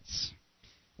assets.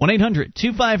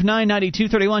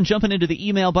 1-800-259-9231. Jumping into the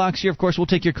email box here. Of course, we'll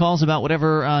take your calls about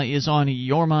whatever is on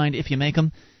your mind if you make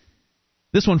them.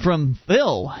 This one from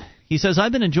Phil. He says,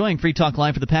 I've been enjoying Free Talk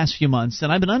Live for the past few months,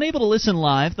 and I've been unable to listen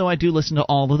live, though I do listen to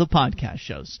all of the podcast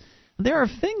shows. There are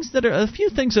a few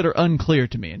things that are unclear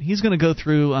to me, and he's going to go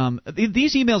through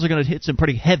these emails are going to hit some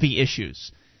pretty heavy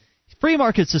issues. Free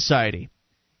market society.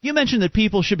 You mentioned that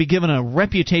people should be given a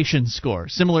reputation score,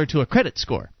 similar to a credit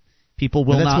score. People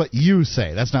will not. That's what you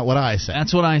say. That's not what I say.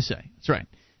 That's what I say. That's right.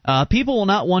 People will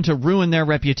not want to ruin their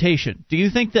reputation. Do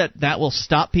you think that will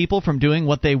stop people from doing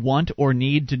what they want or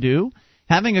need to do?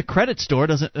 Having a credit score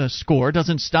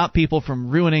doesn't stop people from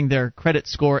ruining their credit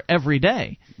score every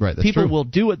day. Right, that's people true. will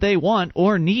do what they want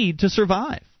or need to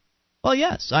survive. Well,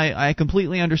 yes, I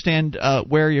completely understand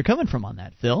where you're coming from on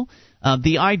that, Phil.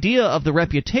 The idea of the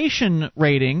reputation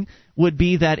rating would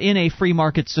be that in a free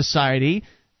market society,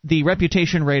 the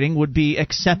reputation rating would be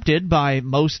accepted by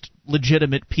most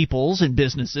legitimate peoples and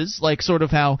businesses, like sort of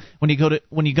how when you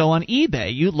go on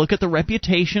eBay, you look at the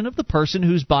reputation of the person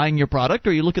who's buying your product,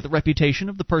 or you look at the reputation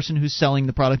of the person who's selling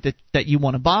the product that you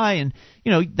want to buy, and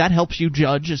that helps you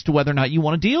judge as to whether or not you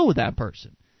want to deal with that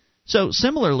person. So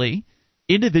similarly,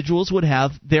 individuals would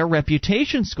have their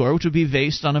reputation score, which would be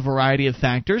based on a variety of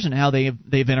factors and how they've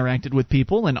interacted with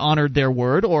people and honored their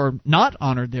word or not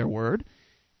honored their word.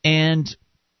 And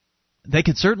they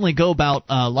could certainly go about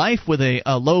life with a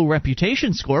low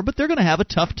reputation score, but they're going to have a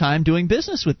tough time doing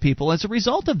business with people as a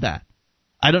result of that.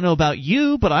 I don't know about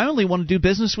you, but I only want to do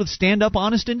business with stand-up,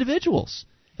 honest individuals.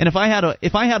 And if I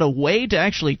had a way to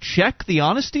actually check the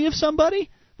honesty of somebody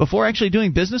before actually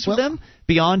doing business with them,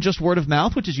 beyond just word of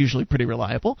mouth, which is usually pretty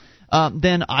reliable,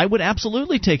 then I would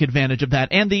absolutely take advantage of that.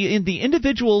 And the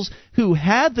individuals who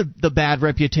had the bad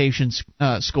reputation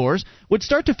scores would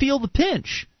start to feel the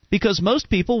pinch, because most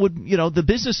people would, the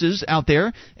businesses out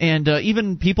there and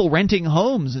even people renting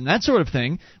homes and that sort of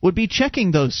thing would be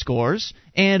checking those scores,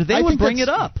 and they would bring it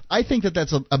up. I think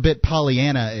that's a bit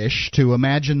Pollyanna-ish to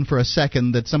imagine for a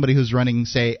second that somebody who's running,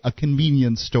 say, a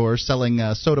convenience store selling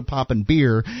soda pop and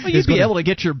beer. Well, you'd be able to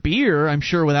get your beer, I'm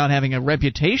sure, without having a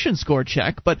reputation score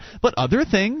check, but other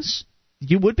things,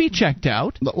 you would be checked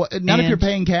out. Not if you're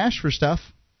paying cash for stuff.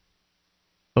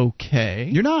 Okay.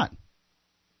 You're not.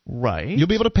 Right. You'll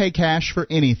be able to pay cash for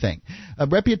anything. A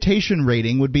reputation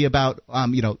rating would be about,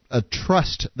 a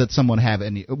trust that someone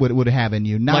would have in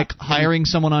you. Not like hiring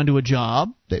someone onto a job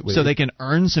so they can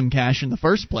earn some cash in the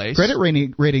first place.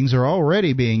 Credit ratings are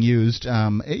already being used,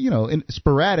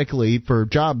 sporadically for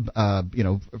job,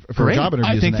 for job interviews.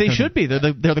 I think they should be. They're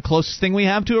the closest thing we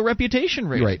have to a reputation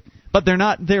rating. Right. But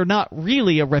they're not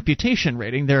really a reputation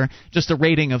rating. They're just a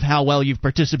rating of how well you've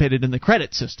participated in the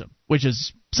credit system, which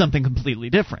is something completely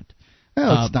different.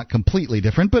 Well, it's not completely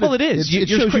different, but well, it is. It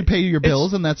shows you pay your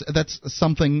bills, and that's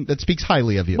something that speaks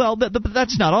highly of you. Well, but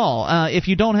that's not all. If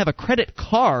you don't have a credit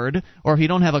card, or if you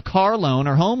don't have a car loan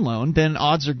or home loan, then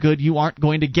odds are good you aren't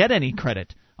going to get any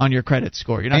credit on your credit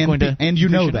score. You're not going to. And you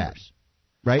know that,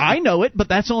 right? I know it, but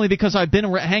that's only because I've been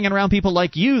hanging around people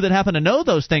like you that happen to know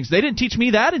those things. They didn't teach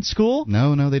me that in school.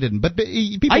 No, they didn't. But people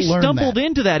learn that. I stumbled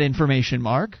into that information,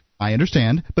 Mark. I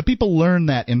understand, but people learn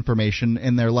that information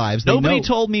in their lives. Nobody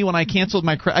told me when I canceled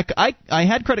my credit. I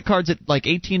had credit cards at like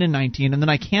 18 and 19, and then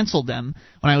I canceled them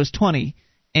when I was 20.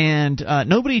 And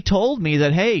nobody told me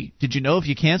that, hey, did you know if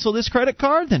you cancel this credit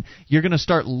card, then you're going to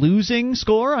start losing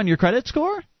score on your credit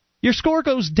score? Your score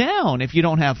goes down if you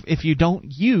don't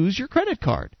use your credit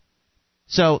card.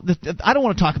 So I don't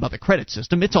want to talk about the credit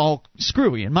system. It's all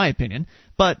screwy, in my opinion.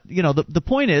 But the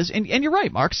point is, and you're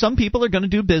right, Mark. Some people are going to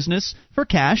do business for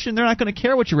cash, and they're not going to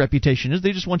care what your reputation is.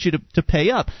 They just want you to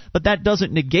pay up. But that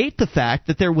doesn't negate the fact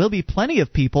that there will be plenty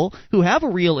of people who have a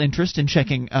real interest in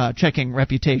checking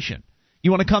reputation.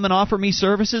 You want to come and offer me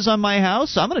services on my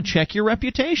house? I'm going to check your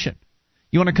reputation.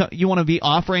 You want to be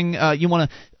offering you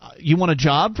want a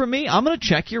job from me? I'm going to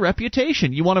check your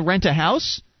reputation. You want to rent a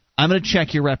house? I'm going to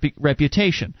check your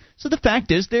reputation. So the fact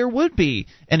is, there would be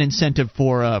an incentive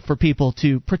for people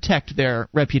to protect their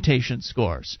reputation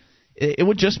scores. It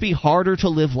would just be harder to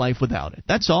live life without it.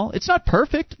 That's all. It's not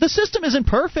perfect. The system isn't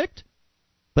perfect,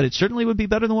 but it certainly would be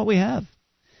better than what we have.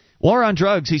 War on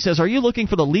Drugs, he says, are you looking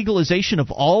for the legalization of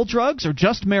all drugs or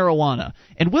just marijuana?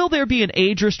 And will there be an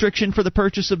age restriction for the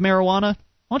purchase of marijuana?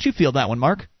 Why don't you field that one,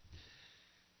 Mark?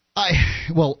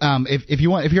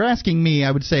 If you're asking me, I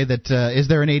would say that is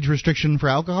there an age restriction for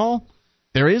alcohol?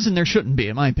 There is, and there shouldn't be,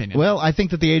 in my opinion. Well, I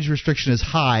think that the age restriction is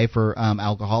high for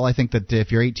alcohol. I think that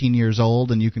if you're 18 years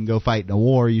old and you can go fight in a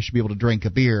war, you should be able to drink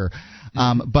a beer.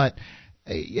 But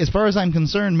as far as I'm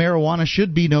concerned, marijuana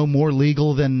should be no more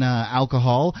legal than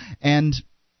alcohol, and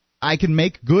I can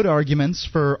make good arguments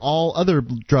for all other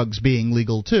drugs being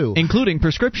legal, too. Including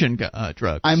prescription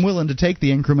drugs. I'm willing to take the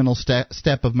incremental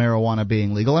step of marijuana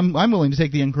being legal. I'm willing to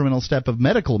take the incremental step of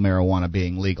medical marijuana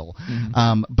being legal.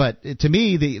 Mm-hmm. But to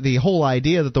me, the whole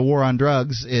idea that the war on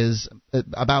drugs is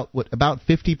about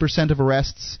 50% of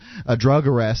arrests, drug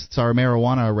arrests, are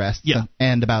marijuana arrests,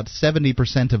 and about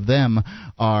 70% of them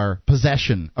are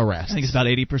possession arrests. I think it's about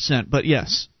 80%, but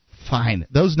yes. Fine.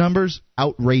 Those numbers,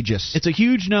 outrageous. It's a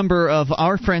huge number of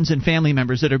our friends and family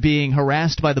members that are being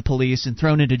harassed by the police and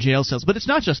thrown into jail cells. But it's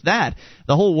not just that.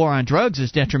 The whole war on drugs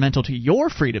is detrimental to your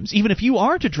freedoms, even if you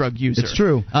aren't a drug user. It's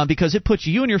true. Because it puts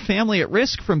you and your family at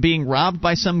risk from being robbed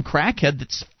by some crackhead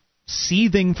that's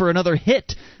seething for another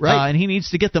hit, right? And he needs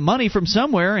to get the money from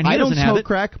somewhere, and he doesn't have it. I don't smoke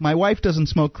crack. My wife doesn't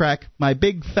smoke crack. My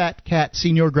big fat cat,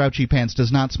 Senor Grouchy Pants,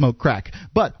 does not smoke crack.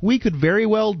 But we could very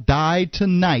well die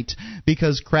tonight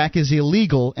because crack is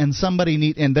illegal, and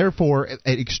and therefore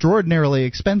extraordinarily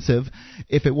expensive.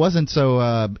 If it wasn't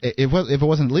if it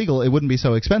wasn't legal, it wouldn't be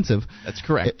so expensive. That's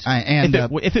correct.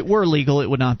 If it were legal, it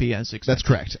would not be as expensive. That's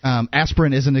correct.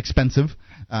 Aspirin isn't expensive.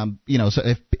 So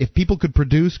if people could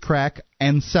produce crack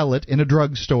and sell it in a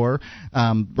drugstore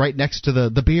right next to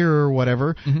the beer or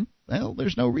whatever, well,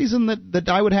 there's no reason that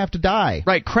I would have to die.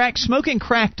 Right. Smoking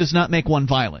crack does not make one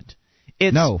violent.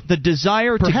 It's the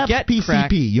desire Perhaps to get PCP.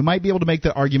 Crack. You might be able to make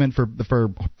the argument for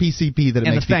PCP that it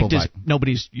makes people violent. And the fact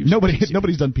is,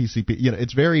 nobody's done PCP.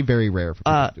 It's very, very rare for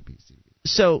people to do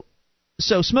PCP.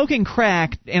 So smoking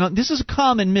crack, and this is a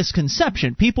common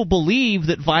misconception. People believe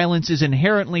that violence is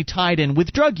inherently tied in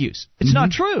with drug use. It's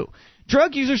not true.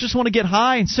 Drug users just want to get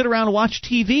high and sit around and watch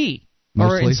TV.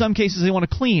 Mostly. Or in some cases they want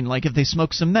to clean, like if they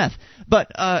smoke some meth.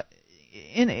 But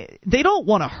they don't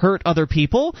want to hurt other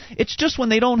people. It's just when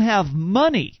they don't have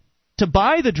money to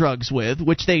buy the drugs with,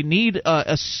 which they need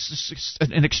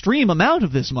an extreme amount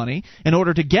of this money in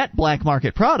order to get black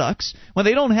market products. When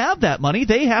they don't have that money,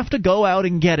 they have to go out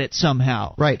and get it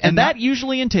somehow. Right, and that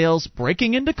usually entails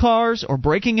breaking into cars or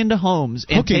breaking into homes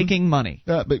and taking money.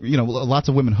 But lots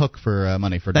of women hook for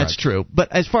money for drugs. That's true.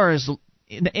 But as far as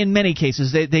in many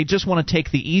cases, they just want to take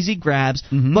the easy grabs.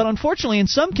 Mm-hmm. But unfortunately, in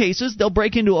some cases, they'll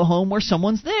break into a home where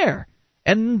someone's there.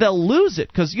 And they'll lose it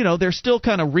because, they're still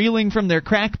kind of reeling from their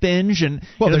crack binge. And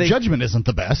their judgment isn't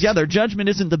the best. Yeah, their judgment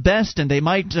isn't the best, and they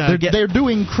might They're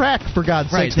doing crack, for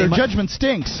God's sake. Their judgment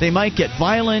stinks. They might get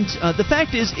violent. The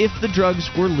fact is, if the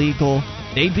drugs were legal,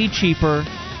 they'd be cheaper.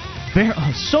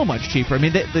 So much cheaper. I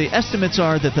mean, the estimates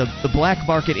are that the black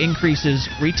market increases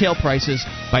retail prices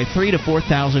by 3,000 to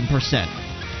 4,000%.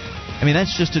 I mean,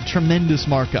 that's just a tremendous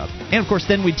markup. And, of course,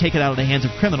 then we'd take it out of the hands of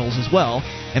criminals as well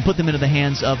and put them into the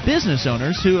hands of business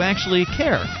owners who actually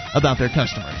care about their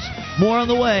customers. More on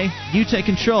the way. You take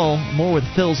control. More with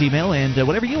Phil's email and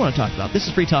whatever you want to talk about. This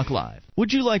is Free Talk Live.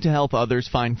 Would you like to help others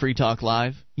find Free Talk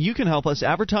Live? You can help us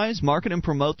advertise, market, and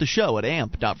promote the show at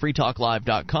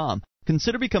amp.freetalklive.com.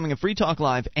 Consider becoming a Free Talk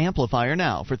Live amplifier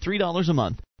now for $3 a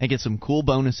month and get some cool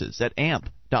bonuses at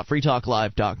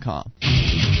amp.freetalklive.com.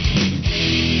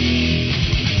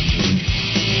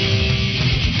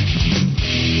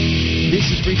 This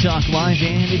is Free Talk Live,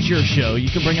 and it's your show. You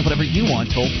can bring up whatever you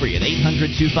want toll-free at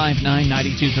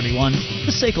 800-259-9231.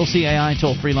 The SACL CAI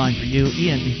toll-free line for you.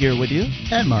 Ian here with you.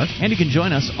 And Mark. And you can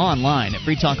join us online at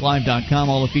freetalklive.com.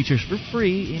 All the features for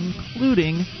free,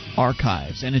 including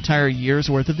archives, an entire year's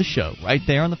worth of the show right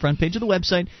there on the front page of the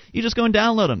website. You just go and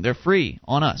download them. They're free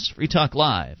on us,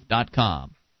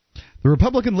 freetalklive.com. The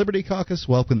Republican Liberty Caucus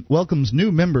welcomes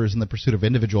new members in the pursuit of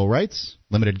individual rights,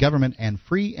 limited government, and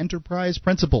free enterprise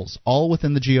principles, all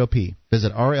within the GOP.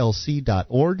 Visit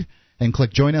rlc.org and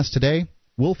click Join Us today.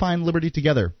 We'll find liberty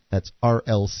together. That's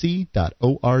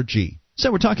rlc.org.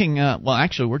 So we're talking,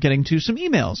 actually, we're getting to some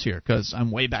emails here because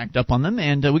I'm way backed up on them,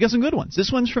 and we got some good ones.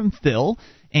 This one's from Phil,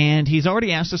 and he's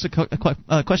already asked us a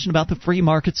question about the free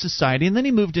market society, and then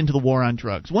he moved into the war on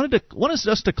drugs. Wanted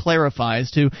us to clarify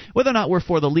as to whether or not we're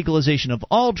for the legalization of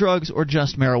all drugs or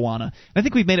just marijuana. I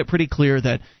think we've made it pretty clear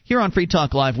that here on Free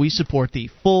Talk Live, we support the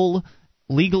full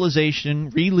legalization,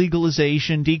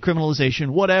 re-legalization, decriminalization,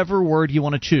 whatever word you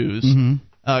want to choose,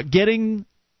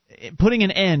 putting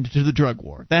an end to the drug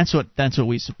war. That's what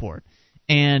we support.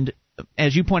 And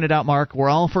as you pointed out, Mark, we're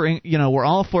all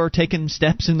for taking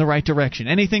steps in the right direction.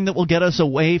 Anything that will get us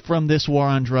away from this war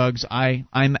on drugs,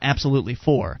 I'm absolutely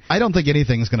for. I don't think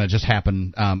anything's going to just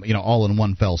happen, all in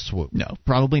one fell swoop. No,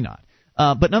 probably not.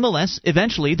 But nonetheless,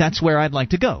 eventually, that's where I'd like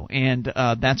to go, and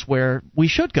that's where we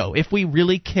should go if we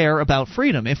really care about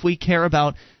freedom, if we care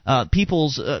about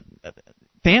people's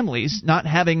families not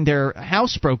having their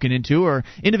house broken into, or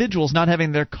individuals not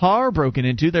having their car broken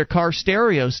into, their car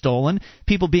stereo stolen,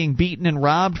 people being beaten and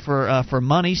robbed for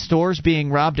money, stores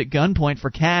being robbed at gunpoint for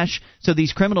cash, so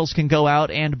these criminals can go out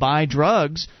and buy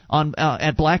drugs on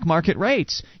at black market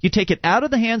rates. You take it out of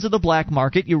the hands of the black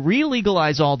market, you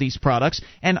re-legalize all these products,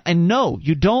 and no,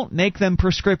 you don't make them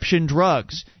prescription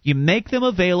drugs. You make them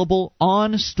available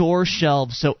on store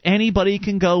shelves so anybody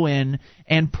can go in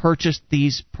and purchase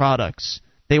these products.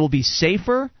 They will be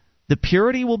safer. The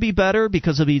purity will be better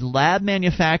because they'll be lab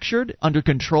manufactured under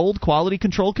controlled quality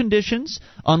control conditions,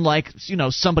 unlike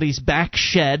somebody's back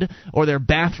shed or their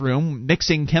bathroom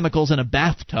mixing chemicals in a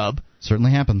bathtub.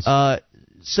 Certainly happens.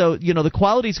 So the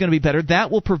quality is going to be better.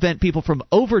 That will prevent people from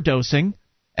overdosing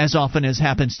as often as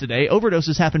happens today.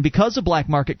 Overdoses happen because of black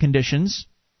market conditions,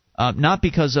 not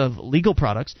because of legal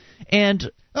products.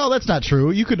 And that's not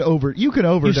true. You could overdose. You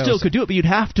still could do it, but you'd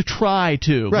have to try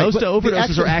to. Right, most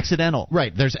overdoses are accidental.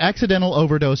 Right. There's accidental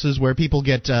overdoses where people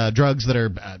get drugs that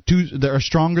are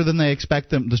stronger than they expect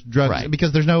them. Drugs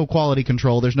because there's no quality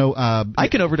control. There's no. I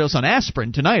can overdose on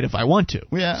aspirin tonight if I want to.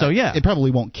 Yeah. So yeah, it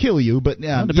probably won't kill you, but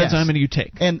it depends on how many you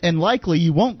take. And likely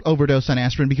you won't overdose on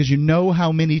aspirin because you know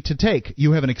how many to take.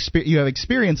 You have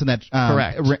experience in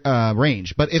that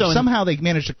range. But if somehow they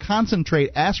manage to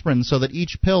concentrate aspirin so that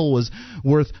each pill was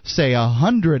worth, say,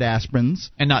 100 aspirins,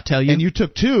 and not tell you, and you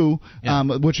took 2,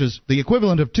 which is the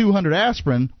equivalent of 200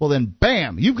 aspirin, well then,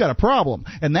 bam, you've got a problem.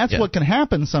 And that's what can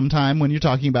happen sometime when you're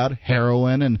talking about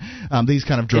heroin and these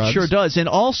kind of drugs. It sure does. And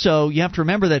also, you have to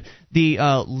remember that the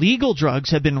legal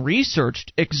drugs have been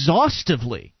researched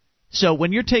exhaustively. So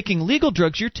when you're taking legal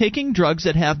drugs, you're taking drugs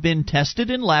that have been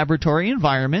tested in laboratory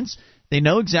environments. They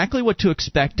know exactly what to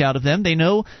expect out of them. They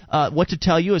know what to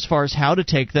tell you as far as how to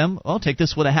take them. Well, take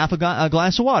this with a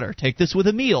glass of water. Take this with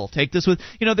a meal. Take this with,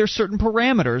 there's certain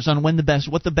parameters on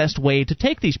what the best way to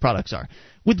take these products are.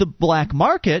 With the black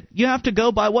market, you have to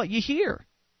go by what you hear.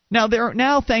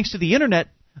 Now, thanks to the internet,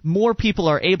 more people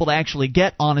are able to actually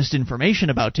get honest information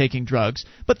about taking drugs,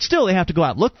 but still they have to go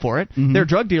out and look for it. Mm-hmm. Their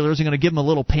drug dealers are going to give them a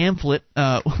little pamphlet,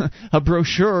 a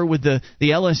brochure with the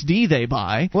LSD they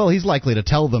buy. Well, he's likely to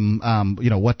tell them,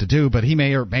 what to do, but he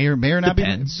may or not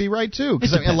be right too.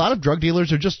 Because a lot of drug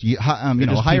dealers are just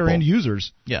higher end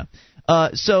users. Yeah.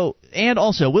 And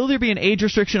also, will there be an age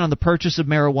restriction on the purchase of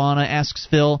marijuana, asks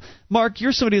Phil. Mark,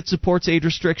 you're somebody that supports age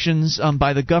restrictions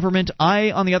by the government.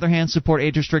 I, on the other hand, support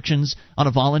age restrictions on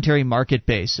a voluntary market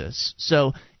basis.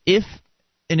 So if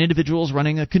an individual is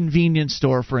running a convenience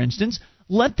store, for instance,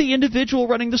 let the individual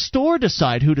running the store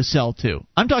decide who to sell to.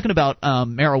 I'm talking about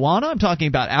marijuana. I'm talking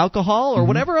about alcohol or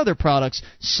whatever other products,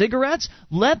 cigarettes.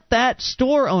 Let that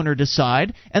store owner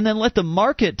decide, and then let the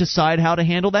market decide how to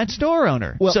handle that store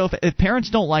owner. Well, so if parents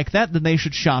don't like that, then they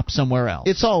should shop somewhere else.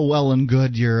 It's all well and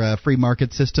good, your free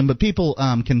market system, but people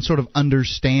can sort of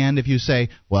understand if you say,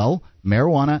 well,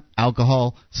 marijuana,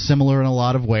 alcohol, similar in a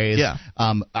lot of ways. Yeah.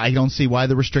 I don't see why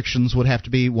the restrictions would have to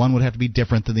be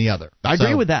different than the other. I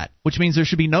agree with that, which means there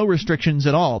should be no restrictions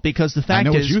at all, because the fact is...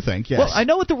 I know what you think, yes. Well, I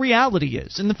know what the reality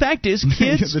is, and the fact is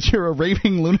kids... That you're a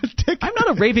raving lunatic? I'm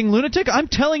not a raving lunatic. I'm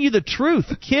telling you the truth.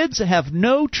 Kids have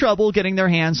no trouble getting their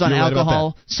hands on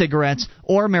alcohol, cigarettes,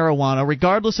 or marijuana,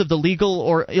 regardless of the legal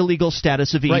or illegal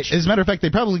status of each. Right. As a matter of fact, they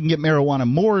probably can get marijuana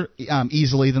more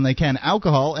easily than they can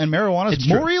alcohol, and marijuana is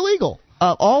more illegal.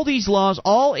 All these laws,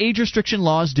 all age restriction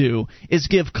laws do is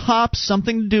give cops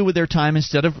something to do with their time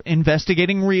instead of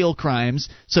investigating real crimes.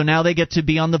 So now they get to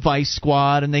be on the vice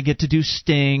squad, and they get to do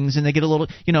stings, and they get a little,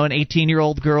 an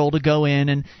 18-year-old girl to go in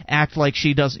and act like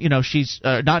she does, she's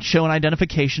not showing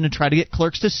identification and try to get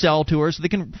clerks to sell to her so they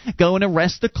can go and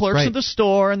arrest the clerks of the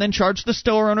store and then charge the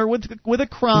store owner with a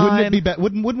crime.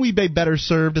 Wouldn't we be better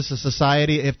served as a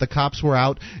society if the cops were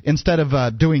out, instead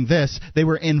of doing this, they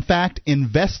were in fact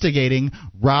investigating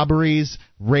robberies,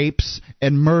 rapes,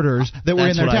 and murders that were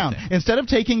in their town? Instead of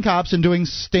taking cops and doing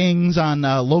stings on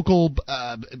local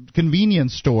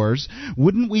convenience stores,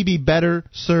 wouldn't we be better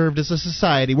served as a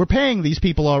society? We're paying these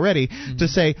people already to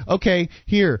say, okay,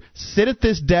 here, sit at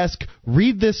this desk,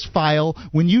 read this file.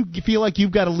 When you feel like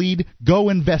you've got a lead, go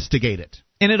investigate it.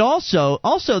 And it also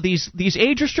these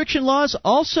age restriction laws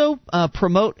also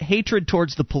promote hatred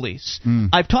towards the police.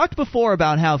 I've talked before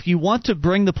about how if you want to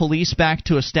bring the police back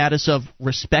to a status of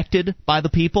respected by the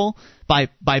people,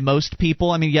 by most people,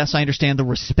 I mean, yes, I understand the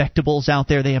respectables out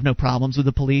there, they have no problems with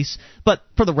the police, but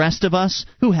for the rest of us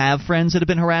who have friends that have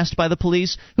been harassed by the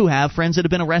police, who have friends that have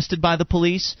been arrested by the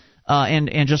police,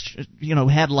 and just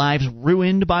had lives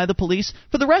ruined by the police.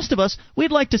 For the rest of us,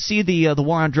 we'd like to see the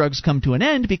war on drugs come to an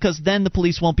end, because then the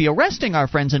police won't be arresting our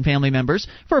friends and family members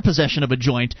for possession of a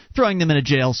joint, throwing them in a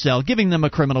jail cell, giving them a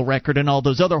criminal record, and all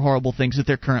those other horrible things that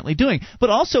they're currently doing. But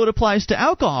also it applies to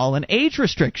alcohol and age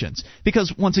restrictions,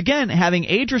 because once again, having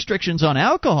age restrictions on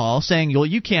alcohol, saying, well,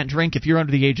 you can't drink if you're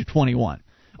under the age of 21.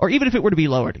 Or even if it were to be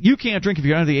lowered, you can't drink if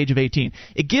you're under the age of 18.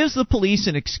 It gives the police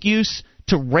an excuse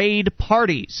to raid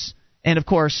parties. And, of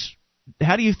course,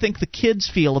 how do you think the kids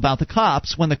feel about the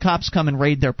cops when the cops come and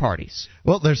raid their parties?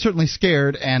 Well, they're certainly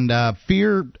scared, and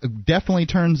fear definitely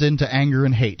turns into anger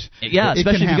and hate. Yeah,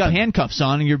 especially if you've got handcuffs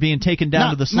on and you're being taken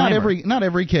down to the slammer. Not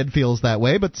every kid feels that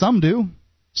way, but some do.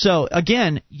 So,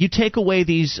 again, you take away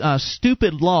these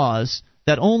stupid laws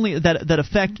that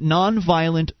affect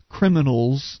nonviolent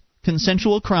criminals,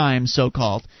 consensual crimes,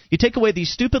 so-called. You take away these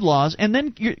stupid laws, and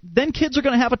then kids are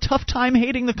going to have a tough time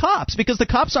hating the cops, because the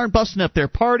cops aren't busting up their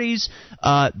parties.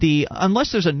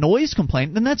 Unless there's a noise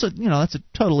complaint, then that's a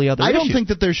totally other issue. I don't think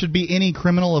that there should be any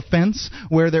criminal offense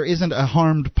where there isn't a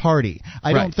harmed party.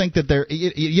 I don't think that there.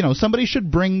 Somebody should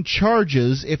bring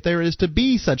charges if there is to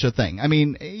be such a thing. I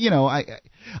mean,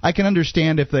 I can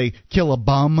understand if they kill a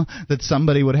bum that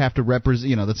somebody would have to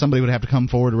that somebody would have to come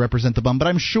forward to represent the bum. But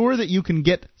I'm sure that you can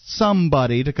get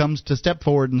somebody to step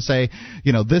forward and say,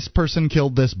 this person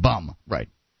killed this bum. Right.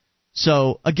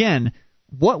 So again,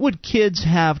 what would kids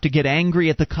have to get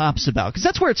angry at the cops about? Because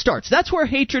that's where it starts. That's where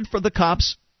hatred for the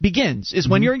cops begins, is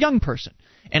when you're a young person.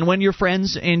 And when your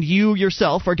friends and you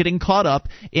yourself are getting caught up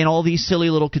in all these silly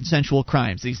little consensual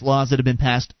crimes, these laws that have been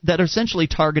passed that are essentially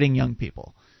targeting young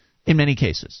people. In many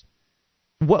cases,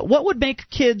 what would make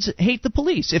kids hate the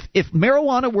police? If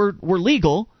marijuana were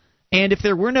legal, and if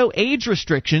there were no age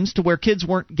restrictions to where kids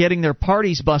weren't getting their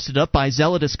parties busted up by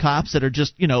zealous cops that are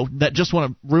just that just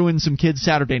want to ruin some kids'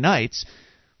 Saturday nights,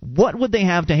 what would they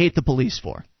have to hate the police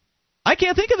for? I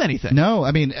can't think of anything. No,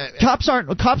 I mean, cops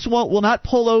will not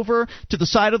pull over to the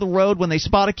side of the road when they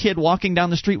spot a kid walking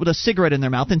down the street with a cigarette in their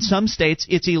mouth. In some states,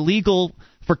 it's illegal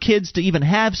for kids to even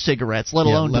have cigarettes, let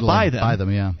alone to buy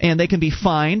them. Yeah. And they can be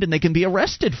fined and they can be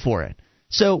arrested for it.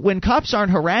 So when cops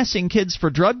aren't harassing kids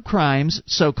for drug crimes,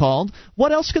 so-called,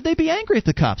 what else could they be angry at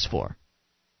the cops for?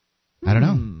 I don't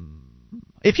know.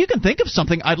 If you can think of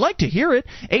something, I'd like to hear it.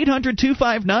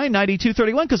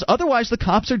 800-259-9231, because otherwise the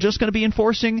cops are just going to be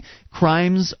enforcing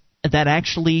crimes that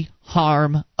actually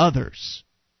harm others.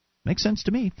 Makes sense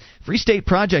to me. Free State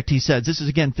Project, he says, this is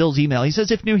again Phil's email, he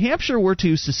says, if New Hampshire were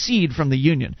to secede from the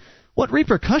Union, what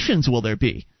repercussions will there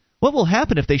be? What will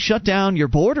happen if they shut down your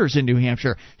borders in New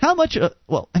Hampshire? How much,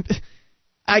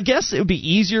 I guess it would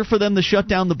be easier for them to shut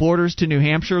down the borders to New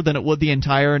Hampshire than it would the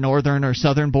entire northern or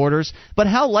southern borders. But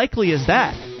how likely is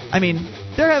that? I mean,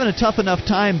 they're having a tough enough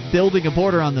time building a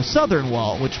border on the southern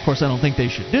wall, which, of course, I don't think they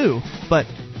should do. But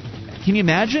can you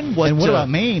imagine what... And what about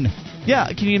Maine? Yeah,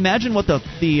 can you imagine what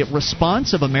the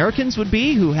response of Americans would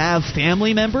be who have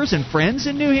family members and friends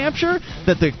in New Hampshire,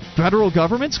 that the federal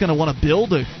government's going to want to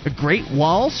build a great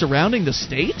wall surrounding the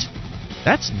state?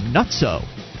 That's nutso.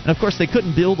 And, of course, they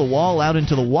couldn't build a wall out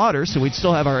into the water, so we'd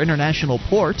still have our international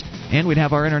port, and we'd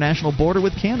have our international border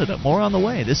with Canada. More on the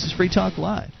way. This is Free Talk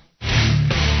Live.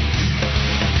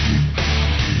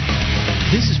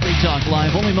 This is Free Talk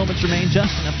Live. Only moments remain.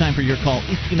 Just enough time for your call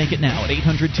if you make it now at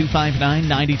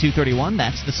 800-259-9231.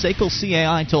 That's the SACL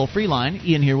CAI toll-free line.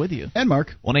 Ian here with you. And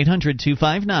Mark.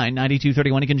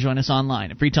 1-800-259-9231. You can join us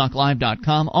online at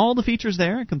freetalklive.com. All the features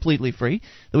there are completely free,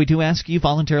 though we do ask you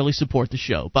voluntarily support the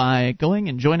show by going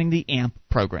and joining the AMP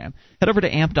program. Head over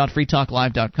to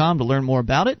amp.freetalklive.com to learn more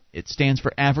about it. It stands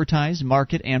for Advertise,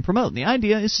 Market, and Promote. And the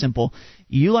idea is simple.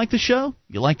 You like the show?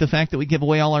 You like the fact that we give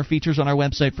away all our features on our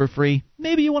website for free?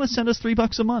 Maybe you want to send us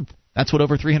 $3 a month. That's what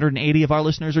over 380 of our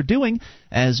listeners are doing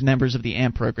as members of the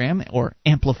AMP program, or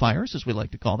amplifiers, as we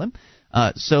like to call them.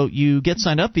 So you get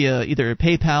signed up via either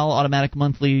PayPal, automatic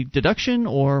monthly deduction,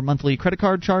 or monthly credit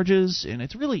card charges, and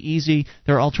it's really easy.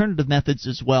 There are alternative methods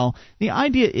as well. The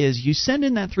idea is you send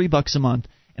in that $3 a month,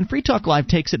 and Free Talk Live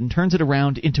takes it and turns it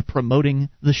around into promoting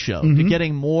the show, to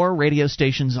getting more radio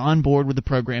stations on board with the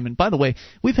program. And by the way,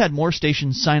 we've had more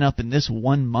stations sign up in this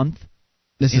 1 month.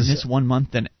 This 1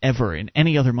 month than ever in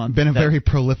any other month. Been a very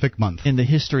prolific month in the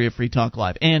history of Free Talk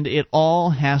Live, and it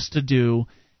all has to do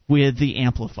with the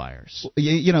amplifiers.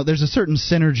 You know, there's a certain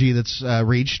synergy that's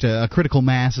reached, a critical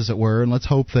mass, as it were, and let's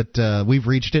hope that we've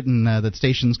reached it and that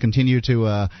stations continue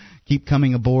to keep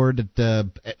coming aboard at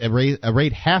a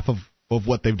rate half of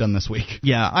what they've done this week.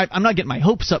 Yeah, I'm not getting my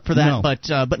hopes up for that, but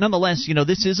nonetheless, you know,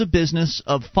 this is a business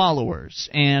of followers,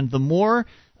 and the more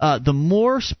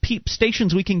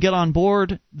stations we can get on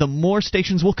board, the more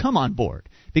stations will come on board,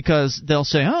 because they'll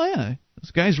say, oh yeah,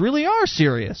 those guys really are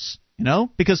serious. You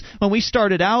know, because when we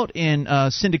started out in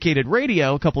syndicated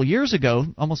radio a couple years ago,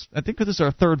 I think this is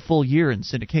our third full year in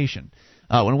syndication.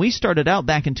 When we started out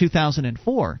back in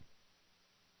 2004,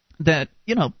 that,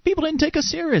 you know, people didn't take us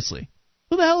seriously.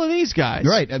 Who the hell are these guys?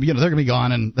 Right. You know, they're going to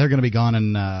be gone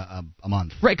in a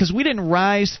month. Right, because we didn't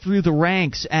rise through the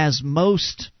ranks as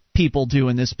most people do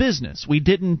in this business. We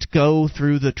didn't go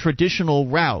through the traditional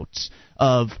routes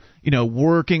of, you know,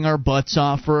 working our butts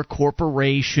off for a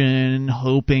corporation,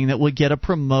 hoping that we'll get a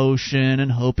promotion,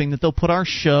 and hoping that they'll put our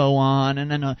show on, and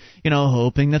then,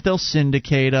 hoping that they'll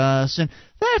syndicate us. And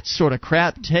that sort of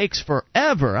crap takes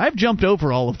forever. I've jumped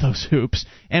over all of those hoops,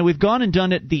 and we've gone and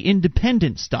done it the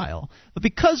independent style. But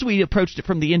because we approached it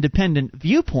from the independent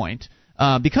viewpoint,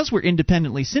 because we're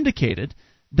independently syndicated,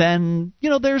 then, you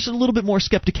know, there's a little bit more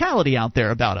skepticality out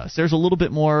there about us. There's a little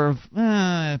bit more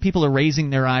of, people are raising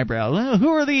their eyebrow. Who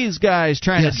are these guys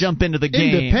trying to jump into the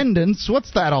game? Independence,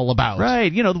 what's that all about?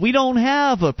 Right, you know, we don't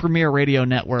have a premier radio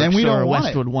network or a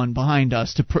Westwood One behind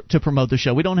us to promote the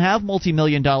show. We don't have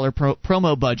multi-million-dollar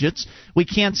promo budgets. We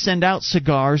can't send out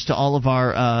cigars to all of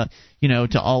our,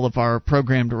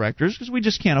 program directors, because we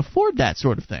just can't afford that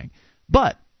sort of thing.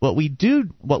 But what we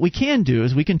can do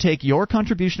is we can take your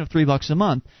contribution of $3 a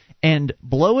month and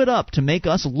blow it up to make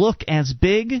us look as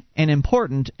big and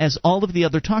important as all of the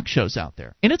other talk shows out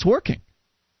there. And it's working.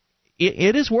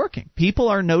 It is working. People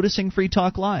are noticing Free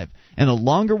Talk Live. And the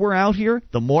longer we're out here,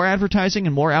 the more advertising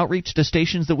and more outreach to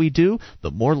stations that we do,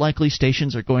 the more likely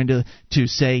stations are going to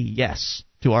say yes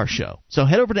to our show. So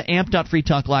head over to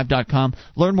amp.freetalklive.com,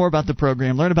 learn more about the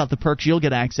program, learn about the perks you'll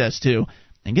get access to,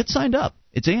 and get signed up.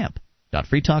 It's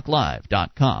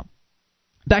amp.freetalklive.com.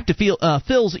 Back to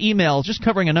Phil's email, just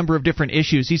covering a number of different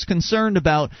issues. He's concerned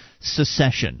about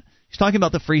secession. He's talking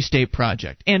about the Free State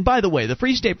Project. And by the way, the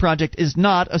Free State Project is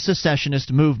not a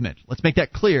secessionist movement. Let's make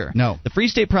that clear. No. The Free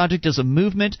State Project is a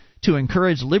movement to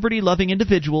encourage liberty-loving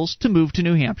individuals to move to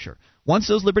New Hampshire. Once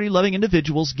those liberty-loving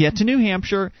individuals get to New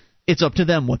Hampshire, it's up to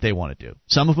them what they want to do.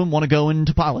 Some of them want to go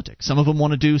into politics. Some of them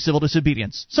want to do civil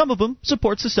disobedience. Some of them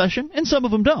support secession, and some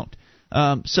of them don't.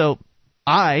 So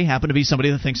I happen to be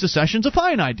somebody that thinks secession's a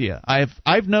fine idea.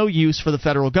 I've no use for the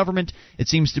federal government. It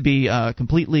seems to be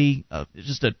completely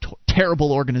just a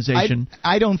terrible organization.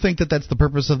 I don't think that's the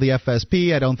purpose of the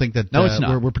FSP. I don't think that no, it's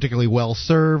not. We're particularly well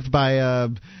served by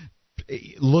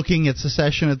looking at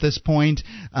secession at this point.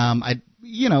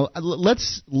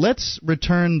 Let's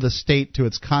return the state to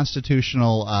its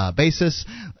constitutional basis,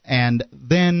 and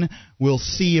then we'll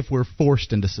see if we're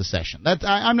forced into secession.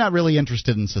 I'm not really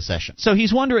interested in secession. So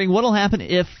he's wondering what will happen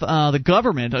if the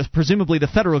government, presumably the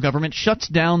federal government, shuts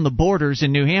down the borders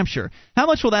in New Hampshire. How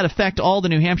much will that affect all the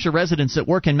New Hampshire residents that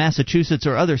work in Massachusetts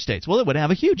or other states? Well, it would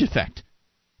have a huge effect.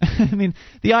 I mean,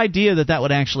 the idea that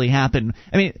would actually happen,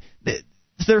 I mean,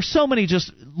 there are so many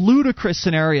just ludicrous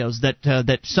scenarios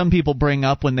that some people bring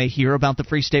up when they hear about the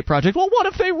Free State Project. Well, what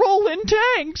if they roll in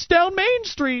tanks down Main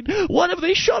Street? What if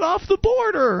they shut off the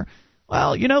border?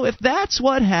 Well, if that's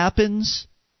what happens,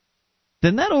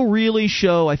 then that'll really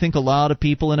show, I think, a lot of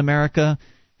people in America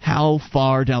how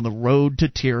far down the road to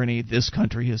tyranny this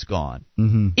country has gone.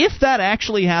 Mm-hmm. If that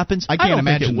actually happens, I don't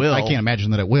think it will. I can't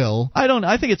imagine that it will.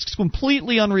 I think it's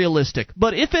completely unrealistic.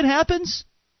 But if it happens,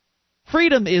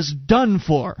 freedom is done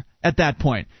for at that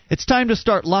point. It's time to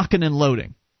start locking and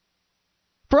loading.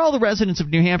 For all the residents of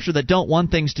New Hampshire that don't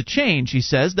want things to change, he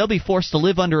says, they'll be forced to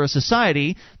live under a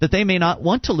society that they may not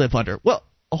want to live under. Well,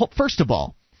 first of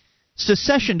all,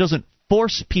 secession doesn't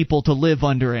force people to live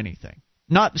under anything.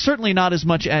 Certainly not as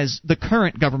much as the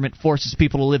current government forces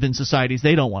people to live in societies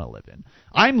they don't want to live in.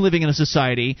 I'm living in a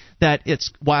society that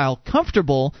it's, while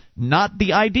comfortable, not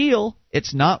the ideal.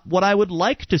 It's not what I would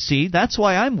like to see. That's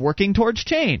why I'm working towards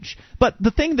change. But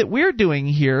the thing that we're doing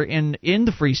here in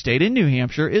the Free State, in New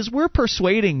Hampshire, is we're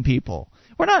persuading people.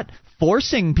 We're not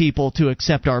forcing people to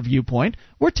accept our viewpoint.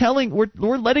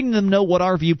 We're letting them know what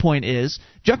our viewpoint is,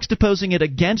 juxtaposing it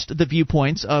against the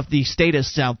viewpoints of the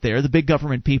statists out there, the big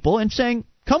government people, and saying,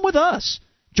 come with us.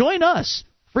 Join us.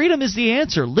 Freedom is the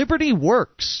answer. Liberty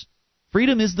works.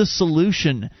 Freedom is the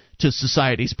solution to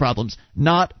society's problems,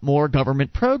 not more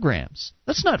government programs.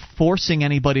 That's not forcing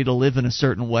anybody to live in a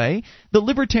certain way. The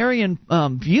libertarian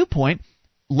viewpoint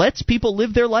lets people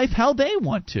live their life how they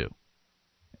want to.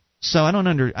 So I don't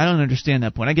understand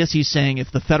that point. I guess he's saying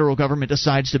if the federal government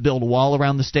decides to build a wall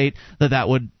around the state, that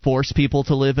would force people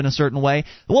to live in a certain way.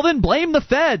 Well, then blame the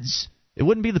feds. It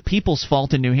wouldn't be the people's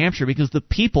fault in New Hampshire, because the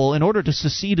people, in order to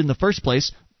secede in the first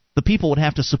place, the people would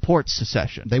have to support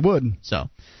secession. They would. So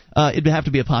it would have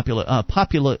to be a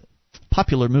popular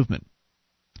movement.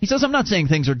 He says, I'm not saying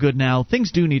things are good now.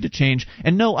 Things do need to change.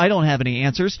 And no, I don't have any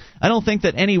answers. I don't think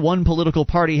that any one political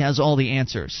party has all the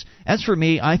answers. As for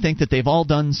me, I think that they all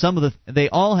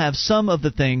have some of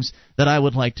the things that I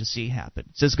would like to see happen.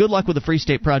 He says, good luck with the Free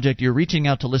State Project. You're reaching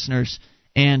out to listeners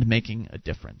and making a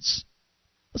difference.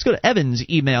 Let's go to Evan's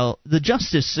email, the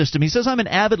justice system. He says, I'm an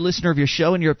avid listener of your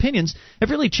show, and your opinions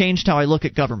have really changed how I look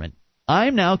at government.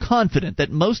 I'm now confident that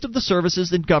most of the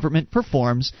services that government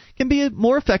performs can be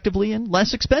more effectively and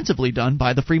less expensively done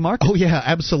by the free market. Oh, yeah,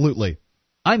 absolutely.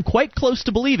 I'm quite close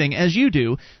to believing, as you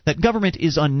do, that government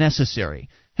is unnecessary.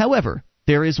 However,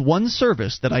 there is one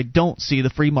service that I don't see the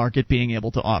free market being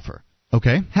able to offer.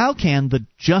 Okay. How can the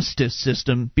justice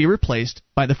system be replaced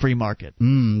by the free market?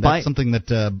 That's something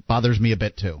that bothers me a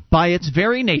bit, too. By its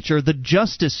very nature, the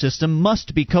justice system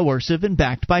must be coercive and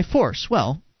backed by force.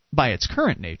 Well, by its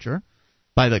current nature,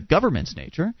 by the government's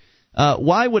nature,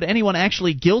 why would anyone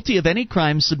actually guilty of any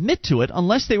crime submit to it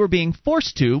unless they were being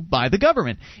forced to by the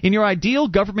government? In your ideal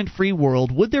government-free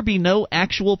world, would there be no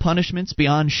actual punishments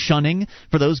beyond shunning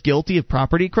for those guilty of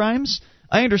property crimes?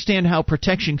 I understand how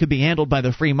protection could be handled by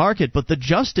the free market, but the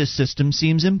justice system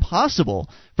seems impossible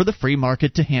for the free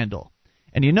market to handle.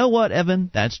 And you know what,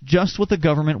 Evan? That's just what the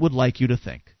government would like you to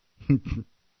think.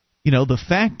 The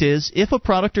fact is, if a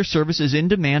product or service is in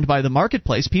demand by the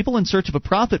marketplace, people in search of a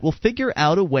profit will figure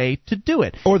out a way to do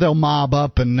it. Or they'll mob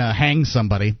up and hang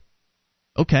somebody.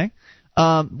 Okay.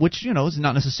 Which, is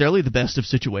not necessarily the best of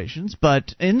situations,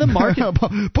 but in the market...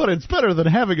 but it's better than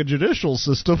having a judicial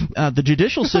system. The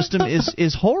judicial system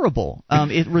is horrible.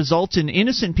 It results in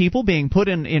innocent people being put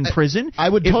in prison. I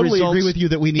would totally agree with you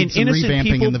that we need some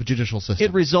revamping in the judicial system.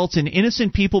 It results in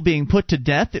innocent people being put to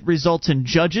death. It results in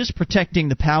judges protecting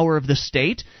the power of the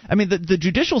state. I mean, the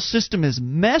judicial system is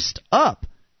messed up.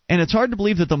 And it's hard to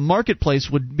believe that the marketplace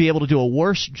would be able to do a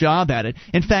worse job at it.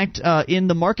 In fact, in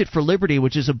The Market for Liberty,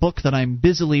 which is a book that I'm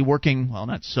busily working, well,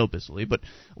 not so busily, but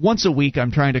once a week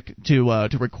I'm trying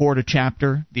to record a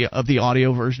chapter of the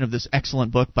audio version of this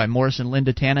excellent book by Morris and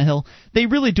Linda Tannehill. They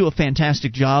really do a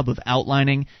fantastic job of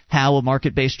outlining how a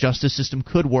market-based justice system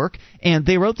could work. And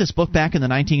they wrote this book back in the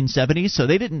 1970s, so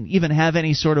they didn't even have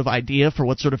any sort of idea for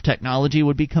what sort of technology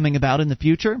would be coming about in the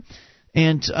future.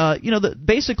 And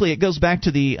basically, it goes back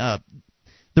to the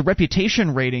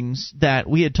reputation ratings that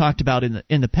we had talked about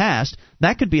in the past.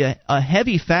 That could be a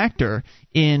heavy factor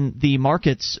in the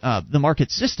market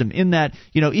system. In that,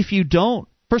 if you don't,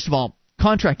 first of all,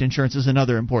 contract insurance is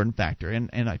another important factor, and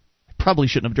I probably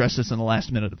shouldn't have addressed this in the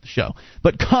last minute of the show.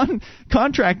 But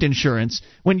contract insurance,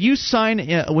 when you sign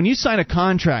a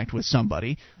contract with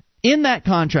somebody, in that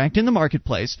contract, in the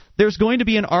marketplace, there's going to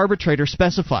be an arbitrator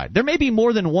specified. There may be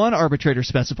more than one arbitrator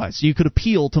specified, so you could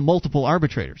appeal to multiple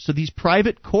arbitrators. So these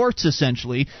private courts,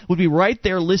 essentially, would be right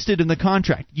there listed in the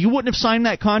contract. You wouldn't have signed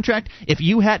that contract if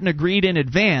you hadn't agreed in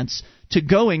advance to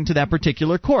going to that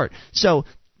particular court. So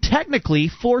technically,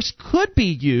 force could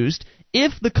be used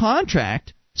if the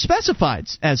contract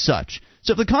specifies as such.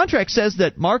 So if the contract says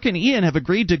that Mark and Ian have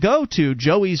agreed to go to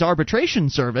Joey's arbitration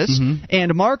service,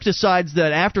 and Mark decides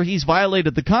that after he's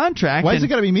violated the contract... Why is it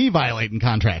got to be me violating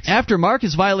contracts? After Mark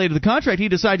has violated the contract, he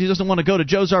decides he doesn't want to go to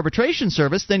Joe's arbitration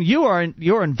service, then you're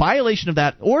in violation of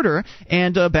that order,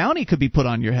 and a bounty could be put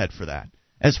on your head for that,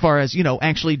 as far as,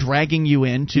 actually dragging you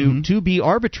in to be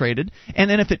arbitrated. And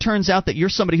then if it turns out that you're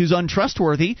somebody who's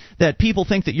untrustworthy, that people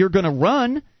think that you're going to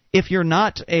run... If you're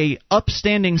not a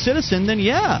upstanding citizen, then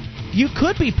you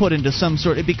could be put into some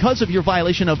sort of, because of your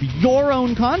violation of your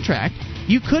own contract,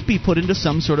 you could be put into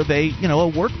some sort of a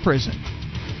work prison.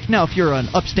 Now, if you're an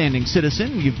upstanding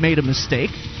citizen, you've made a mistake,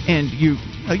 and you'd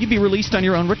be released on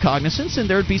your own recognizance, and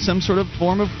there would be some sort of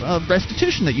form of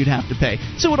restitution that you'd have to pay.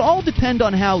 So it would all depend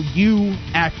on how you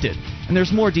acted. And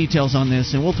there's more details on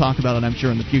this, and we'll talk about it, I'm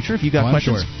sure, in the future. If you got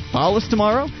questions, follow us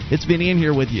tomorrow. It's been Ian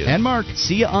here with you. And Mark.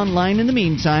 See you online in the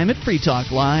meantime at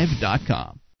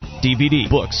freetalklive.com. DVD,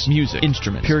 books, music,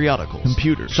 instruments, periodicals,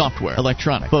 computers, software,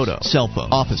 electronic, photo, cell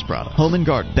phone, office product, home and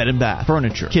garden, bed and bath,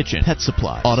 furniture, kitchen, pet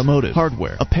supply, automotive,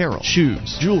 hardware, apparel,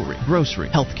 shoes, jewelry, grocery,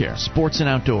 healthcare, sports and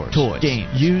outdoors, toys, games,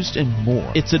 used, and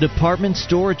more. It's a department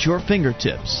store at your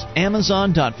fingertips.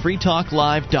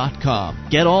 Amazon.freetalklive.com.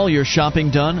 Get all your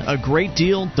shopping done, a great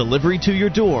deal, delivery to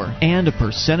your door, and a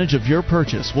percentage of your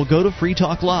purchase will go to Free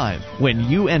Talk Live when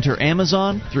you enter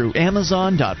Amazon through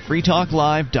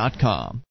Amazon.freetalklive.com.